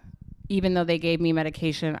rehab, even though they gave me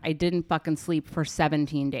medication, I didn't fucking sleep for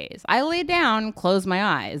 17 days. I laid down, closed my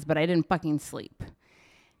eyes, but I didn't fucking sleep.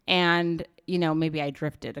 And, maybe I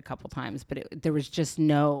drifted a couple times, but there was just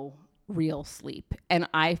no real sleep. And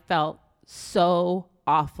I felt so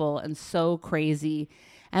awful and so crazy.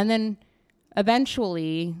 And then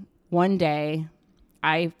eventually one day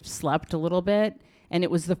I slept a little bit, and it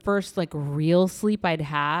was the first real sleep I'd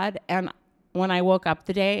had. And when I woke up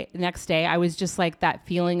the next day, I was just like that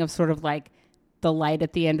feeling of sort of like the light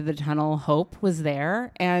at the end of the tunnel, hope was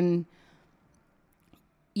there. And,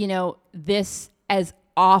 this, as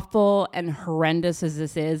awful and horrendous as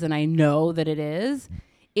this is, and I know that it is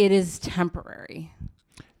temporary.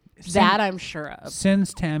 That I'm sure of.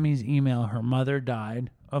 Since Tammy's email, her mother died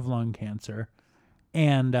of lung cancer.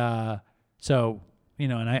 And so,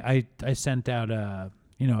 and I sent out a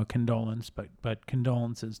condolence, but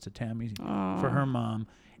condolences to Tammy for her mom.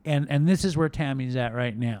 And this is where Tammy's at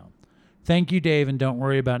right now. Thank you, Dave, and don't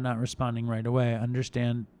worry about not responding right away. I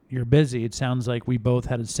understand you're busy. It sounds like we both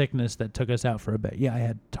had a sickness that took us out for a bit. Yeah, I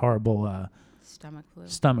had horrible stomach flu.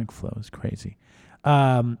 Stomach flu. It was crazy.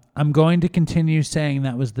 I'm going to continue saying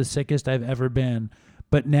that was the sickest I've ever been,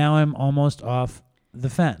 but now I'm almost off the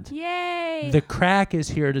fent. Yay! The crack is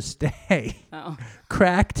here to stay. Oh.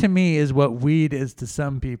 Crack to me is what weed is to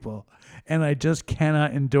some people, and I just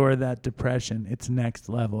cannot endure that depression. It's next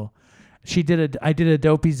level. I did a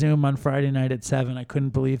Dopey Zoom on Friday night at 7. I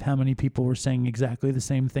couldn't believe how many people were saying exactly the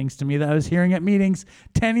same things to me that I was hearing at meetings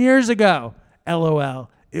 10 years ago.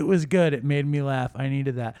 LOL. It was good. It made me laugh. I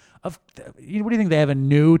needed that. What do you think? They have a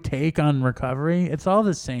new take on recovery? It's all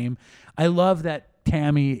the same. I love that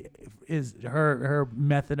Tammy is her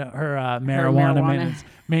method, her marijuana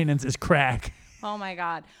maintenance is crack. Oh my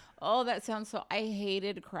God. Oh, that sounds so. I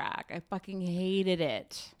hated crack. I fucking hated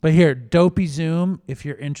it. But here, Dopey Zoom. If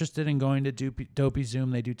you're interested in going to Dopey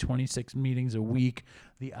Zoom, they do 26 meetings a week.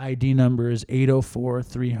 The ID number is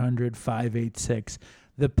 804-300-586.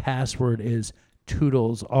 The password is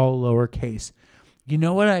Toodles, all lowercase. You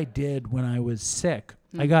know what I did when I was sick?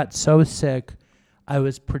 I got so sick, I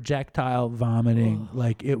was projectile vomiting.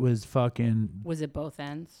 Like it was fucking. Was it both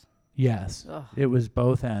ends? Yes, it was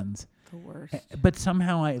both ends. The worst. But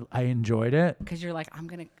somehow I enjoyed it. Because you're like,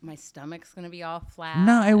 my stomach's gonna be all flat.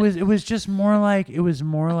 No, it was just more like it was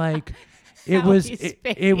more like it was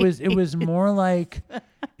it was more like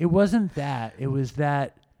it wasn't that. It was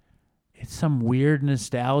that it's some weird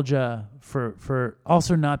nostalgia for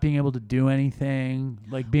also not being able to do anything,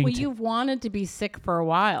 like being. Well, you've wanted to be sick for a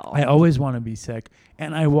while. I always want to be sick,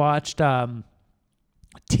 and I watched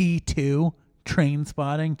T2, Train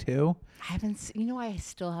Spotting 2. I haven't. I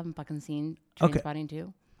still haven't fucking seen Trainspotting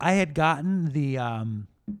 2. I had gotten the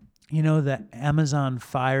the Amazon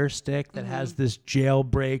Fire Stick that has this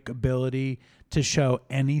jailbreak ability to show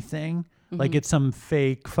anything. Like it's some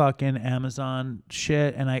fake fucking Amazon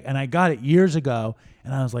shit, and I got it years ago,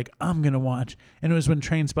 and I was like, I'm gonna watch. And it was when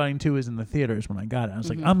Trainspotting 2 was in the theaters when I got it. I was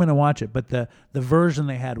like, I'm gonna watch it, but the version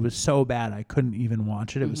they had was so bad I couldn't even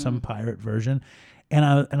watch it. It was some pirate version, and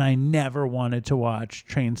I never wanted to watch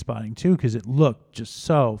Trainspotting 2 because it looked just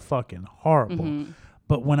so fucking horrible.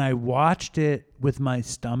 But when I watched it with my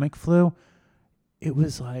stomach flu, it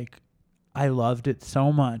was like. I loved it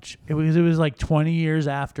so much. It was like 20 years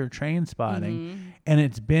after Trainspotting, and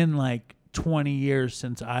it's been like 20 years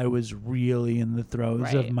since I was really in the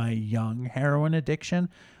throes of my young heroin addiction.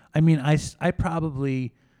 I mean, I stopped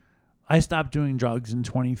doing drugs in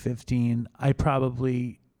 2015. I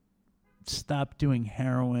probably stopped doing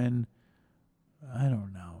heroin, I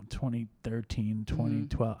don't know, 2013,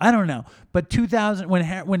 2012. I don't know. But 2000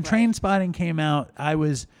 when Trainspotting came out, I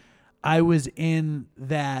was in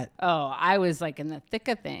that. Oh, I was like in the thick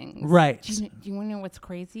of things. Right. Do you want to know what's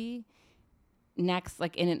crazy? Next,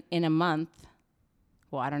 like in a month.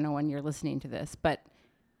 Well, I don't know when you're listening to this, but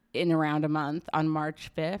in around a month, on March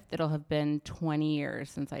 5th, it'll have been 20 years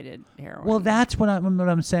since I did heroin. Well, that's what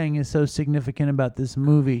I'm saying is so significant about this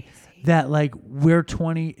movie. That like we're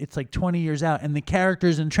 20, it's like 20 years out, and the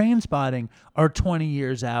characters in Trainspotting are 20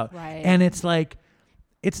 years out. Right. And it's like,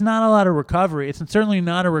 it's not a lot of recovery. It's certainly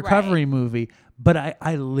not a recovery movie, but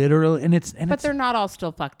I literally, but they're not all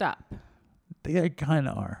still fucked up. They kind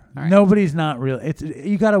of are. All right. Nobody's not real.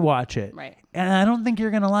 You got to watch it. Right. And I don't think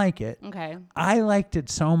you're going to like it. Okay. I liked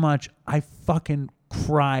it so much. I fucking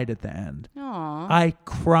cried at the end. Aw. I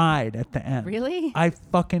cried at the end. Really? I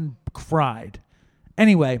fucking cried.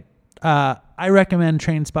 Anyway, I recommend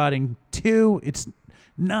Trainspotting 2. It's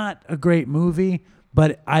not a great movie,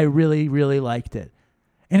 but I really, really liked it.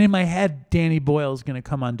 And in my head, Danny Boyle's going to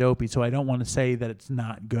come on Dopey, so I don't want to say that it's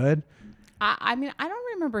not good. I mean, I don't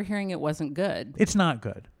remember hearing it wasn't good. It's not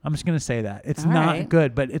good. I'm just going to say that. It's All not right.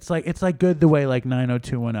 good, but it's like good the way like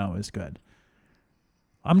 90210 is good.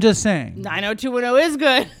 I'm just saying. 90210 is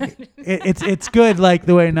good. It's good like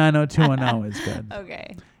the way 90210 is good.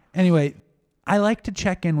 Okay. Anyway, I like to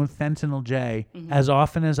check in with Fentanyl J as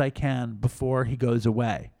often as I can before he goes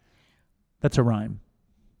away. That's a rhyme.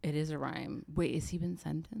 It is a rhyme. Wait, has he been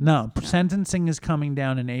sentenced? No, sentencing is coming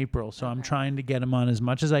down in April, so I'm trying to get him on as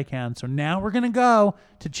much as I can. So now we're going to go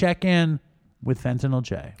to check in with Fentanyl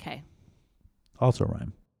J. Okay. Also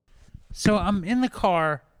rhyme. So I'm in the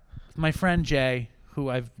car with my friend Jay, who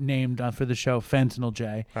I've named for the show Fentanyl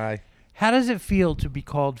J. Hi. How does it feel to be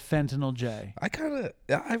called Fentanyl J? I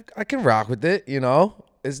can rock with it, you know?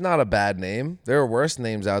 It's not a bad name. There are worse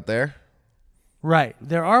names out there. Right.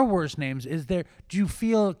 There are worse names. Do you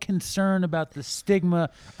feel concern about the stigma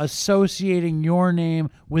associating your name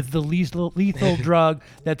with the lethal drug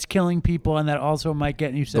that's killing people and that also might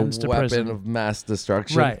get you sentenced to prison? The weapon of mass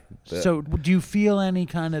destruction. Right. So do you feel any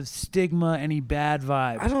kind of stigma, any bad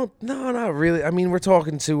vibes? No, not really. I mean, we're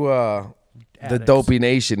talking to the Addicts. Dopey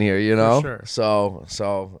Nation here, you know? sure.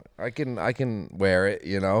 So I can wear it,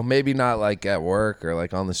 you know? Maybe not like at work or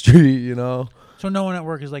like on the street, you know? So no one at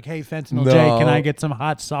work is like, hey, Fentanyl No. J, can I get some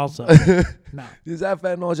hot salsa? No. Is that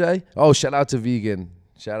Fentanyl J? Oh, shout out to Vegan.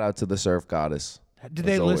 Shout out to the Surf Goddess. Did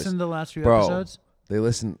they As always. listen to the last few Bro, episodes? they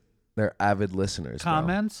listen. They're avid listeners.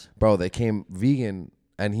 Comments? Bro, they came Vegan,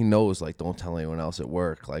 and he knows, like, don't tell anyone else at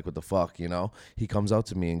work. Like, what the fuck, you know? He comes up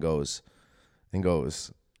to me and goes,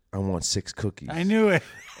 I want 6 cookies. I knew it.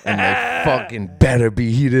 And they fucking better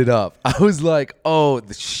be heated up. I was like, oh,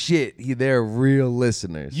 the shit. They're real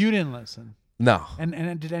listeners. You didn't listen. No.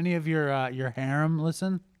 And did any of your harem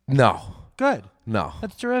listen? No. Good. No.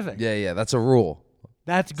 That's terrific. Yeah. That's a rule.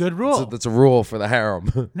 That's a good rule. That's a rule for the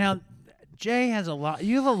harem. Now, Jay has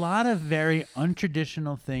you have a lot of very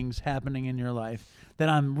untraditional things happening in your life that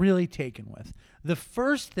I'm really taken with. The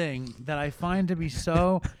first thing that I find to be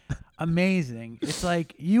so amazing, it's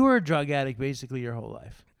like you were a drug addict basically your whole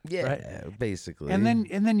life. Yeah, right? basically. And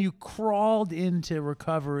then you crawled into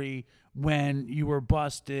recovery when you were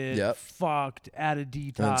busted, fucked, at a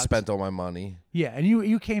detox. And spent all my money. Yeah, and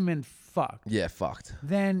you came in fucked. Yeah, fucked.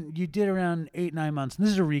 Then you did around 8-9 months. And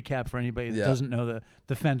this is a recap for anybody that doesn't know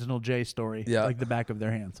the Fentanyl J story, like the back of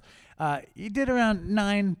their hands. You did around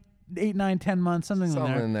 9 8, 9, 10 months, something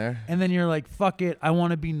in there. And then you're like, fuck it, I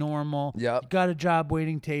want to be normal. Yep. Got a job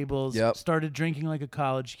waiting tables. Yep. Started drinking like a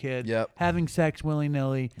college kid. Yep. Having sex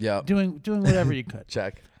willy-nilly. Yep. Doing whatever you could.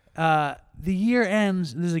 Check. The year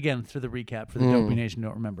ends. This is again through the recap for the Dopey Nation.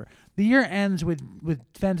 Don't remember. The year ends with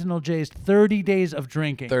Fentanyl J's 30 days of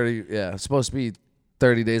drinking. 30. Yeah, it's supposed to be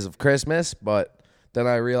 30 days of Christmas, but then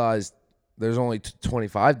I realized there's only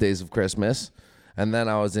 25 days of Christmas, and then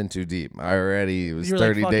I was in too deep. It was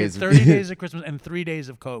 30 like, days. 30 days of Christmas and 3 days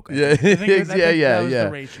of coke. Yeah, I think that was yeah. the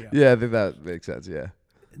ratio. Yeah, I think that makes sense. Yeah.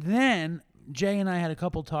 Then Jay and I had a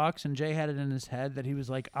couple talks, and Jay had it in his head that he was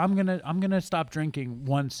like, I'm gonna stop drinking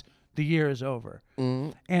once the year is over.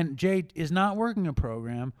 And Jay is not working a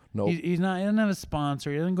program. Nope. He doesn't have a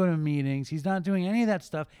sponsor. He doesn't go to meetings. He's not doing any of that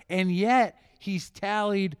stuff. And yet he's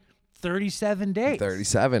tallied 37 days.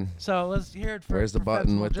 37. So let's hear it for Where's the for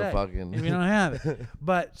button Fentanyl with the Jay, fucking- if we don't have it.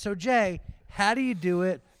 But so Jay, how do you do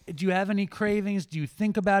it? Do you have any cravings? Do you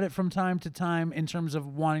think about it from time to time in terms of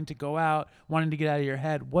wanting to go out, wanting to get out of your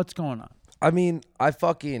head? What's going on? I mean, I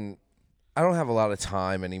don't have a lot of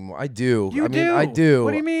time anymore. I do. You do? I mean, I do.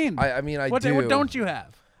 What do you mean? I do. What don't you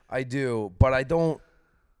have? I do, but I don't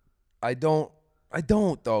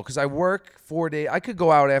though, because I work 4 days. I could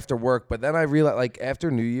go out after work, but then I realized, like, after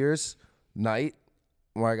New Year's night,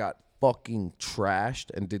 where I got fucking trashed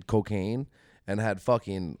and did cocaine and had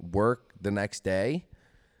fucking work the next day,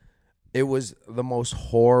 it was the most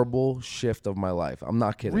horrible shift of my life. I'm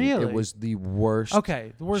not kidding. Really? It was the worst.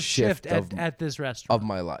 Okay, the worst shift at this restaurant of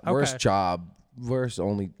my life. Okay. Worst job. Worst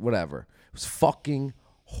only whatever. It was fucking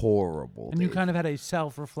horrible. And you Dave. kind of had a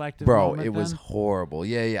self-reflective Bro, moment it was then? horrible.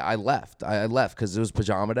 Yeah. I left because it was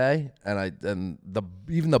pajama day, and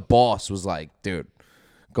even the boss was like, "Dude,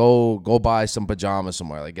 go buy some pajamas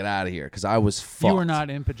somewhere. Like, get out of here." Because I was fucked. You were not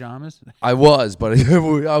in pajamas? I was, but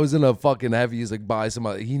I was in a fucking heavy. He's like, buy some.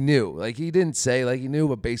 He knew, like, he didn't say like he knew,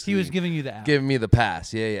 but basically He was giving you the out. giving me the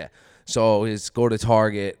pass. Yeah. So he's go to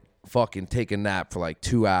Target, fucking take a nap for like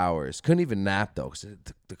 2 hours. Couldn't even nap though, because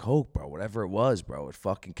the coke, bro, whatever it was, bro, it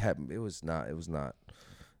fucking kept. It was not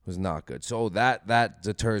good. So that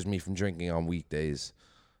deters me from drinking on weekdays.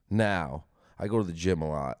 Now I go to the gym a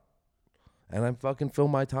lot, and I fucking fill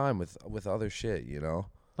my time with other shit, you know,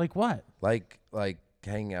 Like what? like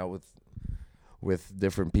hanging out with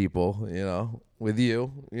different people, you know, with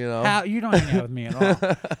you, you know. How you don't hang out with me at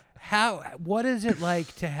all. What is it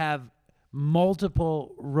like to have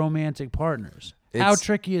multiple romantic partners? How It's-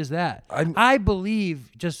 tricky is that? I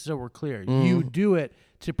believe, just so we're clear, you do it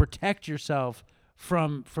to protect yourself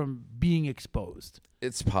from being exposed.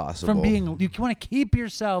 It's possible. From being, you want to keep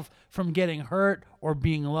yourself from getting hurt or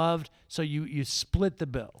being loved, so you split the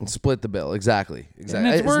bill. Split the bill, exactly. it's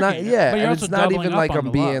Not, working, yeah, but you're and also it's not doubling even up like on I'm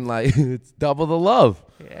the being love. like it's double the love.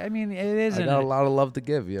 I mean, it isn't. I got a lot of love to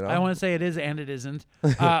give, you know. I want to say it is and it isn't.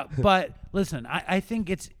 But listen, I think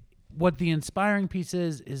it's what the inspiring piece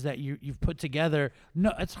is that you've put together.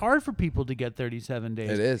 No, it's hard for people to get 37 days.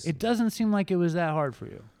 It is. It doesn't seem like it was that hard for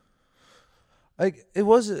you. Like it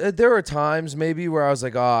was. There were times maybe where I was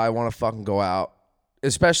like, oh, I want to fucking go out,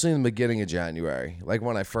 especially in the beginning of January. Like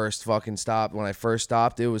when I first fucking stopped. When I first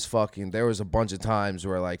stopped, it was fucking. There was a bunch of times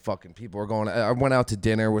where like fucking people were going. I went out to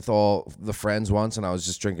dinner with all the friends once, and I was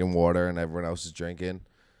just drinking water, and everyone else was drinking.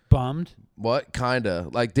 Bummed. What? Kinda.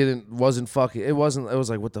 Like wasn't fucking. It wasn't. It was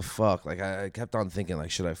like, what the fuck? Like I kept on thinking, like,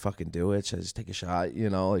 should I fucking do it? Should I just take a shot? You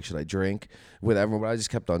know, like, should I drink with everyone? But I just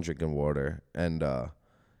kept on drinking water, and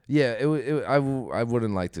yeah, I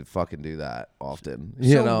wouldn't like to fucking do that often.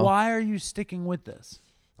 You So know? why are you sticking with this?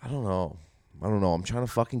 I don't know. I'm trying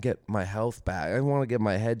to fucking get my health back. I want to get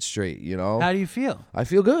my head straight. You know? How do you feel? I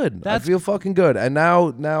feel good. I feel fucking good. And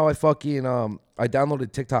now I fucking I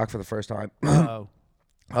downloaded TikTok for the first time.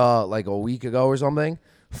 Oh, Like a week ago or something.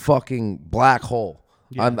 Fucking black hole.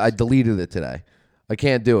 Yes. I deleted it today. I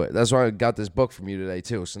can't do it. That's why I got this book from you today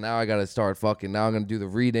too. So now I got to start fucking. Now I'm gonna do the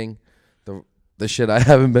reading, the shit I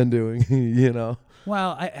haven't been doing. You know.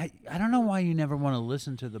 well, I don't know why you never want to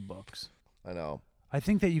listen to the books. I know. I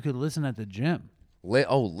think that you could listen at the gym.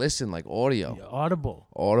 Listen, like audio. Audible.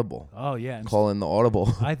 Audible. Oh yeah. And Call in the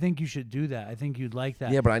Audible. I think you should do that. I think you'd like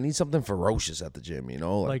that. Yeah, but I need something ferocious at the gym. You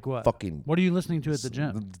know, Like what? Fucking. What are you listening to at the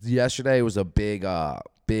gym? Yesterday was a big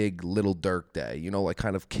Little Dirk day. You know, like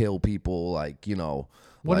kind of kill people. Like, you know.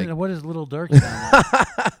 What is Little Dirk?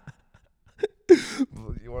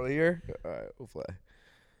 You want to hear? All right, we'll play.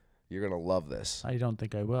 You're gonna love this. I don't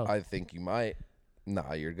think I will. I think you might.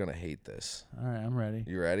 Nah, you're gonna hate this. All right, I'm ready.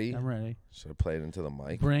 You ready? I'm ready. Should I play it into the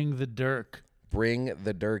mic? Bring the Dirk. Bring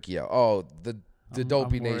the Dirkio. Oh, the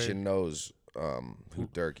Dopey I'm Nation worried. knows who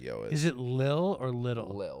Dirkio is. Is it Lil or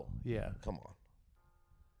Little? Lil? Yeah. Come on.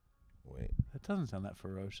 Wait. That doesn't sound that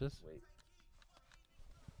ferocious.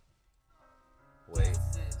 Wait.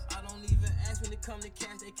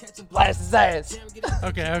 Blast his ass.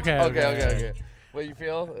 Okay. What you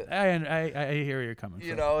feel? I hear where you're coming You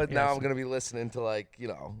from. know, Yes. now I'm gonna be listening to like, you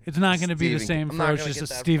know. It's not going to be the Stephen- same I'm not gonna ferocious get as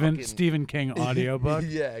that Stephen fucking- Stephen King audiobook.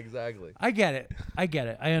 Yeah, exactly. I get it.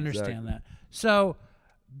 I understand that. So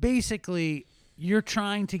basically, you're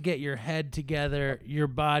trying to get your head together, your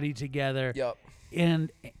body together, Yep.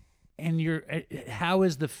 and you're. How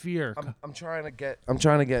is the fear? I'm trying to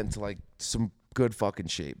get into like some good fucking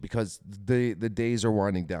shape because the days are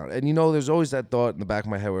winding down. And you know, there's always that thought in the back of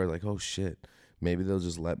my head where like, oh shit, maybe they'll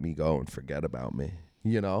just let me go and forget about me.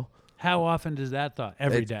 You know? How often does that thought?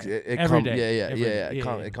 Every day. It Every comes, day. yeah.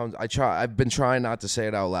 It comes. I've been trying not to say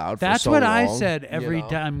it out loud. That's for so what long, I said every you know?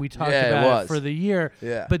 time we talked Yeah, it about it was. for the year.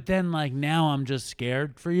 Yeah. But then, like, now I'm just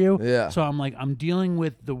scared for you. Yeah. So I'm like, I'm dealing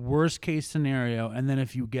with the worst case scenario, and then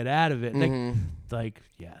if you get out of it, like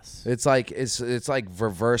yes, It's like it's like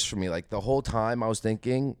reverse for me. Like the whole time I was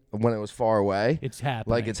thinking when it was far away, it's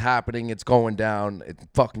happening. like it's happening, it's going down, it's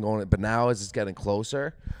fucking going. But now as it's getting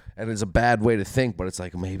closer, and it's a bad way to think, but it's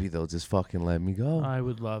like maybe they'll just fucking let me go. I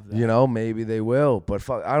would love that. You know, maybe they will, but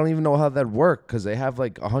fuck, I don't even know how that work because they have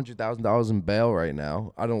like $100,000 in bail right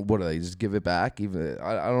now. I don't. What do they just give it back? Even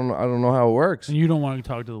I don't know. I don't know how it works. And you don't want to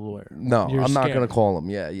talk to the lawyer. No, You're I'm not scared. gonna call him.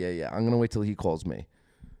 Yeah. I'm gonna wait till he calls me.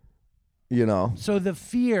 You know. So the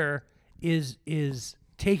fear is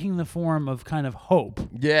taking the form of kind of hope.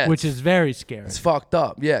 Yeah, Which is very scary. It's fucked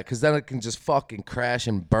up, yeah, because then it can just fucking crash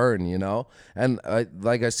and burn, you know. And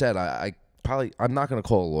like I said, I'm not gonna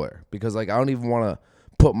call a lawyer because like I don't even want to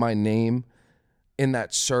put my name in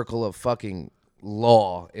that circle of fucking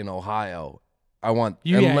law in Ohio. I want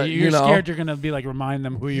You're you know? scared you're gonna be like remind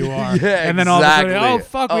them who you are. Yeah, and then all of a sudden, exactly. oh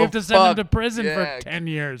fuck, we Oh, have to send him fuck. to prison Yeah. for 10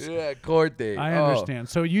 years. Yeah, court date. I Oh. understand.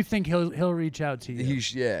 So you think he'll reach out to you?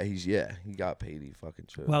 He got paid. He fucking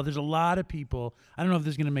should. Well, there's a lot of people. I don't know if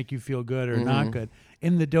this is gonna make you feel good or Mm-hmm. not good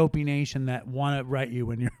in the Dopey Nation that want to write you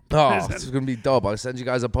when you're in Oh, prison. it's gonna be dope. I'll send you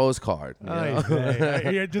guys a postcard. you Oy know?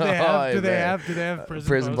 vey. Do they have? Oy Do they vey. have prison,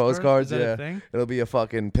 Prison postcards? Is that Yeah, a thing? it'll be a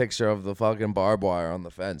fucking picture of the fucking barbed wire on the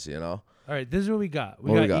fence. You know. All right, this is what we got.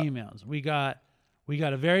 What we got? Emails. We got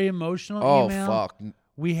a very emotional Oh email. fuck.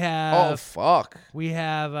 We Oh have fuck. we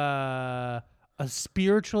have a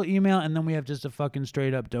spiritual email, and then we have just a fucking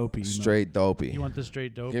straight up dopey email. Straight dopey. You want the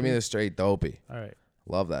straight dopey? Give me the straight dopey. All right,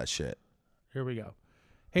 Love that shit. here we go.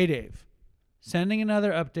 Hey Dave, sending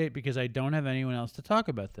another update because I don't have anyone else to talk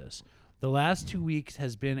about this. The last 2 weeks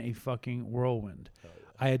has been a fucking whirlwind.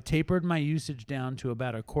 I had tapered my usage down to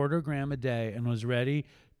about a quarter gram a day and was ready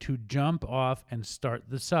to jump off and start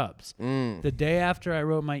the subs. The day after I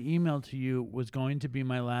wrote my email to you was going to be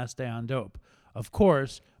my last day on dope. Of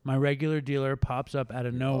course, my regular dealer pops up out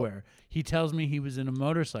of nowhere. He tells me he was in a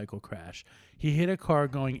motorcycle crash. He hit a car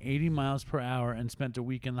going 80 miles per hour and spent a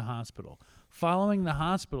week in the hospital. Following the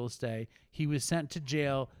hospital stay, he was sent to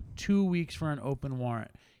jail 2 weeks for an open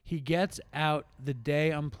warrant. He gets out the day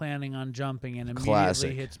I'm planning on jumping and immediately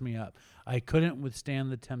Classic. hits me up. I couldn't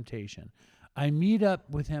withstand the temptation. I meet up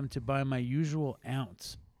with him to buy my usual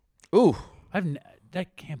ounce. Ooh,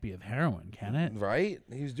 That can't be of heroin, can it? right?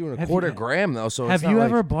 He was doing a Have quarter you- gram though. So Have it's not you like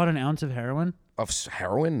ever bought an ounce of heroin? of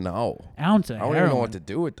heroin? No. Ounce of I don't heroin. even know what to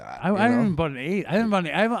do with that. I you haven't know? even bought an 8. I haven't bought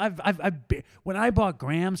an. When I bought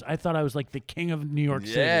grams, I thought I was like the king of New York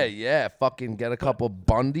City. Yeah. Fucking get a couple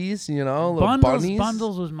bundies, you know, little bunnies.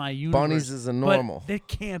 Bundles was my universe. Bunnies is a but normal. That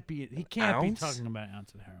can't be. He can't be Ounce? talking about an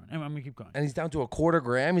ounce of heroin. I'm gonna keep going. And he's down to a quarter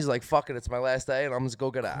gram. He's like, fuck it, it's my last day, and I'm just go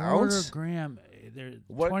get an Quarter ounce. gram. There's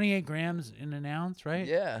What? 28 grams in an ounce, right?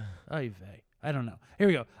 Yeah. Oy vey. I don't know. Here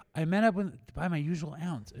we go. I met up to buy my usual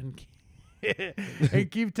ounce and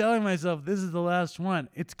keep telling myself this is the last one.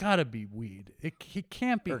 It's got to be weed. It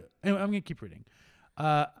can't be. Anyway, I'm going to keep reading.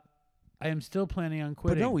 I am still planning on But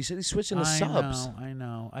quitting. no, he said he's switching to subs. I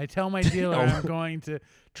know. I tell my dealer I'm going to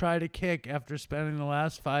try to kick after spending the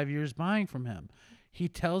last 5 years buying from him. He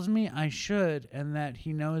tells me I should and that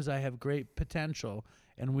he knows I have great potential.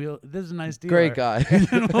 And this is a nice dealer. Great guy.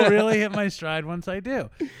 And will really hit my stride once I do.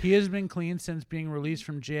 He has been clean since being released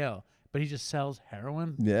from jail, but he just sells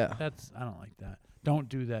heroin. Yeah. I don't like that. Don't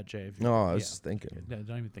do that, Jay. if you- No, I was yeah. just thinking. Don't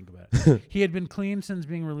even think about it. He had been clean since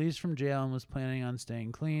being released from jail and was planning on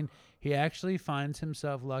staying clean. He actually finds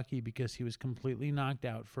himself lucky because he was completely knocked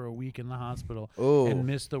out for a week in the hospital Ooh. and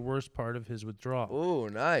missed the worst part of his withdrawal. Ooh,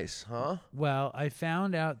 nice, huh? Well, I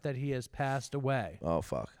found out that he has passed away. Oh,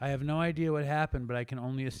 fuck. I have no idea what happened, but I can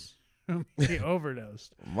only assume he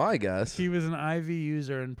overdosed. My guess. He was an IV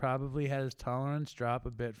user and probably had his tolerance drop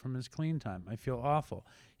a bit from his clean time. I feel awful.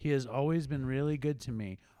 He has always been really good to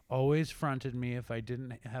me. always fronted me if I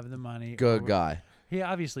didn't have the money. Good guy. He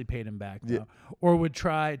obviously paid him back though, or would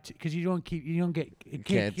try to, because you don't get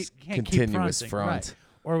Can't keep continuous fronting, front. right.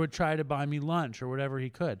 Or would try to buy me lunch or whatever he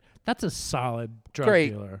could. That's a solid drug Great.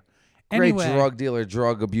 dealer. Great Anyway, drug dealer,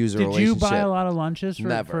 drug abuser did relationship. you buy a lot of lunches for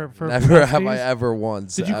Never. for Never have I custies? ever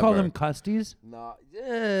once. Did you call ever. them custies? No.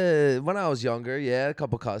 Yeah. When I was younger, yeah, a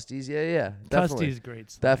couple custies. Yeah. Definitely. Custies,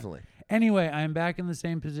 great slang. Definitely. Anyway, I'm back in the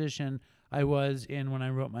same position I was in when I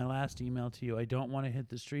wrote my last email to you. I don't want to hit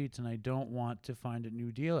the streets, and I don't want to find a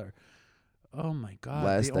new dealer. Oh, my God.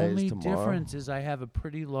 Last The day is only tomorrow. difference is I have a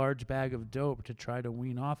pretty large bag of dope to try to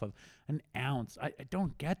wean off of. An ounce. I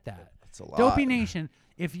don't get that. That's a lot. Dopey Nation,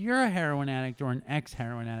 if you're a heroin addict or an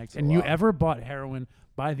ex-heroin addict and you lot. ever bought heroin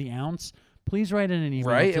by the ounce, please write in an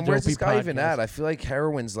email Right? to And where's this guy even dopeypodcast. at? I feel like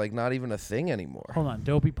heroin's like not even a thing anymore. Hold on.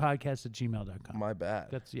 Dopeypodcast@gmail.com. My bad.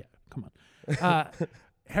 That's, yeah, come on.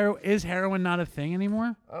 Is heroin not a thing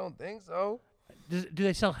anymore? I don't think so. Do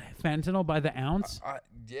they sell fentanyl by the ounce?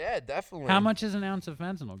 Yeah, definitely. How much does an ounce of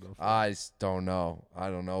fentanyl go for? I just don't know. I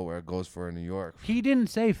don't know where it goes for in New York. He didn't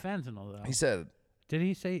say fentanyl though. He said Did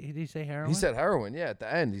he say heroin? he said heroin. Yeah, at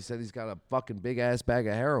the end he said he's got a fucking big ass bag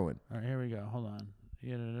of heroin. All right, here we go. Hold on.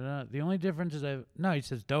 The only difference is he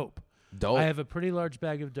says dope. Dope. I have a pretty large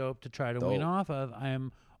bag of dope to try to wean Dope. off of. I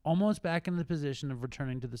am almost back in the position of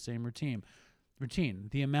returning to the same routine.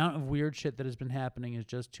 The amount of weird shit that has been happening is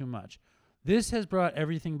just too much. This has brought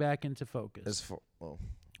everything back into focus.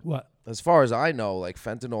 What? As far as I know, like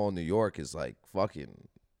fentanyl in New York is like fucking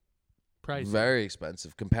Price. very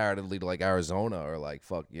expensive comparatively to like Arizona or like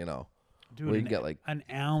Dude, where you get like an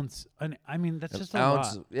ounce. I mean, that's An just a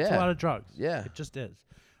ounce, lot. It's a yeah. lot of drugs. Yeah. It just is.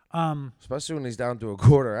 especially when he's down to a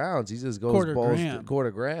quarter ounce. He just goes Quarter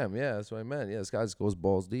quarter gram. gram. Yeah, that's what I meant. Yeah, this guy just goes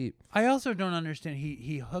balls deep. I also don't understand.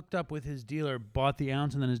 He hooked up with his dealer, bought the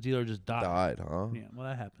ounce, and then his dealer just died. Died, huh? Yeah, well,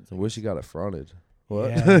 that happens. I wish he got it fronted.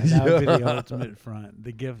 What? Yeah, that would be the ultimate front.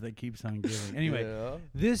 The gift that keeps on giving. Anyway, Yeah.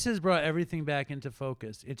 this has brought everything back into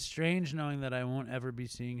focus. It's strange knowing that I won't ever be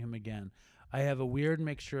seeing him again. I have a weird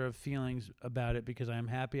mixture of feelings about it because I'm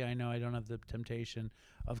happy I know I don't have the temptation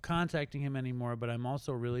of contacting him anymore, but I'm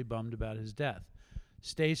also really bummed about his death.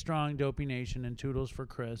 Stay strong, Dopey Nation, and toodles for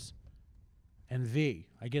Chris. And V.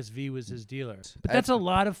 I guess V was his dealer. But that's a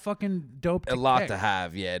lot of fucking dope to A lot kick. to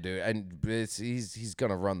have, yeah, dude. And he's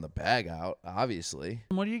gonna run the bag out, obviously.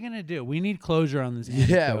 What are you going to do? We need closure on this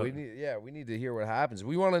Yeah, anecdote. we need to hear what happens.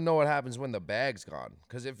 We want to know what happens when the bag's gone.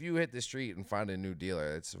 Because if you hit the street and find a new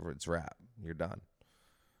dealer, it's wrap. You're done.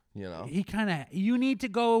 You know. He kind of. You need to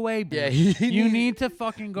go away, bro. Yeah, you need to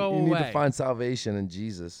fucking go You away. need to find salvation in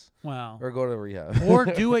Jesus, well, or go to rehab, or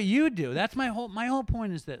do what you do. That's my whole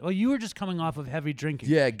point is that. Well, you were just coming off of heavy drinking.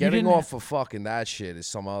 Yeah, You getting didn't off of fucking that shit is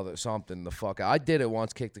something the fuck. I did it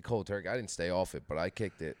once, kicked the cold turkey. I didn't stay off it, but I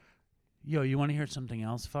kicked it. Yo, you want to hear something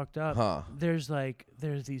else fucked up? Huh. There's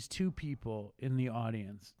these two people in the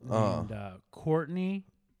audience named Courtney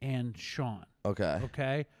and Sean. Okay.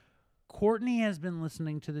 Okay, Courtney has been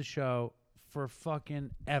listening to the show for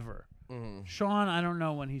fucking ever. Sean, I don't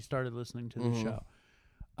know when he started listening to the show.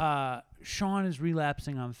 Sean is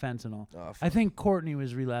relapsing on fentanyl. I think Courtney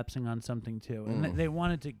was relapsing on something too. And they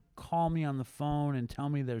wanted to call me on the phone and tell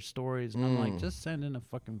me their stories. And I'm like, just send in a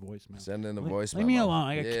fucking voicemail. Send in a voicemail. Leave me alone.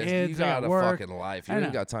 I got Yeah, kids. You got I got a work. fucking life. I You ain't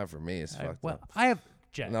know. got time for me. It's fucked Well, up. I have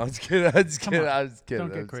Jay. No, I'm just kidding. I'm just Come kidding. on. I'm just kidding.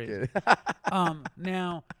 Don't I'm get just crazy. kidding.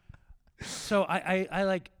 Now, so I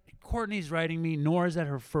like Courtney's writing me. Nora's at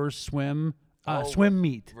her first swim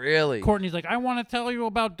meet. Really? Courtney's like, I want to tell you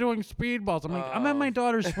about doing speedballs. I'm like, I'm at my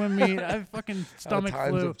daughter's swim meet. I fucking stomach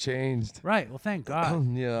Times flu. have changed. Right. Well, thank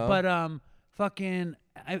God. Yeah. But fucking,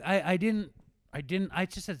 I didn't. I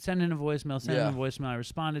just said send in a voicemail. Send in a voicemail. I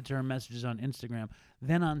responded to her messages on Instagram.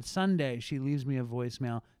 Then on Sunday, she leaves me a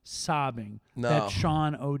voicemail sobbing that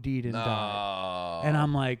Sean OD'd and died. And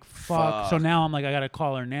I'm like, fuck. So now I'm like, I gotta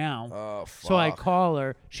call her now. Oh, fuck. So I call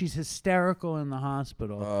her. She's hysterical in the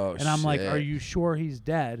hospital. Oh, and I'm like, shit. are you sure he's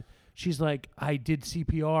dead? She's like, I did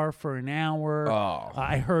CPR for an hour. Oh.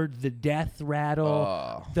 I heard the death rattle.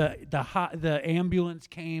 Oh. The ambulance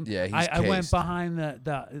came. Yeah, he's I went cased. behind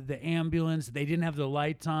the ambulance. They didn't have the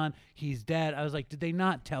lights on. He's dead. I was like, did they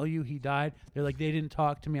not tell you he died? They're like, they didn't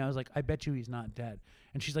talk to me. I was like, I bet you he's not dead.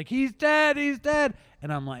 And she's like, he's dead. He's dead.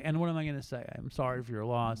 And I'm like, and what am I going to say? I'm sorry for your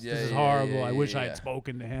loss. Yeah, this is yeah, horrible. yeah, I wish I yeah. had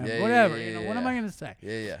spoken to him. Yeah, Whatever. yeah, you know, yeah, what am yeah. I going to say?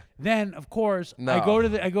 Yeah. Then, of course, No.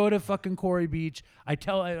 I go to fucking Corey Beach. I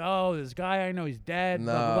tell her, oh, this guy I know, he's dead.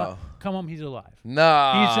 Blah, blah, blah. No. Come home, he's alive.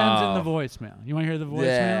 No. He sends in the voicemail. You want to hear the voicemail?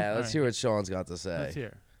 Yeah, All let's right. hear what Sean's got to say. Let's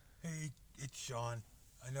hear. Hey, it's Sean.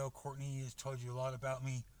 I know Courtney has told you a lot about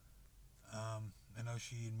me. I know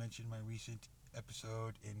she had mentioned my recent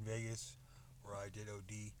episode in Vegas where I did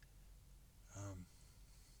OD.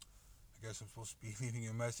 I guess I'm supposed to be leaving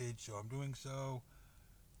a message, so I'm doing so.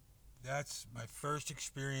 That's my first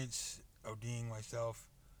experience ODing myself,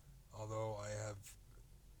 although I have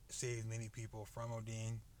saved many people from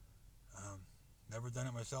ODing. Never done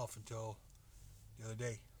it myself until the other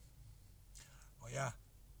day. Well, yeah.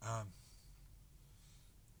 I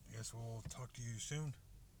guess we'll talk to you soon.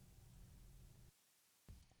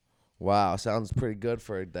 Wow, sounds pretty good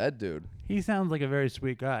for a dead dude. He sounds like a very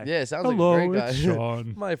sweet guy. Yeah, sounds Hello, like a great guy. it's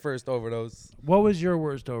Sean. My first overdose. What was your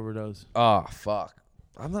worst overdose? Oh, fuck.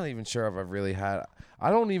 I'm not even sure if I've really had. I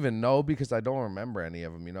don't even know because I don't remember any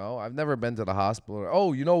of them, you know? I've never been to the hospital.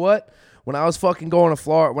 Oh, you know what? When I was fucking going to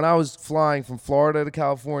Florida, when I was flying from Florida to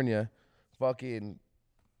California, fucking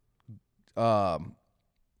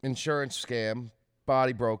insurance scam,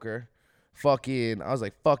 body broker, fucking, I was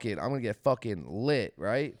like, fuck it, I'm going to get fucking lit,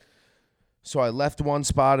 right? So I left one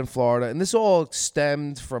spot in Florida, and this all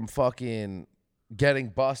stemmed from fucking getting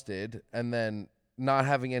busted and then not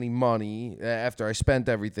having any money after I spent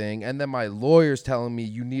everything. And then my lawyer's telling me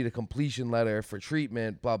you need a completion letter for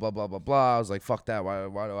treatment, blah, blah, blah, blah, blah. I was like, fuck that. Why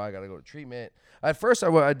do I got to go to treatment? At first,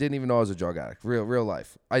 I didn't even know I was a drug addict, real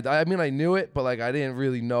life. I mean, I knew it, but, like, I didn't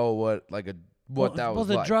really know what that was Well,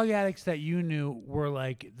 the like. drug addicts that you knew were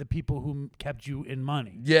like the people who kept you in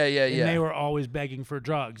money. Yeah. And they were always begging for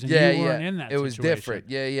drugs. And Yeah, you weren't in that It was situation. different.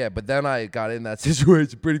 Yeah. But then I got in that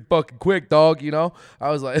situation pretty fucking quick, dog, you know?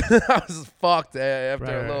 I was like, I was fucked after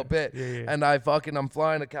a little bit. Yeah. And I'm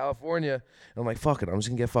flying to California, and I'm like, fuck it, I'm just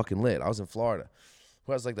gonna get fucking lit. I was in Florida.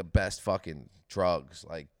 Who has, like, the best fucking drugs,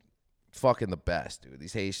 like, fucking the best, dude.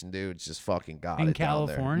 These Haitian dudes just fucking got In it down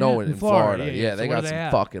there. California? No, In in Florida, Florida. yeah. They So what got do some they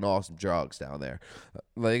have? fucking awesome drugs down there.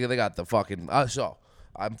 Like, they got the fucking so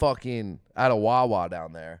I'm fucking at a Wawa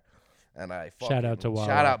down there, and I fucking Shout out to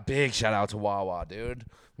Wawa. big shout out to Wawa, dude.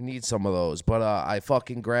 We need some of those. But I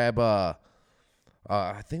fucking grab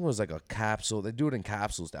I think it was like a capsule. They do it in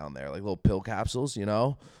capsules down there, like little pill capsules, you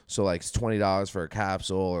know? So, like, it's $20 for a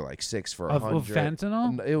capsule, or like $6 for Of $100.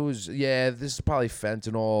 fentanyl? It was, this is probably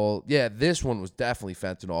fentanyl. Yeah, this one was definitely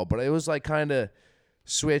fentanyl, but it was like kind of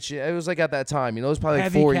switch. It was like at that time, you know, it was probably like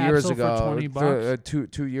Heavy 4 years capsule for ago. 20 bucks?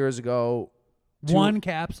 2 years ago. One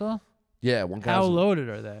capsule? Yeah, one How capsule. loaded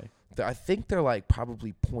are they? I think they're like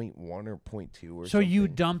probably 0.1 or 0.2 or So something. you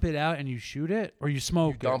dump it out and you shoot it, or you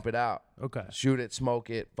smoke it? Dump it out. Okay. Shoot it, smoke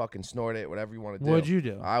it, fucking snort it, whatever you want to do. What'd you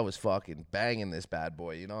do? I was fucking banging this bad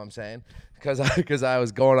boy, you know what I'm saying? Because I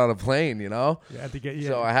was going on a plane, you know? You had to get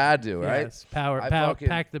So I had to, right? Yes, power, I power, fucking-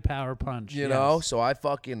 pack the power punch. You yes. know? So I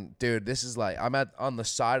fucking, dude, this is like, I'm on the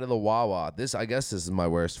side of the Wawa. I guess this is my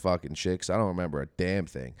worst fucking shit, because I don't remember a damn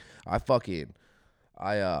thing. I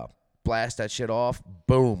blast that shit off.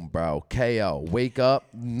 Boom, bro. KO. Wake up.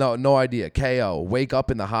 No idea. KO. Wake up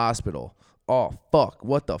in the hospital. Oh, fuck.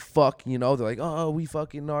 What the fuck? You know, they're like, oh, we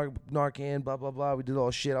fucking Narcan, blah, blah, blah. We did all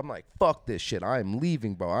shit. I'm like, fuck this shit. I am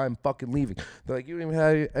leaving, bro. I'm fucking leaving. They're like, you don't even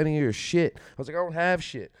have any of your shit. I was like, I don't have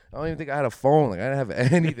shit. I don't even think I had a phone. Like, I didn't have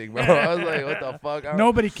anything, bro. I was like, what the fuck?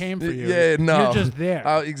 Nobody came for you. Yeah, no. You're just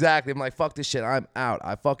there. Exactly. I'm like, fuck this shit. I'm out.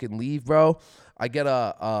 I fucking leave, bro. I get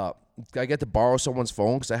to borrow someone's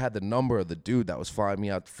phone because I had the number of the dude that was flying me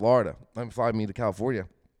out to Florida. I'm flying me to California.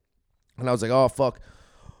 And I was like, oh, fuck.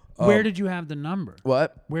 Where did you have the number?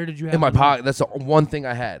 What? Where did you have In my the number? pocket. That's the one thing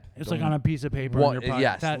I had. It's like on a piece of paper One- in your pocket.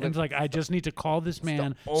 yes. It's like, I just need to call this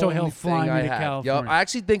man The so he'll only fly thing me I to had. California. Yup. I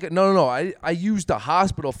actually think no. I used the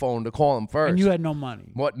hospital phone to call him first. And you had no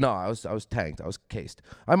money. What? No, I was tanked. I was cased.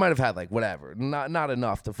 I might have had like whatever. Not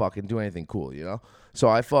enough to fucking do anything cool, you know? So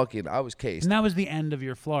I was cased. And that was the end of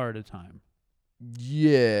your Florida time.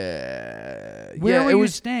 Yeah. Where yeah, were it you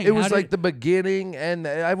was, staying? It was How like did- the beginning, and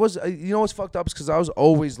I was, you know what's fucked up is because I was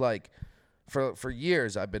always like, for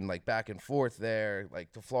years I've been like back and forth there,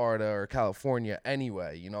 like to Florida or California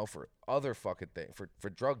anyway, you know, for other fucking thing, for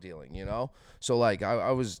drug dealing, you know? So like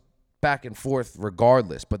I was back and forth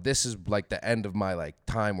regardless, but this is like the end of my like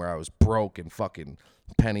time where I was broke and fucking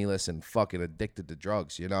penniless and fucking addicted to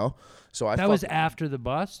drugs, you know? So That was after the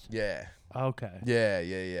bust? Yeah. Okay.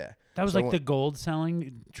 Yeah. That was So like when- the gold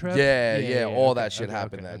selling trip? Yeah, all okay, that shit okay,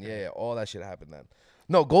 happened okay, then. okay. Yeah, all that shit happened then.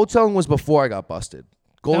 No, gold selling was before I got busted.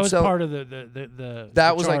 Gold That was selling, part of the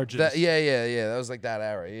that was charges. like that. Yeah. That was like that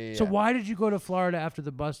era. Yeah. So why did you go to Florida after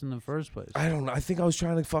the bust in the first place? I don't know. I think I was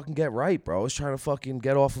trying to fucking get right, bro. I was trying to fucking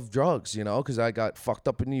get off of drugs, you know, because I got fucked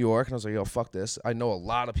up in New York, and I was like, yo, fuck this. I know a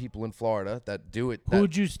lot of people in Florida that do it.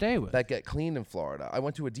 Who'd you stay with? That get clean in Florida. I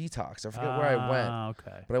went to a detox. I forget where I went.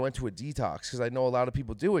 Okay. But I went to a detox because I know a lot of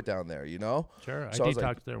people do it down there, you know? Sure. So I I was detoxed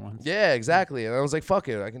like, there once. Yeah, exactly. And I was like, fuck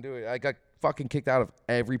it. I can do it. I got fucking kicked out of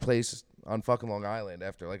every place on fucking Long Island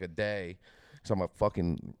after like a day. So I'm a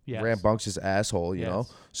fucking Yes. rambunctious asshole, you know?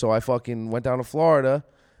 Yes. So I fucking went down to Florida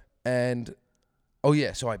and, oh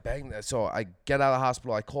yeah, so I banged that. So I get out of the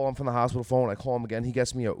hospital. I call him from the hospital phone. I call him again. He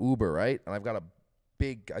gets me a Uber, right? And I've got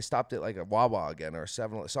I stopped at like a Wawa again or a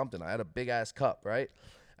 7 something. I had a big ass cup, right?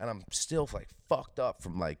 And I'm still like fucked up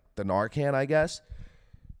from like the Narcan, I guess.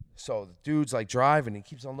 So the dude's like driving. He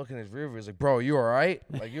keeps on looking at his rear view. He's like, bro, you all right?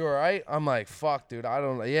 Like, you all right? I'm like, fuck, dude. I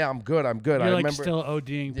don't know. Yeah, I'm good. I You're like remember. still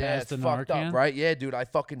ODing Yeah, past it's the fucked Narcan? up, right? Yeah, dude.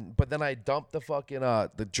 But then I dumped the fucking,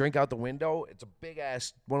 the drink out the window. It's a big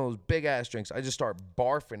ass, one of those big ass drinks. I just start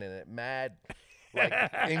barfing in it, mad, like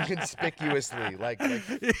inconspicuously. Like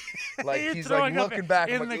he's like looking back.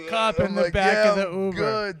 in I'm the like, cup I'm in the like, back yeah, of the I'm Uber.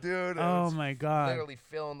 good, dude. And Oh it's my God. literally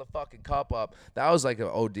filling the fucking cup up. That was like an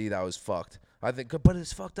OD. That was fucked. I think, but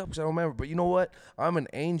it's fucked up because I don't remember. But you know what? I'm an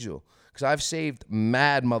angel because I've saved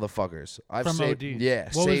mad motherfuckers. I've From saved, ODs. yeah,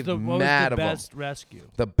 What saved was mad the of them. best rescue?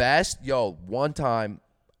 The best, yo, one time,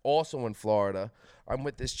 also in Florida, I'm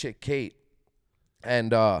with this chick, Kate,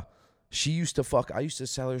 and she used to I used to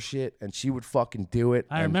sell her shit, and she would fucking do it.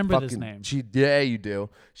 I and remember this fucking- name. Yeah, you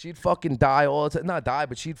do. She'd fucking die all the time. Not die,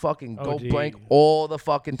 but she'd fucking go OD. blank all the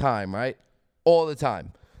fucking time, right? All the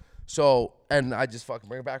time. So, and I just fucking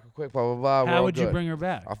bring her back real quick, blah, blah, blah. we're How all would you good. bring her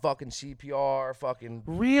back? I fucking CPR, fucking.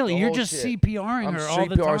 Really? the You're whole just shit. CPRing I'm her all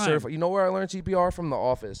the time. certified. You know where I learned CPR? From The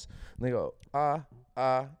Office. And they go,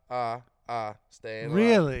 stay alive.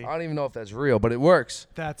 Really? I don't even know if that's real, but it works.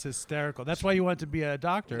 That's hysterical. That's why you want to be a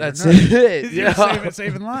doctor. or a That's nurse. it. You're Yeah.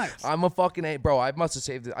 saving lives. I'm a fucking bro. I must have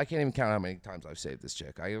saved it. I can't even count how many times I've saved this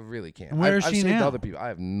chick. I really can't. And where is I've she saved now? other people. I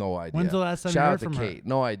have no idea. When's the last time you Shout heard out to from her? Kate.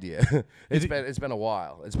 No idea. It's been a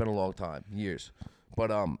while. It's been a long time, years.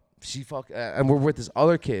 But she and we're with this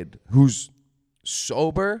other kid who's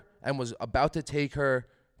sober and was about to take her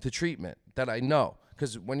to treatment that I know.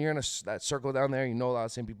 Because when you're in that circle down there, you know a lot of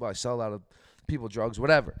the same people. I sell a lot of people drugs,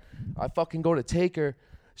 whatever. I fucking go to take her.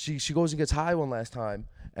 She goes and gets high one last time,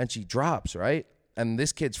 and she drops, right? And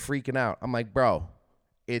this kid's freaking out. I'm like, bro,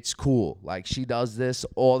 it's cool. Like, she does this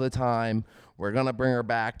all the time. We're going to bring her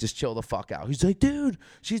back. Just chill the fuck out. He's like, dude,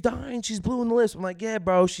 she's dying. She's blue in the lips. I'm like, yeah,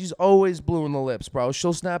 bro, she's always blue in the lips, bro.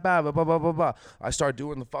 She'll snap out of it, blah, blah, blah, blah. I start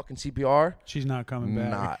doing the fucking CPR. She's not coming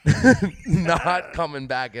back. Not coming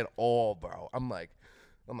back at all, bro. I'm like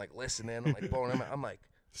listening. I'm like blowing him out. I'm like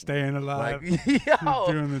Staying alive. yo,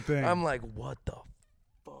 doing the thing. I'm like, what the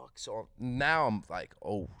fuck? So now I'm like,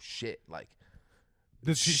 oh shit, like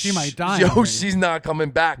She might die. Yo, already. she's not coming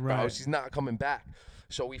back, bro. Right. She's not coming back.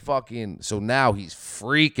 So so now he's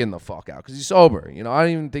freaking the fuck out because he's sober. You know, I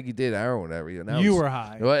don't even think he did heroin or whatever. You know, You were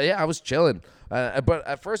high. Well, yeah, I was chilling. But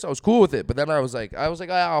at first I was cool with it. But then I was like, oh,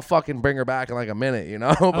 I'll fucking bring her back in like a minute, you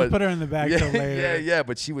know? I'll But put her in the back till later. yeah.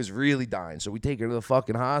 But she was really dying. So we take her to the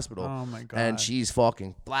fucking hospital. Oh, my God. And she's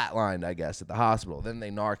fucking flatlined, I guess, at the hospital. Then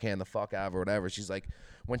they Narcan the fuck out of her or whatever. She's like,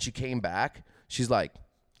 when she came back, she's like,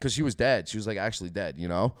 because she was dead. She was like actually dead, you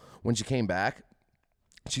know? When she came back,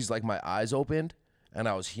 she's like, my eyes opened and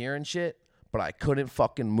I was hearing shit, but I couldn't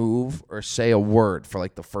fucking move or say a word for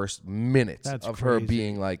like the first minutes That's of her crazy.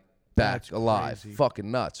 being like back That's alive. crazy. Fucking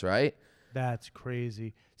nuts, right? That's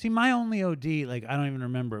crazy. See, my only OD, like, I don't even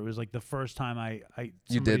remember. It was like the first time You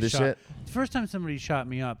somebody did this shot, shit? The first time somebody shot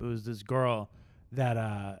me up, it was this girl that,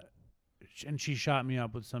 and she shot me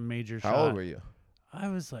up with some major shot. How old were you? I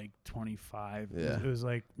was like 25. Yeah. It was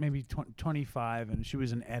like maybe 25, and she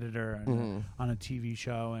was an editor on a TV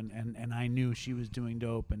show, and I knew she was doing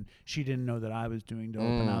dope, and she didn't know that I was doing dope,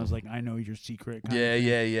 and I was like, I know your secret. kind of Yeah,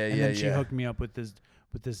 thing. yeah. And then she hooked me up with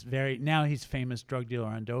this very, now he's famous drug dealer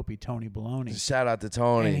on Dopey, Tony Baloney. Shout out to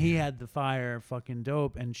Tony. And he had the fire fucking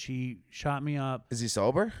dope, and she shot me up. Is he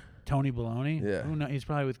sober? Tony Baloney? Yeah. Who knows? He's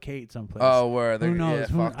probably with Kate someplace. Oh, where Who knows? Yeah,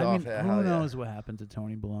 Who, fucked I off. mean, Yeah, who hell yeah. knows what happened to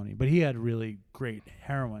Tony Baloney? But he had really great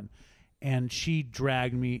heroin, and she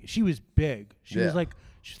dragged me. She was big. She was Yeah. like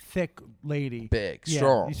thick lady. Big, Yeah,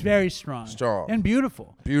 strong. She's very strong. Strong. And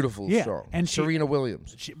beautiful. Beautiful, Yeah, strong. and she- Serena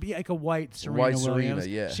Williams. She'd be like a white Serena White Williams.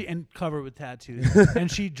 Serena, yeah. And covered with tattoos. And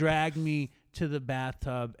she dragged me to the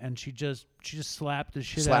bathtub, and she just slapped the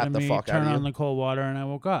shit out Slapped of the me, fuck out turned of you? on the cold water, and I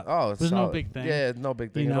woke up. Oh, it it's was no solid. big thing. Yeah, no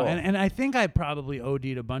big thing You at know, all. and I think I probably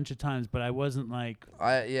OD'd a bunch of times, but I wasn't like,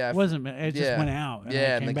 I wasn't. It just yeah. went out. And Yeah, I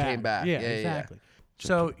and then came back. Yeah, Yeah, yeah. exactly.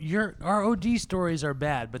 So our OD stories are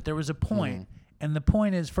bad, but there was a point, and the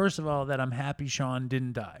point is, first of all, that I'm happy Sean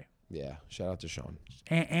didn't die, Yeah, shout out to Sean.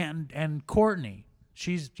 and Courtney,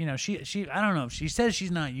 she's she I don't know. She says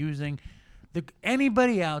she's not using.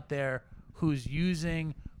 Anybody out there who's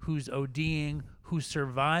using, who's ODing, who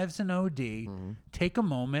survives an OD, take a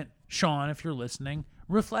moment, Sean, if you're listening,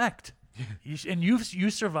 reflect. You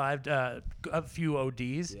survived a few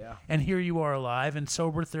ODs, and here you are alive and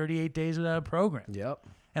sober 38 days without a program. Yep.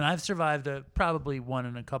 And I've survived probably one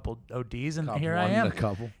and a couple ODs, and here I one am. and a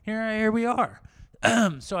couple. Here we are.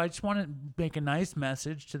 So I just want to make a nice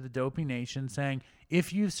message to the Dopey Nation saying,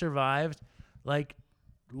 if you've survived, like,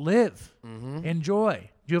 live, enjoy.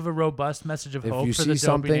 Do you have a robust message of hope If you for the see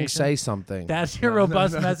Dopey something, Nation? say something. That's your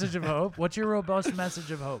robust message of hope. What's your robust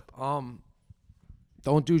message of hope?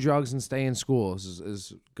 Don't do drugs and stay in school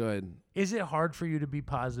is good. Is it hard for you to be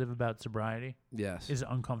positive about sobriety? Yes. Is it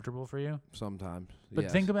uncomfortable for you? Sometimes. But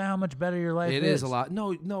yes. think about how much better your life is. It is a lot.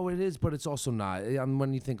 No, it is, but it's also not.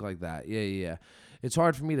 When you think like that, yeah. It's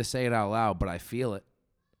hard for me to say it out loud, but I feel it.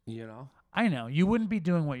 You know? I know. You wouldn't be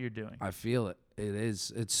doing what you're doing. I feel it. It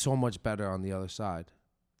is. It's so much better on the other side.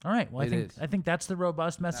 All right. Well, I think that's the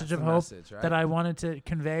robust message of hope right? that I wanted to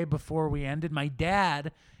convey before we ended. My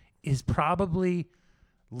dad is probably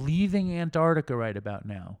leaving Antarctica right about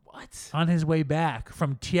now. What? On his way back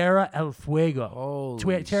from Tierra del Fuego.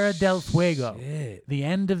 Tierra del Fuego. Shit. The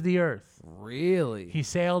end of the earth. Really? He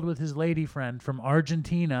sailed with his lady friend from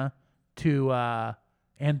Argentina to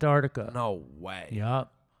Antarctica. No way.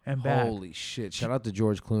 Yup. And back. Holy shit. Shout out to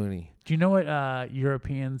George Clooney. Do you know what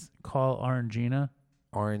Europeans call Orangina?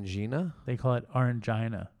 Orangina? They call it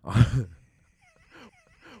Orangina. What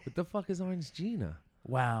the fuck is Orangina?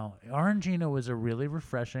 Wow. Orangina was a really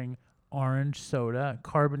refreshing orange soda,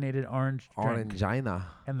 carbonated orange drink. Orangina.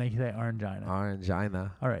 And they say Orangina.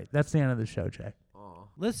 Orangina. All right. That's the end of the show, Jay.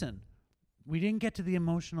 Listen, we didn't get to the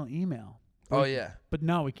emotional email. Oh, yeah. But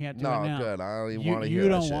no, we can't do it now. No, good. I don't even want to hear You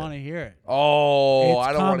that don't shit. want to hear it. Oh, It's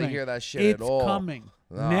I don't want to coming. hear that shit It's at all. coming.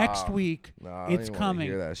 Nah. Next week, Nah, I don't it's even wanna coming.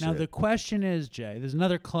 hear that Now, shit. the question is, Jay, there's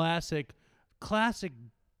another classic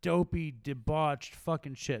dopey, debauched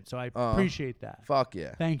fucking shit. So I appreciate that. Fuck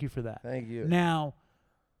yeah. Thank you for that. Thank you. Now,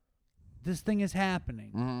 this thing is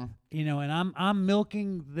happening. Mm-hmm. You know, and I'm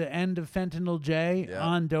milking the end of Fentanyl J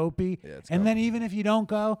on Dopey. Yeah, it's and coming. then even if you don't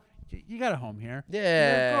go, you got a home here.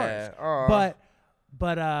 Yeah. Of course.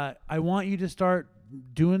 But I want you to start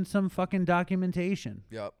doing some fucking documentation.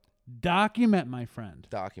 Yep. Document, my friend.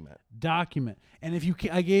 Document. And if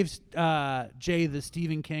I gave Jay the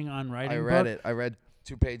Stephen King on writing. I read book, it. I read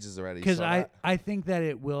 2 pages already. Because I think that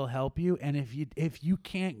it will help you. And if you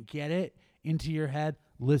can't get it into your head,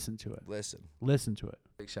 listen to it. Listen to it.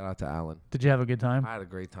 Big shout out to Alan. Did you have a good time? I had a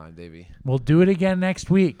great time, Davey. We'll do it again next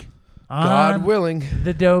week. God willing.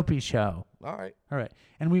 The Dopey Show. All right.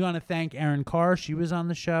 And we want to thank Erin Khar. She was on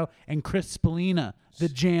the show. And Chris Spallina, the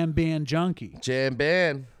Jam Band Junkie. Jam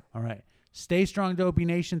Band. All right. Stay strong, Dopey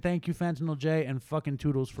Nation. Thank you, Fentanyl J, and fucking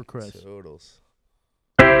toodles for Chris. Toodles.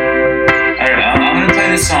 Alright, I'm gonna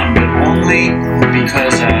play this song, but only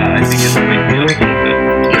because I think it'll make me look a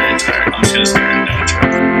little bit tired. I'm just gonna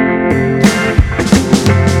start an outro.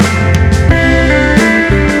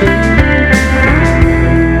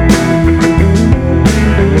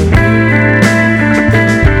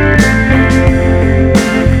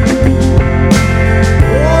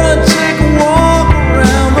 Wanna take a walk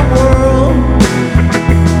around the world.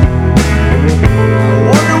 I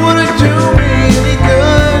wonder would it do me any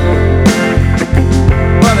good?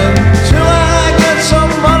 But until I get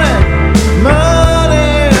some money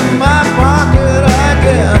in my pocket, I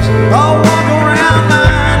guess I'll walk around my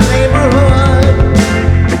neighborhood.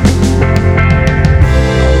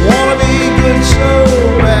 I wanna be good so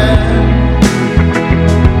bad.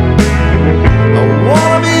 I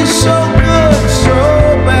wanna be so good, so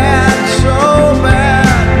bad, so bad.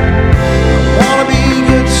 I wanna be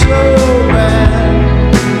good so bad.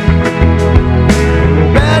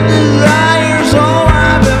 Bad desire's all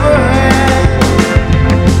I've ever had.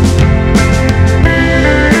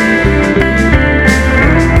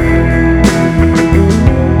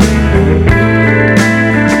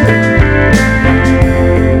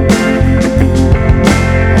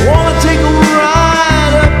 I wanna take a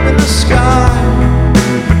ride up in the sky.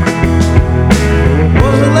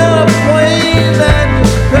 Was a little plane that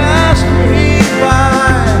just passed me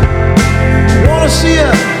by. I wanna see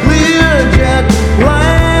a Learjet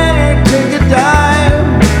liner take a dive.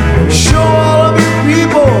 Show all of you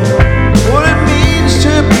people what it means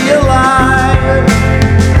to be alive.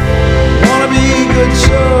 Wanna be good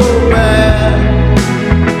so bad.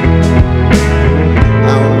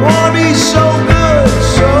 I wanna be so good,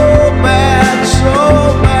 so bad, so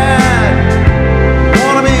bad.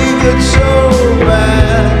 Wanna be good so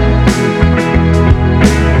bad.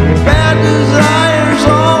 Bad desire's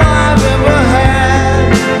all I've ever had.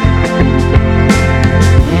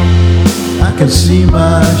 I can see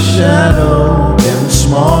my shadow getting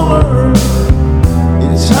smaller.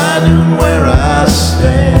 It's hiding where I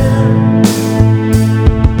stand.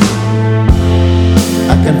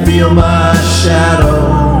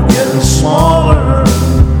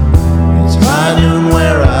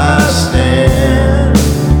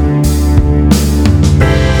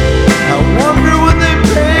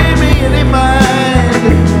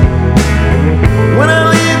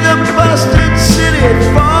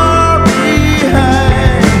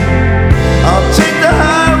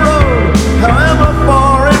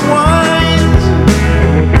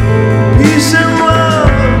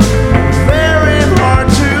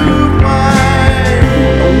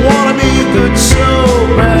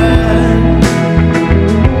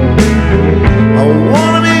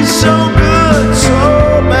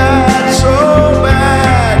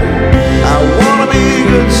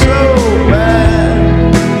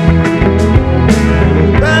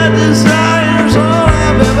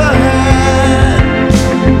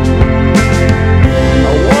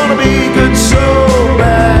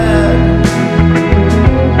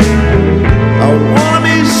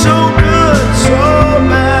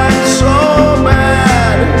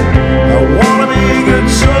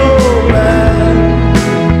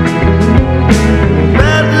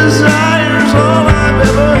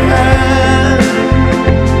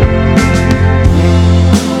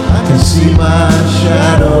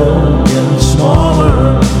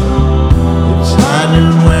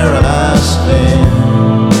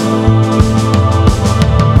 stand.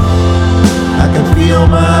 I can feel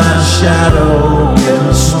my shadow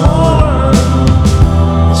getting smaller.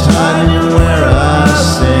 It's hiding where I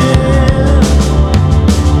stand.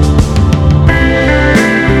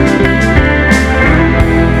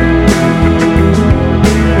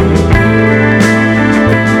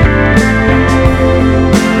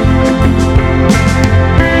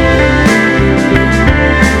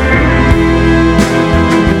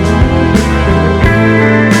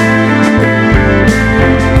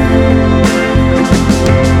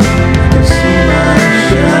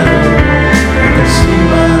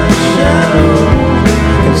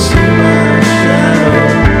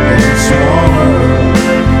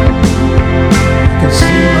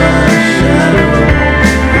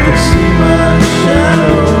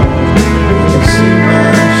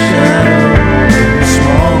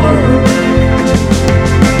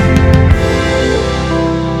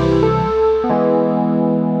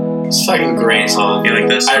 It's fucking great song. You like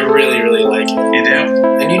this? I really, really like it. You do?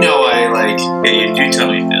 And you know I like... Yeah, you do tell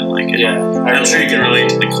me you didn't like it. Yeah. I'm sure you can relate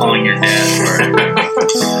to the calling your dad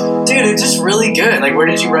part. Dude, it's just really good. Like,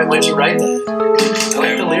 why'd you write that? I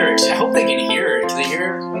like the lyrics. I hope they can hear it. Can they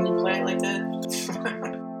hear it when you play it like that?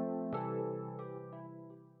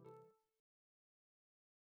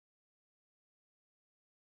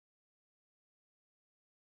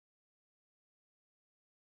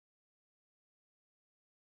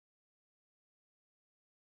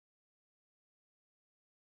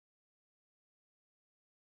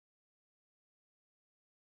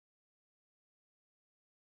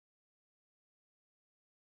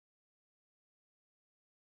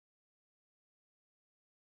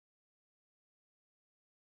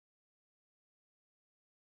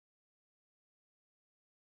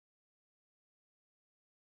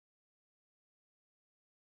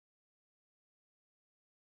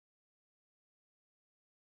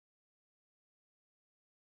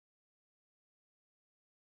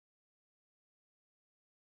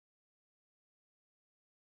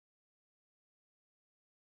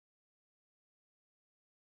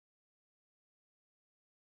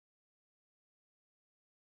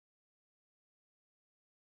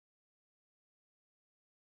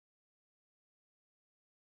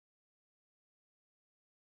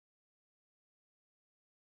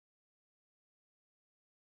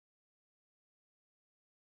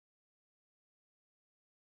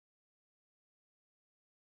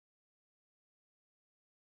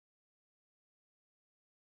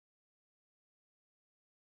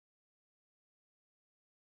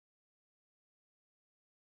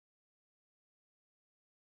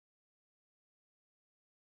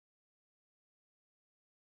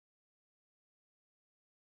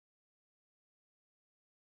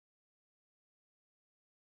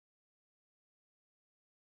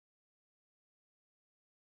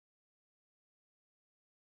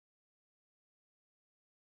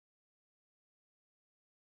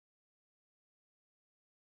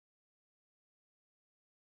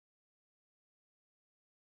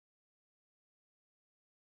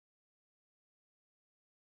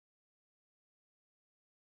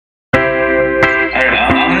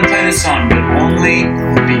 I'm gonna play this song, but only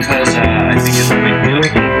because I think it would make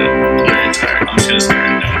me